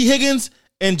 T. Higgins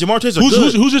and Jamar Chase are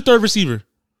good. Who's your third receiver?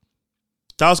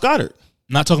 Dallas Goddard.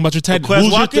 Not talking about your tight end. Quez Who's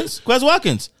your Watkins. Quez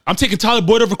Watkins. I'm taking Tyler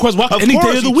Boyd over Quez Watkins Of any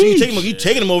course, day of the you week.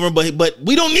 taking him over, but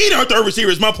we don't need our third receiver.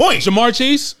 Is my point. Jamar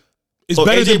Chase is Oh,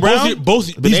 better AJ than Brown?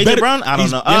 both. But He's AJ better. Brown, I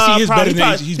don't know. Yes, he is better than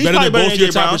probably- He's he's better probably than both AJ your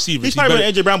top Brown. receivers. He's probably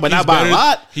better than AJ Brown, but not by a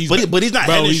lot. But he's not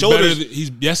head and shoulders.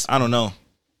 Yes. I don't know.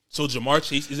 So Jamar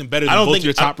Chase isn't better I than don't both think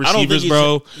your top I don't think receivers, he's-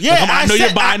 bro. Yeah, Like, I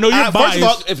know you're First biased. of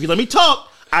all, if you let me talk,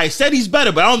 I said he's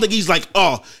better, but I don't think he's like,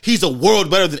 he's a world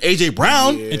better than AJ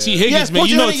Brown. And T. Higgins, Yes, man,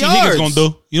 you know what T. Higgins gonna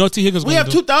do. You know what T. Higgins We gonna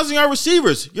have do. 2,000-yard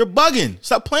receivers. You're bugging.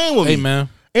 Stop playing with me. Hey, man.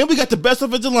 And we got the best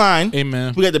offensive line. Hey,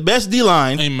 man. We got the best D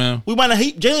line. Hey, man. We might not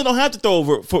hate. Jalen don't have to throw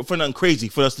over for nothing crazy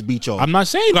for us to beat y'all. I'm not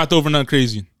saying you got to over nothing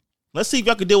crazy. Let's see if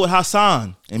y'all can deal with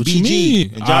Hassan and What you BG mean?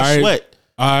 and Josh All right. Sweat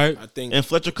All right. I think and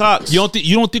Fletcher Cox. You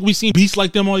don't think we seen beasts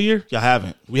like them all year? Y'all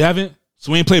haven't. We haven't.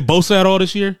 So we ain't played Bosa at all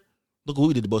this year. Look what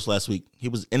we did to Bosa last week. He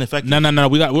was ineffective. No.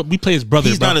 We play his brother.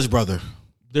 He's bro. not his brother.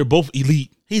 They're both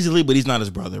elite. He's elite, but he's not his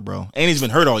brother, bro. And he's been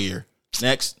hurt all year.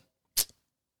 Next.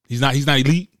 He's not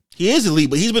elite. He is elite,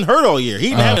 but he's been hurt all year. He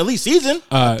didn't have an elite season.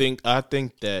 I think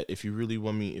that if you really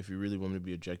want me to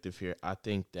be objective here, I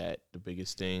think that the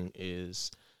biggest thing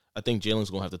is I think Jalen's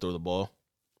gonna have to throw the ball.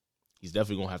 He's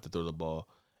definitely gonna have to throw the ball,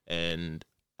 and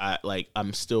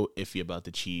I'm still iffy about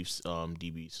the Chiefs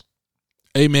DBs.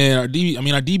 Hey man, our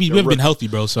DBs we haven't been healthy,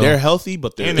 bro. So They're healthy,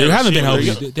 but they haven't been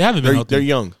healthy. They haven't been healthy. They're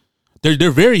young.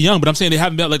 They're very young, but I'm saying they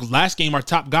haven't been like last game. Our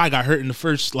top guy got hurt in the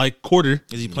first quarter.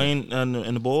 Is he playing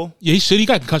in the bowl? Yeah, he should. He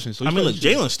got concussion. So I mean, look,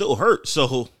 Jalen's still hurt,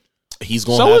 so He's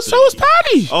going. So is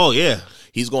Patty. oh yeah.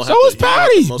 He's going. to So is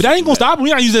Patty. But that ain't gonna stop him. We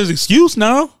not use it as an excuse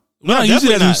now. We're not using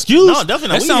it as an definitely not. excuse. No, definitely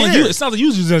not. That We sounds like here. it sounds like you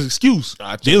using it as an excuse.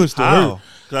 Jalen's still hurt.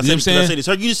 Because You know what I'm I said saying? this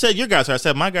hurt. You just said your guys hurt. I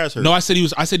said my guys hurt. No, I said he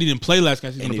didn't play last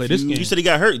game. He's gonna play this game. You said he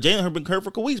got hurt. Jalen been hurt for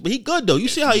a couple weeks, but he good though. You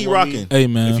see how he rocking. Hey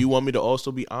man, If you want me to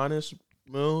also be honest,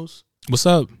 Mills, what's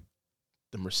up?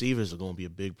 the receivers are going to be a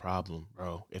big problem,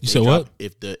 bro. If You said what?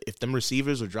 If them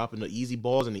receivers are dropping the easy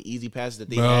balls and the easy passes that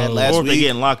they Bro. had last Or if they week,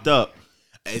 getting locked up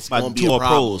it's by going to two be a all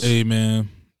problem. pros.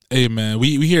 Hey man,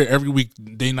 we hear it every week.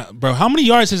 They not, bro. How many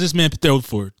yards has this man thrown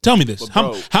for? Tell me this. But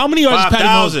bro, How many yards? has Patty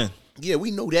Mahomes- 5,000. Yeah,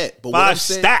 we know that. But what I'm 5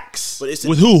 saying, stacks. But it's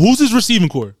with who? Who's his receiving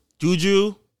core?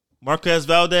 Juju, Marquez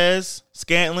Valdez,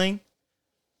 Scantling,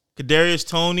 Kadarius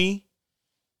Toney.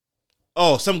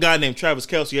 Oh, some guy named Travis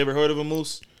Kelce. You ever heard of him,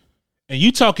 Moose? And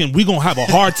you talking? We gonna have a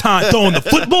hard time throwing the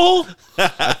football?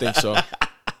 I think so.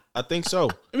 I think so.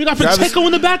 We got Pacheco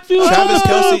in the backfield. Travis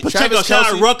Kelce. Pacheco,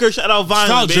 shout out Rucker, shout out Vine,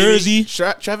 shout out Jersey.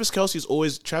 Travis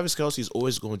Kelce's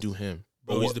always going to do him.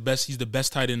 Bro, he's the best. He's the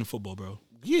best tight end in football, bro.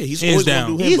 Yeah, he's Hands always down.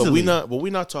 going to do him. Easily. But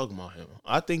we're not talking about him.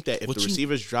 I think that if the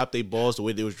receivers drop their balls the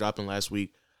way they was dropping last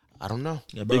week, I don't know.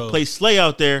 Yeah, big play Slay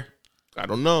out there. I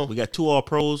don't know. We got 2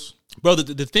 All-Pros. Bro,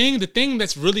 the thing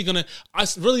that's really gonna,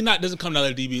 it's really not doesn't come down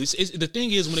to the DB. It's the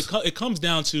thing is when it comes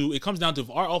down to if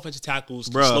our offensive tackles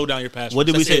can slow down your pass. What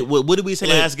did we say? What did we say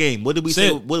last it. game? What did we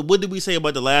say? What did we say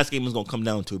about the last game is gonna come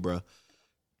down to, bro?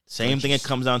 Same thing it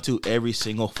comes down to every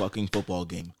single fucking football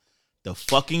game. The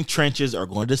fucking trenches are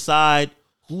going to decide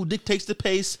who dictates the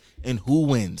pace and who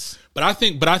wins. But I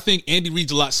think Andy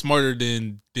Reid's a lot smarter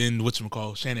than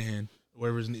whatchamacallit, Shanahan,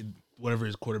 whatever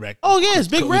his quarterback. Oh yeah, it's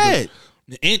Big Red.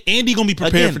 Andy gonna be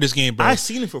prepared for this game, bro. I've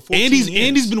seen it for 14 years.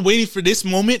 Andy's been waiting for this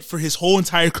moment for his whole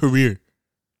entire career.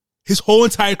 His whole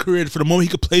entire career for the moment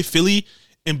he could play Philly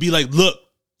and be like, look,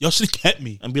 y'all should have kept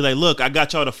me. And be like, look, I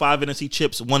got y'all the 5 NFC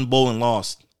chips, 1 bowl and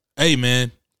lost. Hey,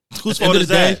 man. Whose fault is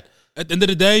that? At the end of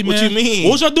the day, man. What you mean?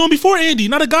 What was y'all doing before Andy?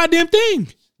 Not a goddamn thing.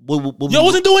 Y'all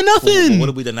wasn't doing What nothing.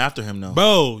 have we done after him, though?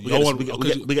 Bro,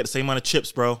 we got the same amount of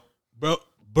chips, bro.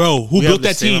 Bro, who built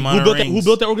that team? Who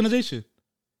built that organization?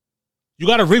 You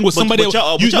got a ring with somebody.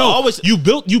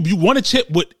 You won a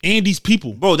chip with Andy's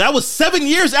people, bro. That was 7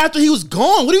 years after he was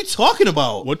gone. What are you talking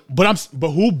about?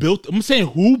 But who built? I'm saying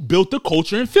who built the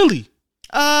culture in Philly?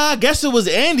 I guess it was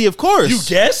Andy, of course. You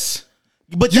guess?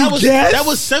 But that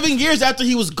was 7 years after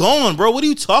he was gone, bro. What are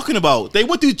you talking about? They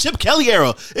went through Chip Kelly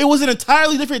era. It was an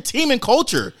entirely different team and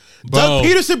culture. Bro. Doug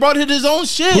Peterson brought in his own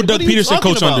shit. Who Doug Peterson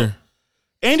coach under?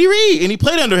 Andy Reid, and he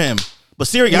played under him. But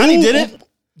Sirianni didn't.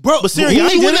 Bro, but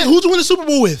Sirianni didn't. Who'd you win the Super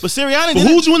Bowl with? But Sirianni didn't.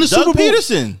 Who'd you win the Super Bowl? Doug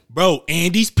Peterson. Bro,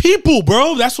 Andy's people,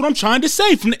 bro. That's what I'm trying to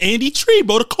say. From the Andy tree,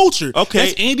 bro, the culture. Okay.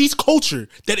 That's Andy's culture.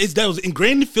 That was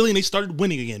ingrained in Philly and they started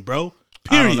winning again, bro.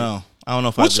 Period. I don't know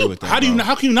if I agree with that. How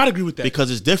can you not agree with that?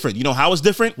 Because it's different. You know how it's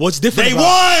different? What's different? They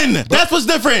won. That's what's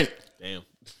different. Damn.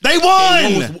 They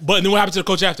won. But then what happened to the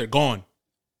coach after? Gone.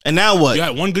 And now what? You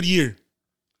had one good year.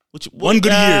 One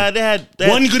good year. They had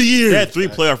one good year. They had 3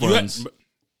 playoff runs.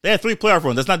 They had 3 playoff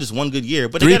runs. That's not just one good year.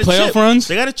 But 3 playoff runs?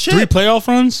 They got a chip. 3 playoff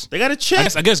runs? They got a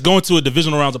chip. I guess going to a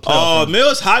divisional round of playoff. Oh,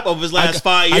 Millz hype over his last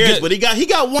 5 years, but he got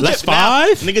one last chip.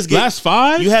 Five? Now, niggas last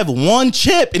 5? You have one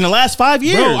chip in the last 5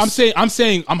 years. Bro, I'm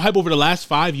saying I'm hype over the last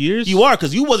 5 years. You are,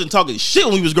 because you wasn't talking shit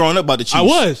when we was growing up about the Chiefs. I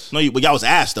was. No, but y'all was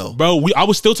ass though. Bro, I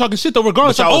was still talking shit though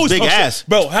regardless. But y'all was big ass. Shit.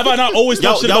 Bro, have I not always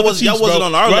talked shit about the Chiefs, y'all wasn't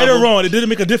on our right level. Or wrong, it didn't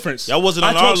make a difference. Y'all wasn't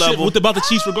on our level. About the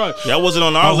Chiefs regardless. Y'all wasn't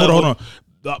on our level. Hold on.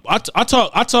 I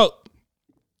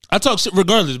talk shit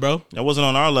regardless, bro. That wasn't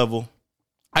on our level.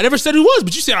 I never said he was,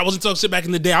 but you said I wasn't talking shit back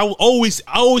in the day. I always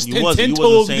ten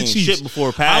toes the Chiefs. Shit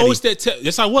before Patty. I always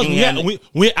yes, I was.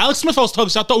 When Alex Smith, I was talking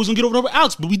shit. I thought we was gonna get over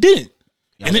Alex, but we didn't.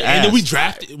 And then we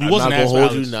drafted. We wasn't gonna hold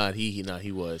Alex. you.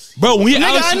 He was. Bro, when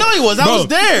I know he was. I was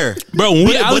there. Bro, when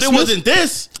but it wasn't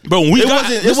this. Bro,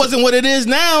 it wasn't what it is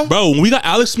now. Bro, when we got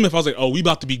Alex Smith, I was like, oh, we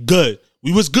about to be good.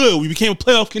 We was good. We became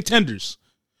playoff contenders.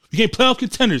 And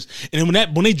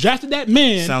then when they drafted that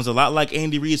man, sounds a lot like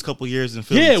Andy Reid's couple years in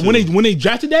Philly. Yeah, too. when they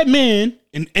drafted that man,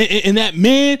 and that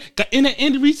man got in that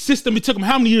Andy Reid system, it took him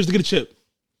how many years to get a chip?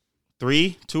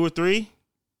 3, 2 or 3,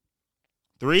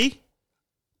 3.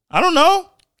 I don't know.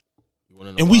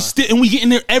 And we get in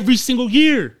there every single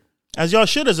year, as y'all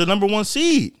should, as a number 1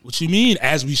 seed. What you mean?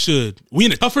 As we should. We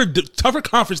in a tougher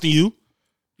conference than you.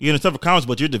 You're in a tougher conference,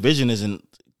 but your division isn't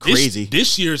crazy.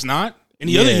 This year's not.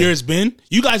 Any other year it's been.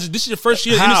 You guys, this is your first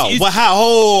year. How? But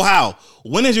how?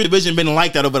 When has your division been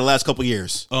like that over the last couple of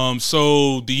years?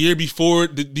 So the year before,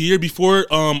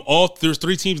 there's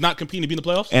 3 teams not competing to be in the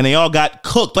playoffs, and they all got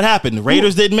cooked. What happened? The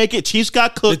Raiders didn't make it. Chiefs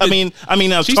got cooked.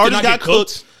 Chargers got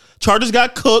cooked. Chargers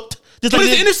got cooked. What does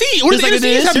the NFC? What does the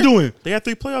NFC have to do? They had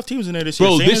 3 playoff teams in there this year.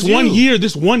 Bro, this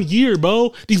one year,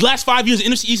 bro. These last 5 years, the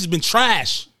NFC East has been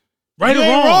trash. Right or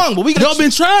wrong? But y'all been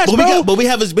trash, bro. But we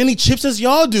have as many chips as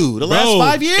y'all do the last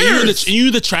 5 years. And you're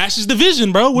the trashest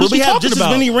division, bro. What are you talking about? We have just as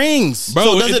many rings, bro.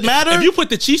 So does it matter? If you put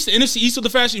the Chiefs in the NFC East or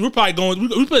the fast, we're probably going.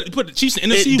 We put the Chiefs in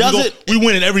the NFC. We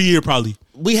win it every year, probably.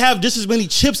 We have just as many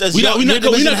chips as y'all. We're not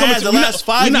going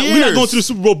to the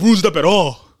Super Bowl bruised up at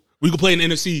all. We can play in the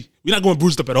NFC. We're not going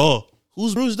bruised up at all.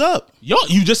 Who's bruised up? Yo,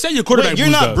 you just said your quarterback. You're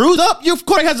not bruised up. Your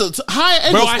quarterback has a high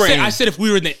ankle sprain. I said if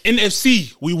we were in the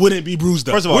NFC, we wouldn't be bruised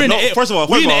up. First of all, we in the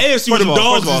AFC where them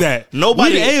dogs is at.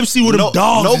 Nobody in the AFC where them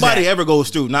dogs is at. Nobody ever goes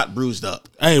through not bruised up.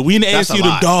 Hey, we in the AFC where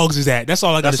them dogs is at. That's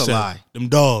all I gotta say. That's a lie. Them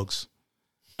dogs.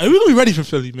 Hey, we're gonna be ready for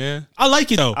Philly, man. I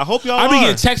like it though. I hope y'all I be are.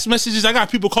 getting text messages. I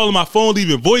got people calling my phone,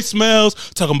 leaving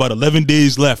voicemails, talking about 11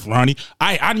 days left, Ronnie.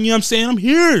 I you know what I'm saying? I'm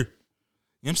here.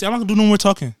 what I'm saying? I'm not gonna do no more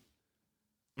talking.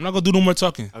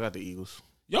 I got the Eagles.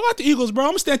 Y'all got the Eagles, bro. I'm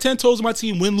gonna stand 10 toes on my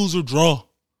team, win, lose, or draw.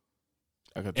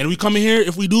 And we come in here,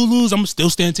 if we do lose, I'm gonna still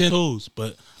stand 10 toes.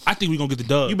 But I think we're gonna get the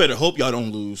dub. You better hope y'all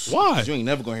don't lose. Why? 'Cause you ain't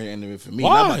never gonna hear the end of it for me.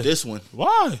 Why? Not about this one.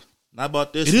 Why? Not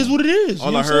about this. It is what it is.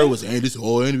 All I heard was Andy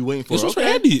waiting for. This was for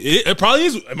Andy. It probably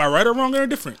is. Am I right or wrong or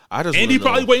indifferent? Andy wanna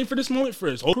probably know. waiting for this moment for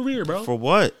his whole career, bro. For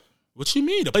what? What you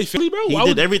mean? To play Philly, bro? He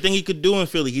did everything he could do in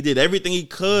Philly. He did everything he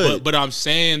could. But I'm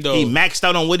saying though, he maxed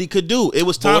out on what he could do. It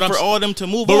was time for all of them to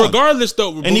move on. But regardless,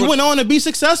 though, and he went on to be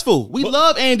successful. We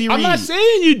love Andy Reid.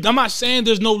 I'm not saying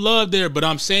there's no love there, but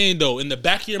I'm saying though, in the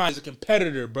back of your mind, as a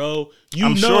competitor, bro,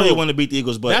 I'm sure he want to beat the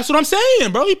Eagles, but that's what I'm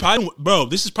saying, bro.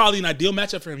 This is probably an ideal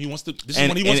matchup for him. He wants to. This is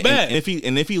what he wants bad.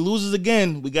 And if he loses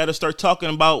again, we got to start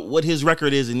talking about what his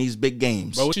record is in these big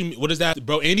games. Bro, what is that,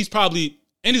 bro?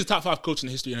 Andy's a top 5 coach in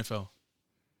the history of the NFL.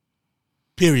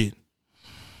 Period.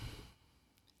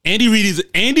 Andy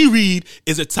Reid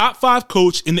is a top 5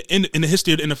 coach in the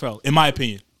history of the NFL, in my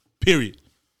opinion. Period.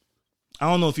 I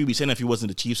don't know if you'd be saying that if he wasn't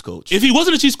the Chiefs coach. If he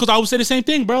wasn't the Chiefs coach, I would say the same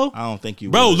thing, bro. I don't think you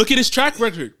would. Bro, look at his track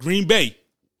record. Green Bay.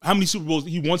 How many Super Bowls?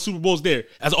 He won Super Bowls there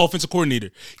as an offensive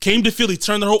coordinator. Came to Philly,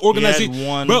 turned the whole organization. He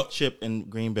had one chip in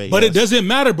Green Bay. But it doesn't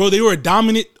matter, bro. They were a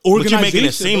dominant organization. But you're making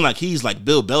it seem like he's like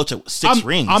Bill Belichick with 6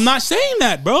 rings. I'm not saying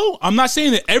that, bro. I'm not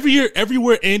saying that.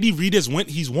 Everywhere Andy Reid has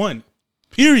went, he's won.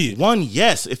 Period. One,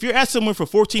 yes. If you're at somewhere for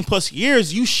 14 plus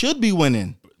years, you should be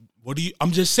winning. I'm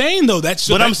just saying though. That's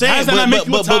what I'm saying.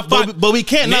 But we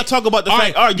can't not talk about the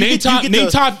fact. All right, name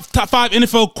top 5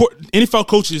 NFL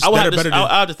coaches that are better than.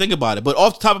 I have to think about it. But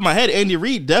off the top of my head, Andy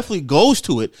Reid definitely goes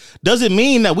to it. Doesn't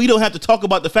mean that we don't have to talk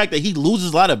about the fact that he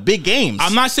loses a lot of big games.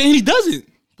 I'm not saying he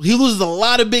doesn't. He loses a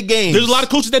lot of big games. There's a lot of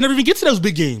coaches that never even get to those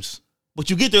big games. But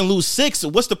you get there and lose 6.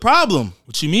 What's the problem?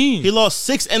 What you mean? He lost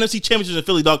 6 NFC championships in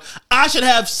Philly, dog. I should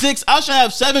have 6. I should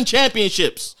have 7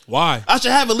 championships. Why? I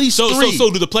should have at least 3.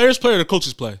 So do the players play or the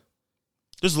coaches play?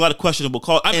 There's a lot of questionable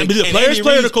calls. Do the players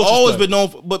play or the coaches always play? been known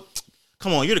for, but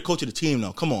come on, you're the coach of the team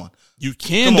now. Come on. You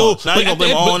can though. Now you're gonna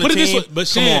blame all on the team. But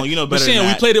come on, you know better than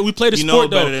that. We played the you sport know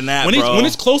better though. Than that, when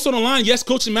it's close on the line, yes,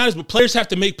 coaching matters, but players have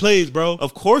to make plays, bro.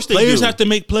 Of course they do. Players have to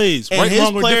make plays. And right, his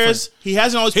wrong, players, or different. He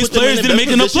hasn't always His put them in players the didn't best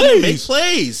make enough position to make plays.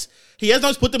 plays. He hasn't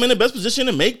always put them in the best position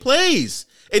to make plays.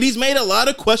 And he's made a lot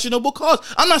of questionable calls.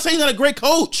 I'm not saying he's not a great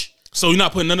coach. So you're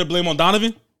not putting none of the blame on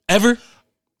Donovan? Ever?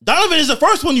 Donovan is the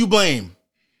first one you blame.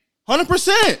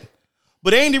 100%.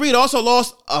 But Andy Reid also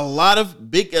lost a lot of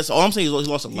big. That's all I'm saying. He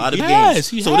lost a lot of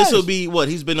games. So this will be what?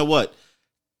 He's been to what?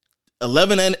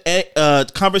 11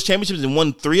 conference championships and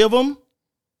won 3 of them.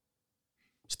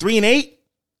 It's 3-8.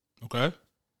 Okay.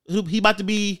 He about to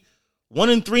be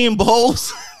 1-3 in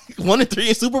bowls. 1-3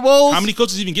 in Super Bowls. How many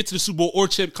coaches even get to the Super Bowl or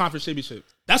conference championship?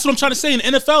 That's what I'm trying to say in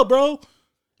the NFL, bro.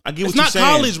 I get it's what you're not saying.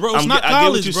 college, bro. It's not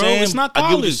college, bro. It's not college.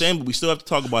 I get what you're saying, but we still have to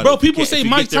talk about bro, it. Bro, people say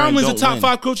Mike Tomlin's a top win.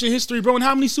 5 coach in history, bro. And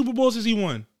how many Super Bowls has he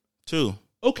won? 2.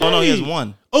 Okay. Oh no, he has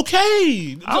 1.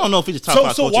 Okay. I don't know if he's a top 5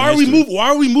 coach. So why are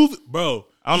we moving, bro?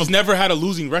 He's never had a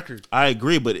losing record. I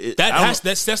agree, but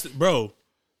that's bro.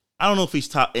 I don't know if he's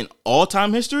top in all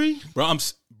time history,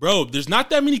 bro. There's not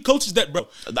that many coaches that, bro.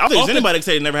 I don't think there's anybody that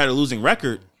say they never had a losing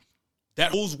record.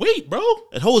 That holds weight, bro.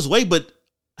 It holds weight, but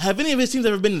have any of his teams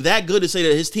ever been that good to say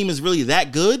that his team is really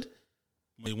that good?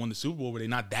 They won the Super Bowl, were they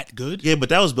not that good? Yeah, but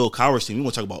that was Bill Cowher's team. We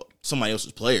want to talk about somebody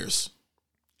else's players.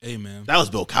 Hey, man. That was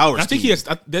Bill Cowher's team. I think he has.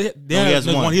 He has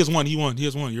one. He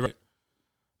has one. You're right.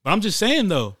 But I'm just saying,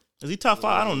 though. Is he top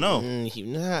 5? I don't know.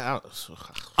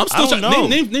 I'm still trying.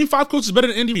 Name 5 coaches better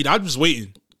than Andy Reid. I'm just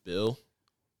waiting. Bill.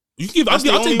 You can give. I'll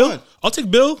take Bill. I'll take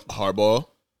Bill. Harbaugh.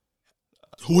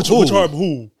 Which Harbaugh?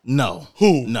 Who? No.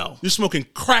 Who? No. You're smoking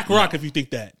crack rock if you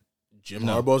think that. Jim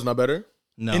Harbaugh's not better?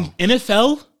 No. In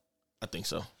NFL? I think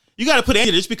so. You got to put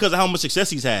Andy just because of how much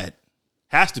success he's had.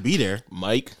 Has to be there.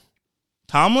 Mike.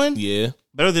 Tomlin? Yeah.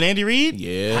 Better than Andy Reid?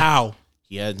 Yeah. How?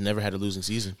 He had never had a losing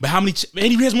season. But how many?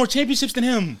 Andy Reid has more championships than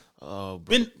him. Oh,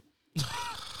 bro.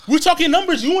 We're talking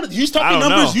numbers. He's talking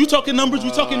numbers. Know. You talking numbers.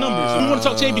 We talking numbers. We want to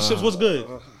talk championships. What's good?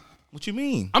 What you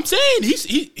mean? I'm saying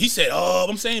he said. Oh,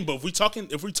 I'm saying. But if we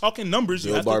talking numbers,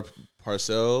 Bill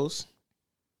Parcells,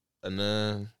 and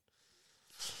then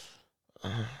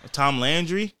Tom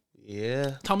Landry.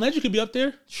 Yeah. Tom Landry could be up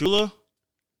there. Shula.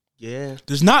 Yeah.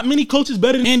 There's not many coaches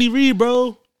better than Andy Reid,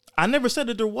 bro. I never said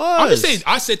that there was. I'm just saying.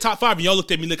 I said top 5, and y'all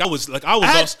looked at me like I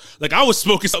was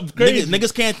smoking something crazy.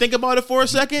 Niggas can't think about it for a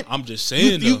second. I'm just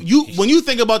saying. You when you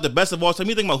think about the best of all time,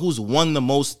 you think about who's won the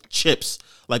most chips,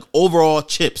 like overall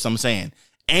chips. I'm saying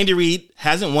Andy Reid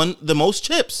hasn't won the most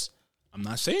chips. I'm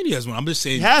not saying he has one. I'm just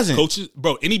saying he hasn't. Coaches,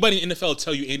 bro. Anybody in the NFL will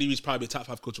tell you Andy Reid's probably a top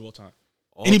 5 coach of all time.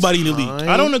 Anybody in the league.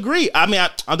 I don't agree. I mean,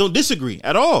 I don't disagree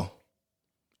at all.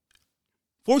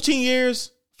 14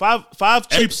 years, five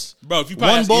chips, Bro, if you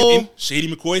probably one ask bowl.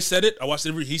 Shady McCoy said it. I watched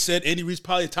it. He said Andy Reid's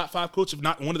probably a top 5 coach, if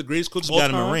not one of the greatest coaches of all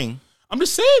got time. him a ring. I'm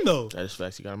just saying, though. That is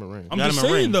facts. He got him a ring. I'm Got just him a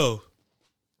saying, ring. though.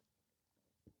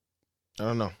 I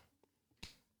don't know.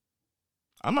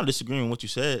 I'm not disagreeing with what you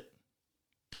said.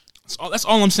 That's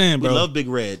all I'm saying, We bro. love Big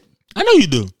Red. I know you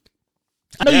do.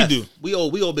 I know Yes, you do. We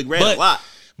owe Big Red a lot.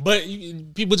 But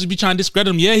people just be trying to discredit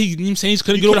him. Yeah, you know what I'm saying? He's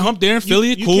couldn't get over the hump there in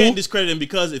Philly. You Cool. can't discredit him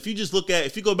because if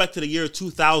you go back to the year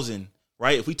 2000,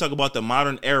 right? If we talk about the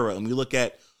modern era and we look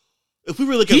at, if we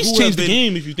really look at He's who changed have the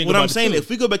been, game if you think what about I'm it, saying, too. if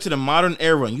we go back to the modern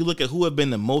era and you look at who have been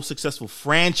the most successful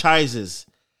franchises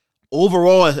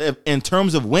overall in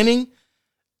terms of winning,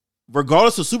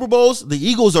 regardless of Super Bowls, the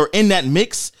Eagles are in that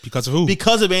mix Because of who?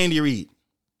 because of Andy Reid,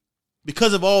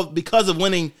 because of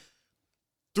winning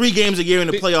 3 games a year in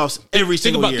the playoffs every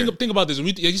single year. Think about this.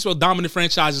 When you spell dominant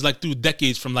franchises like through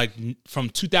decades from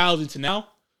 2000 to now,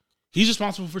 he's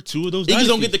responsible for 2 of those. Eagles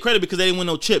don't dynasties. get the credit because they didn't win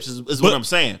no chips. Is what I'm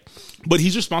saying. But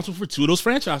he's responsible for 2 of those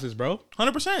franchises, bro.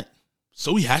 100%.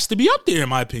 So he has to be up there, in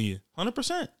my opinion.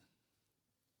 100%.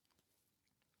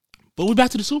 But we're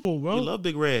back to the Super Bowl, bro. We love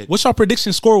Big Red. What's our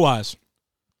prediction score wise?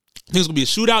 Think it's gonna be a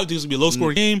shootout? Think it's gonna be a low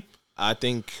score game? I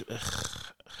think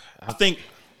I think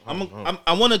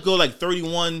I want to go like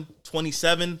 31-27,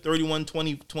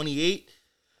 31-20, 28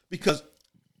 because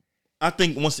I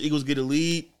think once the Eagles get a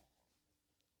lead,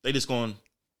 they just going to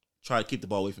try to keep the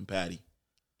ball away from Patty.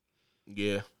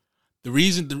 yeah. The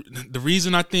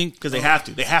reason I think Because they have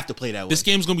to play that way. this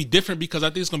game's gonna be different because I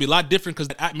think it's gonna be a lot different because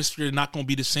the atmosphere is not gonna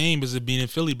be the same as it being in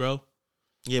Philly, bro.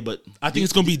 Yeah, but I think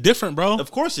it's gonna be different, bro.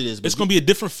 Of course it is. But It's gonna be a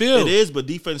different feel. It is, but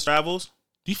defense travels.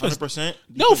 Defense, 100%.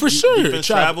 no, for sure. Defense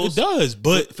travels. It does,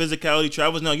 but physicality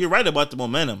travels. No, you're right about the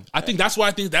momentum. I think that's why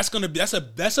I think that's gonna be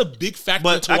that's a big factor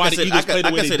But to why the Eagles play the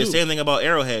I way can they say do. the same thing about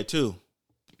Arrowhead too.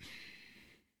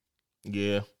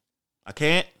 Yeah. I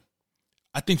can't.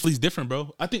 I think Philly's different,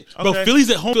 bro. I think, Okay. bro, Philly's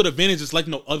at home field advantage is like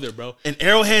no other, bro. And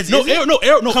Arrowhead's No.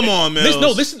 Come on,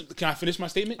 Millz. Listen. Can I finish my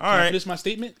statement? All right. Finish my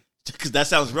statement? Because that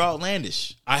sounds real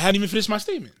outlandish. I hadn't even finished my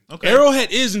statement. Okay.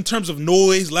 Arrowhead is in terms of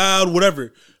noise, loud,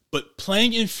 whatever. But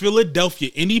playing in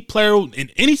Philadelphia, any player in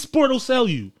any sport will sell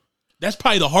you. That's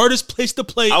probably the hardest place to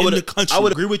play in the country. I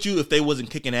would agree with you if they wasn't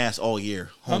kicking ass all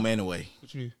year, home and away.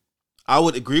 What you mean? I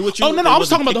would agree with you. Oh if no, they I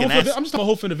was wasn't talking about the whole. kicking ass. I'm just talking about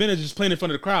whole field advantage, just playing in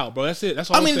front of the crowd, bro. That's it. That's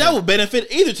all. I I'm mean, saying. that would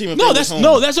benefit either team. If No, they was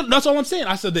home. that's all I'm saying.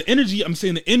 I said the energy. I'm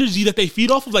saying the energy that they feed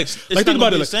off of. Like not think about gonna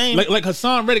it. be the same. Like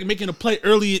Hassan Reddick making a play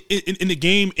early in the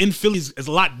game in Philly is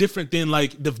a lot different than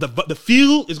like the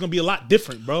field is gonna be a lot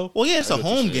different, bro. Well, yeah, it's a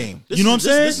home game. You know what I'm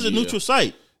saying? This is a neutral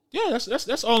site. Yeah,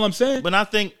 that's all I'm saying. But I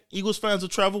think Eagles fans will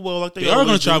travel well, like they They are always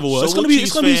going to do. travel well. So It's will going to be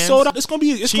Chiefs fans. sold out. It's going to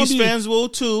be Chiefs fans will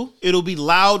too. It'll be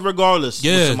loud regardless.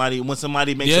 Yeah. When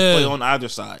somebody makes Yeah. a play on either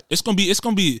side. It's going to be a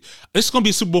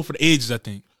Super Bowl for the ages, I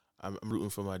think. I'm rooting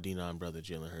for my D9 brother,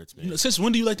 Jalen Hurts, man. Since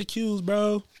when do you like the Qs,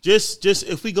 bro? Just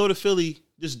if we go to Philly,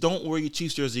 just don't wear your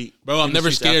Chiefs jersey. Bro, I'm in the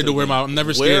never streets scared after to the wear game. my. I'm never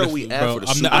Where scared. are we at bro. for the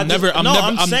I'm, Super I'm Bowl? never. I'm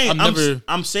never.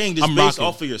 I'm saying just I'm based rocking.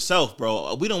 off of yourself,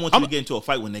 bro. We don't want you to get into a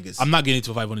fight with niggas. I'm not getting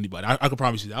into a fight with anybody. I can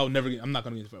promise you that. I'm not going to get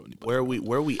into a fight with anybody.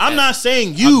 Where are we I'm at? not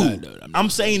saying you. I'm not- I'm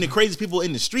saying the crazy people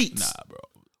in the streets. Nah, bro.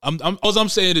 All I'm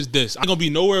saying is this: I'm gonna be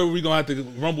nowhere where we gonna have to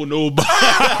rumble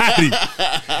nobody.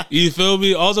 You feel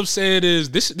me? All I'm saying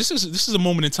is this is a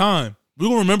moment in time. We're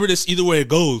gonna remember this either way it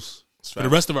goes for the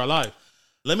rest of our life.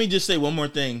 Let me just say one more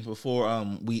thing before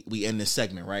we end this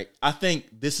segment, right? I think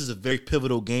this is a very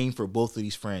pivotal game for both of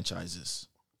these franchises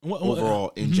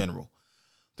overall in general.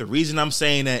 The reason I'm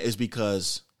saying that is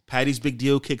because Patty's big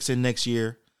deal kicks in next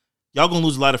year. Y'all gonna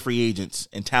lose a lot of free agents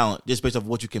and talent just based off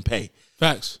what you can pay.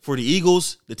 Facts. For the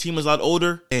Eagles, the team is a lot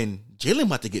older, and Jalen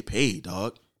about to get paid,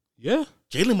 dog. Yeah.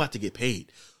 Jalen about to get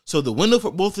paid. So the window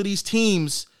for both of these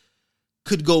teams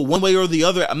could go one way or the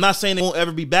other. I'm not saying they won't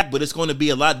ever be back, but it's going to be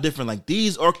a lot different. Like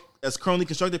these are, as currently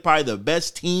constructed, probably the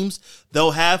best teams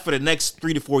they'll have for the next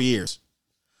 3 to 4 years.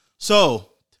 So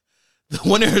the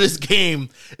winner of this game,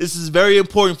 this is very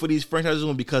important for these franchises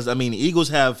because I mean the Eagles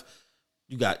have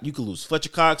you could lose Fletcher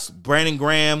Cox, Brandon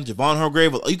Graham, Javon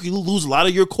Hargrave. You could lose a lot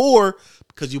of your core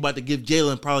because you're about to give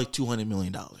Jalen probably $200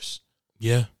 million.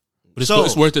 Yeah. But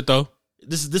it's worth it though.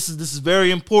 This is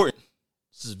very important.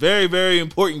 This is a very, very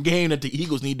important game that the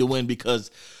Eagles need to win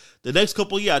because the next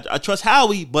couple of years, I trust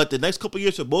Howie, but the next couple of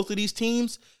years for both of these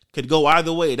teams could go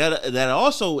either way. That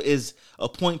also is a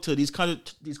point to these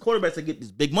quarterbacks that get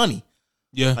this big money.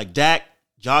 Yeah. Like Dak,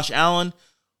 Josh Allen.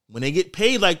 When they get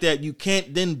paid like that, you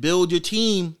can't then build your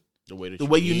team the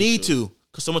way you need to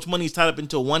because so much money is tied up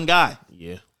into one guy.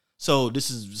 Yeah. So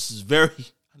this is very.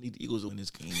 need the Eagles to win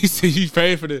this game. He said you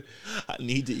praying for the. I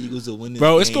need the Eagles to win this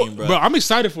Bro, game, bro. I'm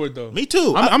excited for it though. Me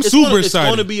too. I'm super excited.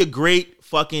 It's going to be a great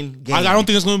fucking game. I don't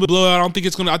think it's going to be a blowout. I don't think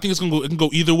it's going to. I think it's going to go. It can go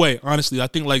either way. Honestly, I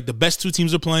think like the best two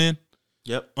teams are playing.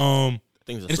 Yep. I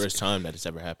think it's the first time that it's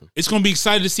ever happened. It's going to be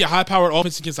excited to see a high-powered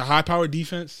offense against a high-powered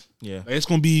defense. Yeah. Like, it's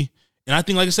going to be. And I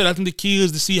think, like I said, I think the key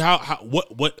is to see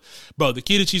what, bro. The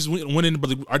key to Chiefs winning,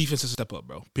 but our defense has to step up,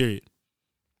 bro. Period.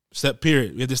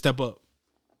 Period. We have to step up.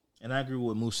 And I agree with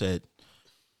what Moose said.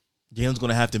 Jalen's going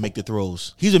to have to make the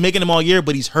throws. He's been making them all year,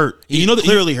 but he's hurt. He's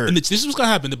clearly hurt. And this is what's going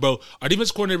to happen, bro. Our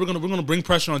defense coordinator, we're gonna bring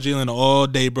pressure on Jalen all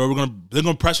day, bro. They're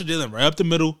gonna pressure Jalen right up the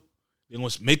middle. They're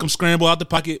gonna make him scramble out the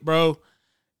pocket, bro.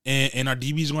 And our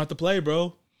DBs gonna have to play,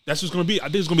 bro. That's what's gonna be. I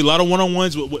think it's gonna be a lot of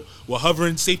one-on-ones with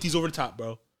hovering safeties over the top,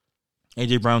 bro.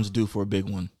 AJ Brown's due for a big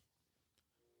one.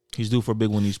 He's due for a big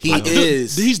one. He's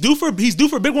due for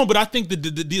a big one, but I think they're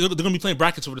gonna be playing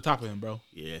brackets over the top of him, bro.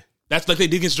 Yeah. That's like they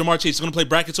did against Jamar Chase. They're going to play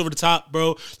brackets over the top, bro.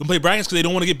 They're going to play brackets because they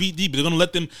don't want to get beat deep. They're going to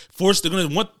let them they're going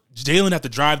to want Jalen to have to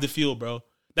drive the field, bro.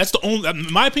 That's the only,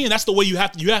 in my opinion, that's the way you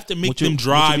have to make them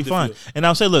drive the field. And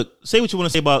I'll say, look, say what you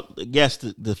want to say about, yes,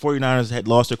 the 49ers had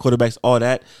lost their quarterbacks, all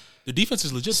that. The defense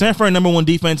is legit. San Fran, number one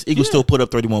defense, Eagles still put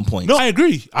up 31 points. No, I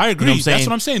agree. You know what That's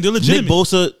what I'm saying. They're legitimate. Nick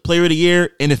Bosa, player of the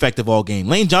year, ineffective all game.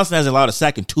 Lane Johnson hasn't allowed a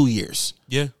sack in 2 years.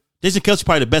 Yeah. Jason Kelce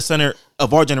probably the best center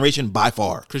of our generation by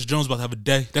far. Chris Jones about to have a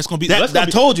day. That's going to be. That's what I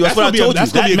told you. That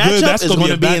matchup is going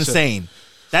to be insane.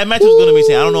 That matchup is going to be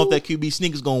insane. I don't know if that QB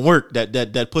sneak is going to work.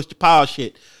 That push the power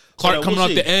shit. Clark coming off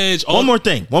the edge. One more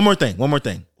thing.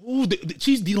 Ooh, the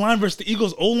Chiefs D line versus the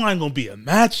Eagles O line going to be a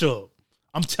matchup.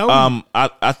 I'm telling you.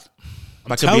 If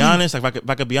I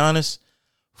could be honest,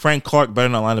 Frank Clark better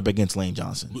not line up against Lane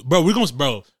Johnson. Bro,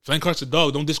 Frank Clark's a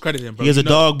dog. Don't discredit him, bro. He is a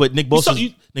dog, but Nick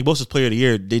Bosa's player of the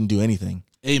year didn't do anything.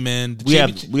 Hey, man. We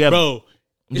have. Bro,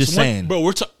 I'm just saying.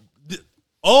 Bro,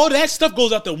 all that stuff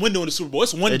goes out the window in the Super Bowl.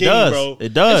 It's one game, bro.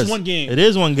 It does. It's one game. It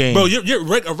is one game. Bro,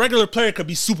 a regular player could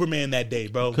be Superman that day,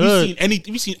 bro.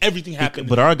 We've seen everything happen.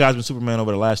 But our guy's been Superman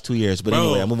over the last 2 years. But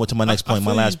anyway, I'm moving to my next point,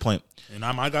 my last point. And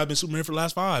my guy's been Superman for the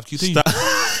last 5. Continue.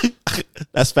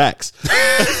 That's facts.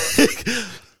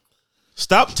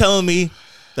 Stop telling me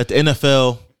that the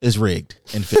NFL is rigged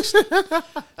and fixed.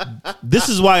 This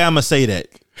is why I'm going to say that.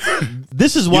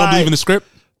 This is why. You don't believe in the script?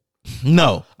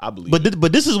 No. I believe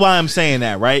But this is why I'm saying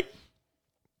that, right?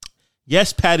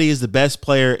 Yes, Patty is the best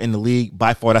player in the league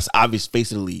by far. That's the obvious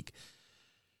face of the league.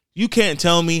 You can't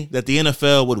tell me that the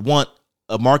NFL would want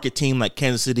a market team like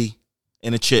Kansas City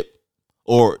in a chip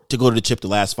or to go to the chip the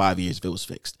last 5 years if it was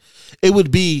fixed. It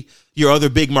would be your other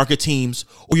big market teams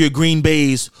or your Green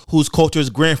Bays whose culture is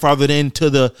grandfathered into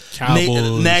the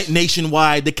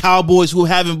nationwide. The Cowboys who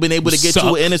haven't been able to get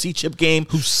to an NFC chip game.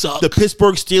 Who suck. The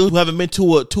Pittsburgh Steelers who haven't been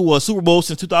to a Super Bowl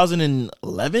since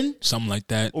 2011. Something like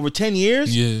that. Over 10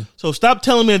 years? Yeah. So stop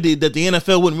telling me that the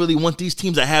NFL wouldn't really want these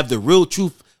teams that have the real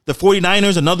truth. The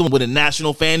 49ers, another one with a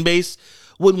national fan base,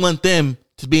 wouldn't want them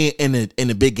to be in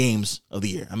the big games of the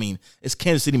year. I mean, it's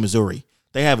Kansas City, Missouri.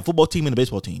 They have a football team and a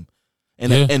baseball team.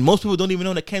 And most people don't even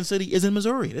know that Kansas City is in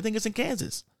Missouri. They think it's in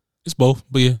Kansas. It's both,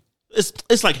 but yeah.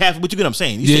 It's like half, but you get what I'm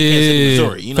saying. You say Kansas City,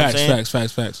 Missouri. You know what I'm saying?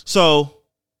 Facts. So,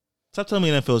 stop telling me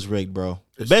the NFL is rigged, bro.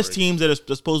 The best teams that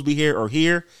are supposed to be here are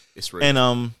here. It's rigged.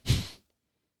 And it's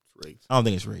rigged. I don't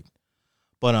think it's rigged.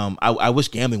 But I wish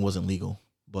gambling wasn't legal.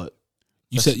 But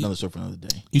that's another story for another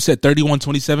day. You said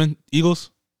 31-27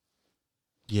 Eagles?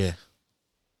 Yeah.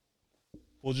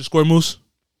 What was your score, Moose?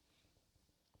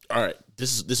 All right.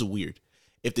 This is weird.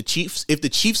 If the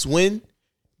Chiefs win,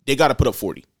 they got to put up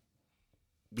 40.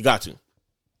 You got to.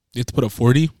 They have to put up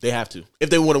 40? They have to. If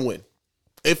they want to win.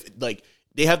 They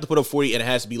have to put up 40 and it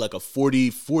has to be like a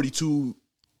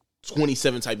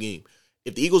 40-42-27 type game.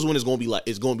 If the Eagles win, they're gonna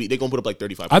put up like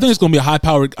 35 points. I think it's gonna be a high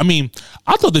powered. I mean,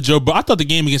 I thought the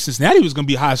game against Cincinnati was gonna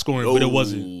be high scoring, but it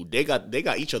wasn't. They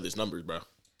got each other's numbers, bro.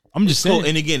 I'm just saying. Cool.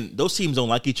 And again, those teams don't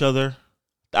like each other.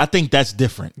 I think that's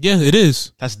different. Yeah, it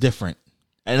is. That's different.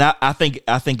 And I think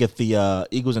if the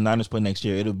Eagles and Niners play next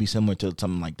year, it'll be similar to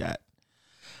something like that.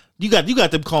 You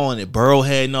got them calling it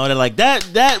Burrowhead and all that. Like that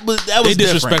was they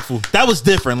disrespectful. Different. That was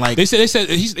different. Like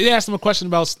they asked him a question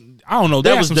about, I don't know.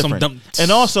 That was different. Some dumb,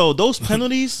 and also those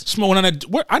penalties.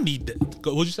 I need that.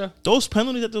 What'd you say? Those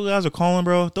penalties that those guys are calling,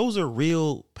 bro. Those are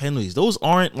real penalties. Those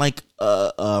aren't like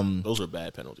Those are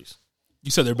bad penalties. You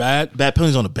said they're bad. Bad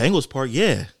penalties on the Bengals part.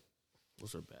 Yeah.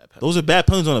 Those are bad penalties. Those are bad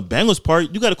penalties on the Bengals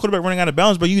part. You got a quarterback running out of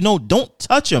bounds, but don't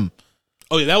touch him.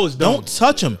 Oh yeah, that was dumb. Don't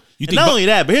touch him. And not only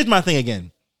that, but here's my thing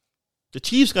again. The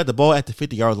Chiefs got the ball at the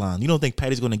 50-yard line. You don't think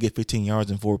Patty's going to get 15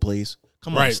 yards in 4 plays?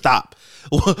 Come on, stop.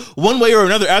 One way or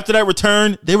another, after that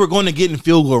return, they were going to get in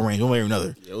field goal range one way or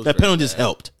another. That penalty just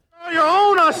helped. Your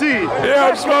own, I see. Yeah,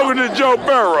 I'm smoking the Joe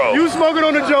Burrow. You smoking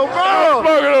on the Joe Burrow?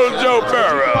 Smoking on the Joe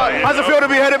Burrow. How's it feel to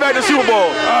be headed back to Super Bowl?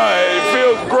 It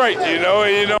feels great, you know.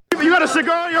 You got a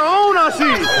cigar on your own, I see.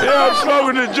 Yeah, I'm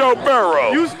smoking the Joe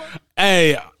Burrow.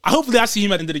 Hey, hopefully I see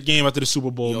him at the end of the game after the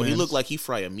Super Bowl, man. He looked like he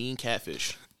fry a mean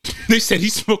catfish. They said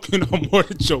he's smoking on more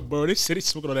than Joe Burrow. They said he's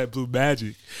smoking on that Blue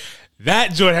Magic.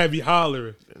 That joint had me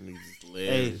hollering.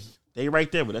 Hey, they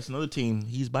right there, but that's another team.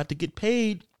 He's about to get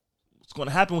paid. What's going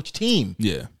to happen with your team?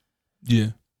 Yeah. You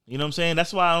know what I'm saying?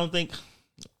 That's why I don't think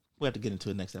we have to get into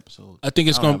the next episode. I think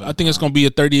it's going to be a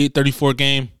 38-34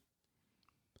 game.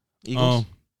 Eagles?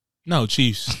 No,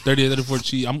 Chiefs. 38-34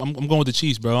 Chiefs. I'm going with the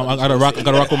Chiefs, bro. I gotta rock with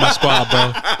my squad,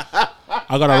 bro.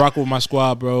 I gotta rock with my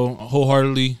squad, bro.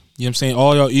 Wholeheartedly. You know what I'm saying?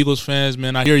 All y'all Eagles fans,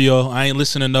 man. I hear y'all. I ain't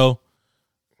listening though. You know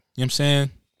what I'm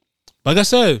saying? Like I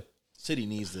said, City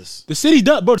needs this. the city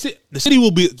does, bro. The city will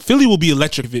be Philly will be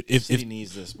electric if City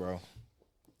needs this, bro.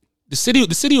 the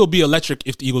city will be electric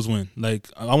if the Eagles win. Like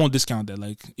I won't discount that.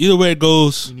 Like either way it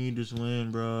goes, We need this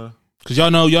win, bro. because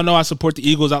y'all know I support the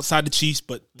Eagles outside the Chiefs,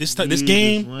 but this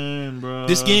game, win, bro.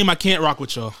 this game I can't rock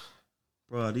with y'all.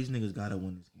 Bro, these niggas gotta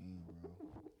win this game, bro.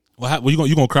 What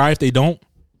you gonna cry if they don't?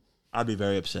 I'd be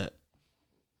very upset.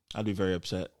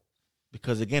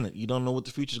 Because again, you don't know what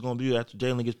the future's gonna be after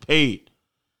Jalen gets paid.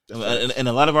 And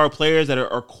a lot of our players that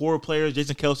are core players,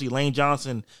 Jason Kelsey, Lane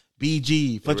Johnson,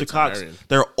 BG, Fletcher Cox,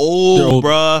 they're old,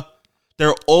 bruh.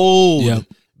 They're old. Yeah.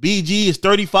 BG is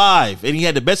 35, and he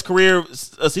had the best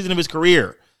season of his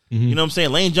career. Mm-hmm. You know what I'm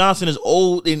saying? Lane Johnson is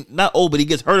old, and not old, but he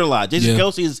gets hurt a lot. Jason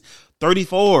Kelsey is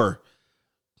 34.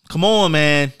 Come on,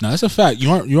 man. No, that's a fact.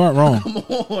 You aren't wrong. Come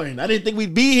on. I didn't think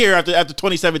we'd be here after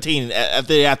 2017,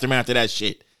 after the aftermath of that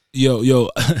shit. Yo,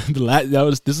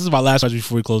 this is my last question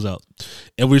before we close out,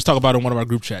 and we just talk about it in one of our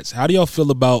group chats. How do y'all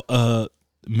feel about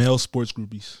male sports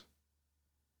groupies?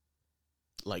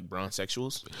 Like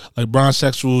bronzexuals? Like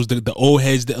bronzexuals, the old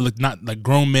heads that look not like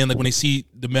grown men, like when they see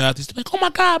the male athletes, they're like, oh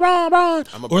my God,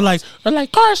 Bron. Or like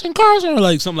Carson, or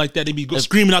like something like that. They be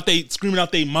screaming out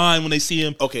they mind when they see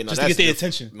him. Okay, no, just that's to get their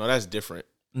different. attention. No, that's different.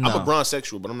 No. I'm a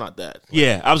bronzexual, but I'm not that.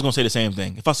 Yeah, I was gonna say the same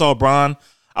thing. If I saw Bron,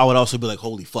 I would also be like,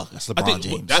 holy fuck, that's LeBron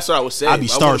James. That's what I was saying. I'd be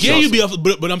starstruck. Yeah, you'd be up,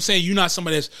 but I'm saying you're not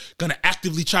somebody that's gonna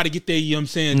actively try to get there. You know what I'm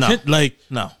saying? No.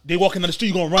 No. They walking down the street,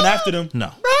 you gonna run after them? No.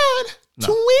 Run to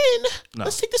win. No.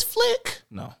 Let's take this flick.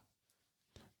 No.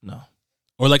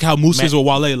 Or like how Moose is with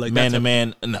Wale, like man to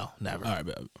man. No, never. All right,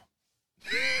 bro.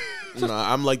 No,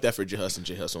 I'm like that for J Hus and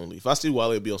J Hus only. If I see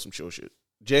Wale, it'd be on some chill shit.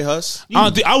 J Hus,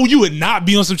 You would not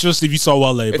be on some trust if you saw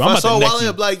Wale, bro. if I saw Wale,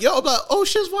 I'd be like, oh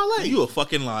shit's Wale. You a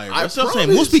fucking liar. Bro. I That's what I'm promise.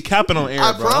 saying. Moose be capping on air,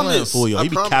 I bro. I'm not promise. fool you. I He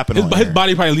be promise. capping on his air.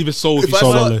 body probably leave his soul if he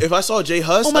saw Wale. If I saw J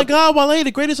Hus, Oh my God, Wale,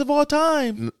 the greatest of all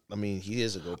time. I mean, he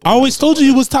is a go. I always told you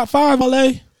he was top 5,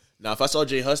 Wale. Now, if I saw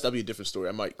J Hus, that'd be a different story.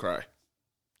 I might cry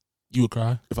You would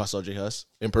cry. if I saw J Hus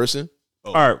in person.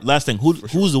 All right, last thing.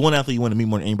 Who's the one athlete you want to meet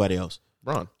more than anybody else?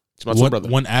 Bron, it's my twin brother.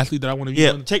 One athlete that I want to be.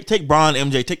 Yeah, take Bron,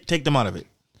 MJ, take them out of it.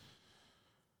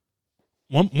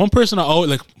 One person I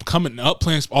always like coming up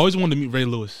playing. Always wanted to meet Ray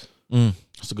Lewis.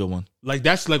 That's a good one. Like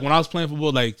that's like when I was playing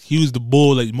football. Like he was the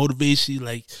bull. Like motivation.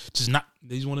 Like just not.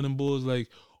 He's one of them bulls. Like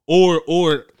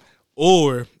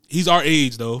or he's our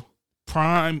age though.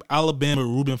 Prime Alabama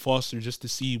Reuben Foster, just to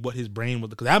see what his brain was,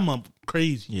 because that month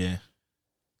crazy. Yeah.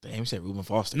 Damn, you said Reuben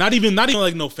Foster. Not even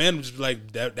like no fan, just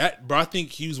like that bro. I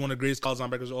think he was one of the greatest college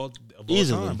linebackers of all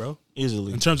Easily, time, bro.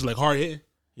 Easily. In terms of like hard hitting.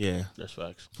 Yeah. That's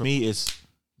facts. For me, it's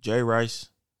Jerry Rice.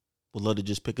 Would love to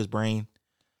just pick his brain.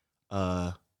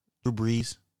 Drew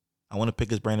Brees. I want to pick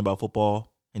his brain about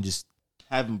football and just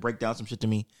have him break down some shit to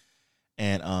me.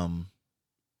 And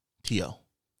T.O.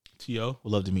 T.O.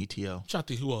 Would love to meet T.O. Trying to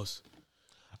think who else.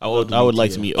 I would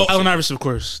like to meet. Oh, Allen Iverson, of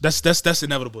course. That's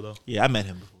inevitable though. Yeah, I met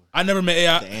him before. I never met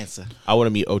AI. The answer. I want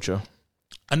to meet Ocho.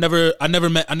 I never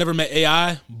met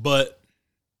AI, but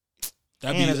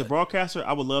And as a broadcaster,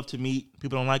 I would love to meet,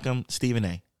 people don't like him, Stephen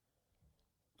A.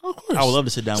 Of course. I would love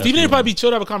to sit down Stephen with A probably be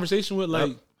chill to have a conversation with,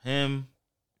 like him.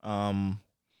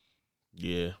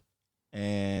 Yeah.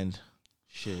 And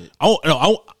shit. I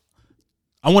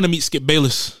want to meet Skip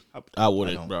Bayless. I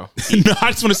wouldn't, bro. No,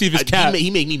 I just want to see if it's cap. He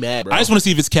make me mad, bro. I just want to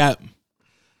see if it's cap.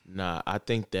 Nah, I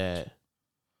think that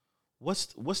What's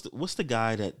the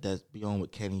guy that be on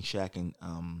with Kenny, Shaq, and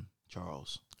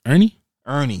Charles? Ernie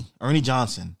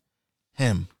Johnson.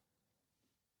 Him.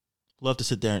 Love to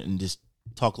sit there and just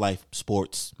talk life,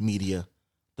 sports, media,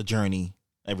 the journey,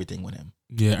 everything with him.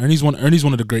 Yeah, Ernie's one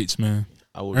of the greats, man.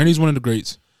 Ernie's one of the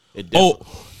greats.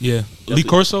 Yeah. Lee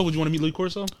Corso. Would you want to meet Lee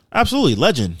Corso? Absolutely.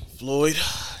 Legend. Floyd.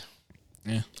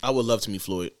 Yeah. I would love to meet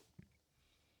Floyd.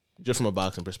 Just from a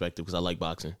boxing perspective, because I like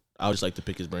boxing. I would just like to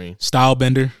pick his brain. Style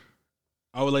Bender.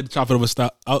 I would like to chop it up with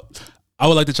style. I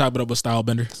would like to chop it up with Style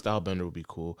Bender. Style Bender would be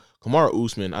cool. Kamara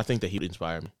Usman, I think that he'd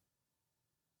inspire me.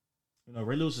 You know,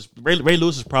 Ray Lewis is probably. Ray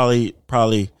Lewis is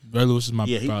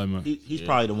He's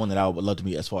probably the one that I would love to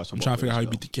meet as far as I'm trying to figure out how he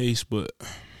beat the case, but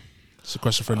it's a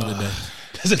question for another day.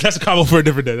 That's a combo for a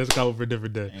different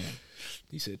day. Damn.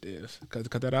 He said, "This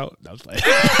cut that out." That was like,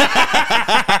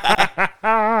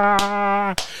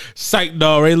 psych,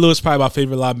 dog. Ray Lewis probably my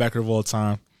favorite linebacker of all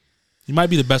time. He might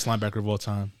be the best linebacker of all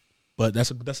time, but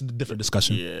that's a different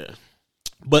discussion. Yeah,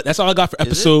 but that's all I got for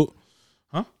episode.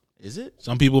 Is it?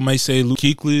 Some people might say Luke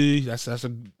Kuechly.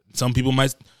 Some people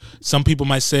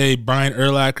might say Brian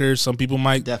Urlacher. Some people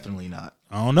might Definitely not.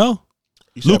 I don't know.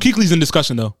 Luke Kuechly's in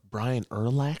discussion though. Brian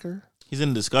Urlacher. He's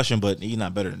in discussion, but he's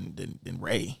not better than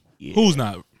Ray. Yeah. Who's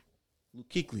not? Luke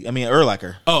Kuechly. I mean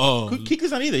Urlacher. Oh.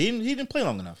 Kuechly's not either. He didn't play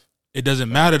long enough. It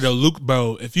doesn't matter though, Luke,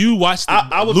 bro. If you watch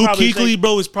Luke Kuechly,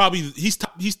 bro, is probably he's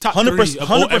top 100%.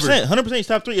 100%. He's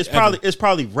top 3. It's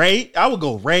probably Ray. I would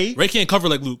go Ray. Ray can't cover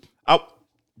like Luke.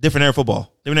 Different era of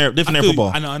football. Different era of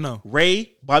football. I know.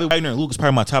 Ray, Bobby Wagner, and Luke is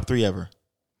probably my top 3 ever.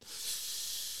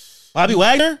 Bobby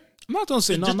Wagner? I'm not gonna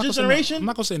say no. I'm not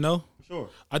gonna say no. Sure.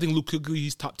 I think Luke Kuechly,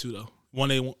 he's top 2 though.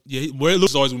 1A, yeah. Where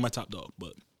Luke's always been my top dog,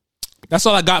 but that's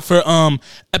all I got for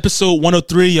episode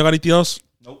 103. Y'all got anything else?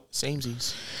 Nope.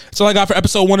 Samesies. That's all I got for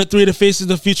episode 103 of the Faces of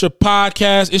the Future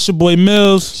podcast. It's your boy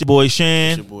Millz. It's your boy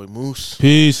Shann. It's your boy Moose.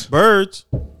 Peace. Birds.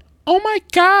 Oh my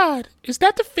God. Is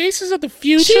that the Faces of the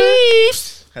Future?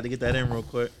 Chiefs. Had to get that in real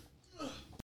quick.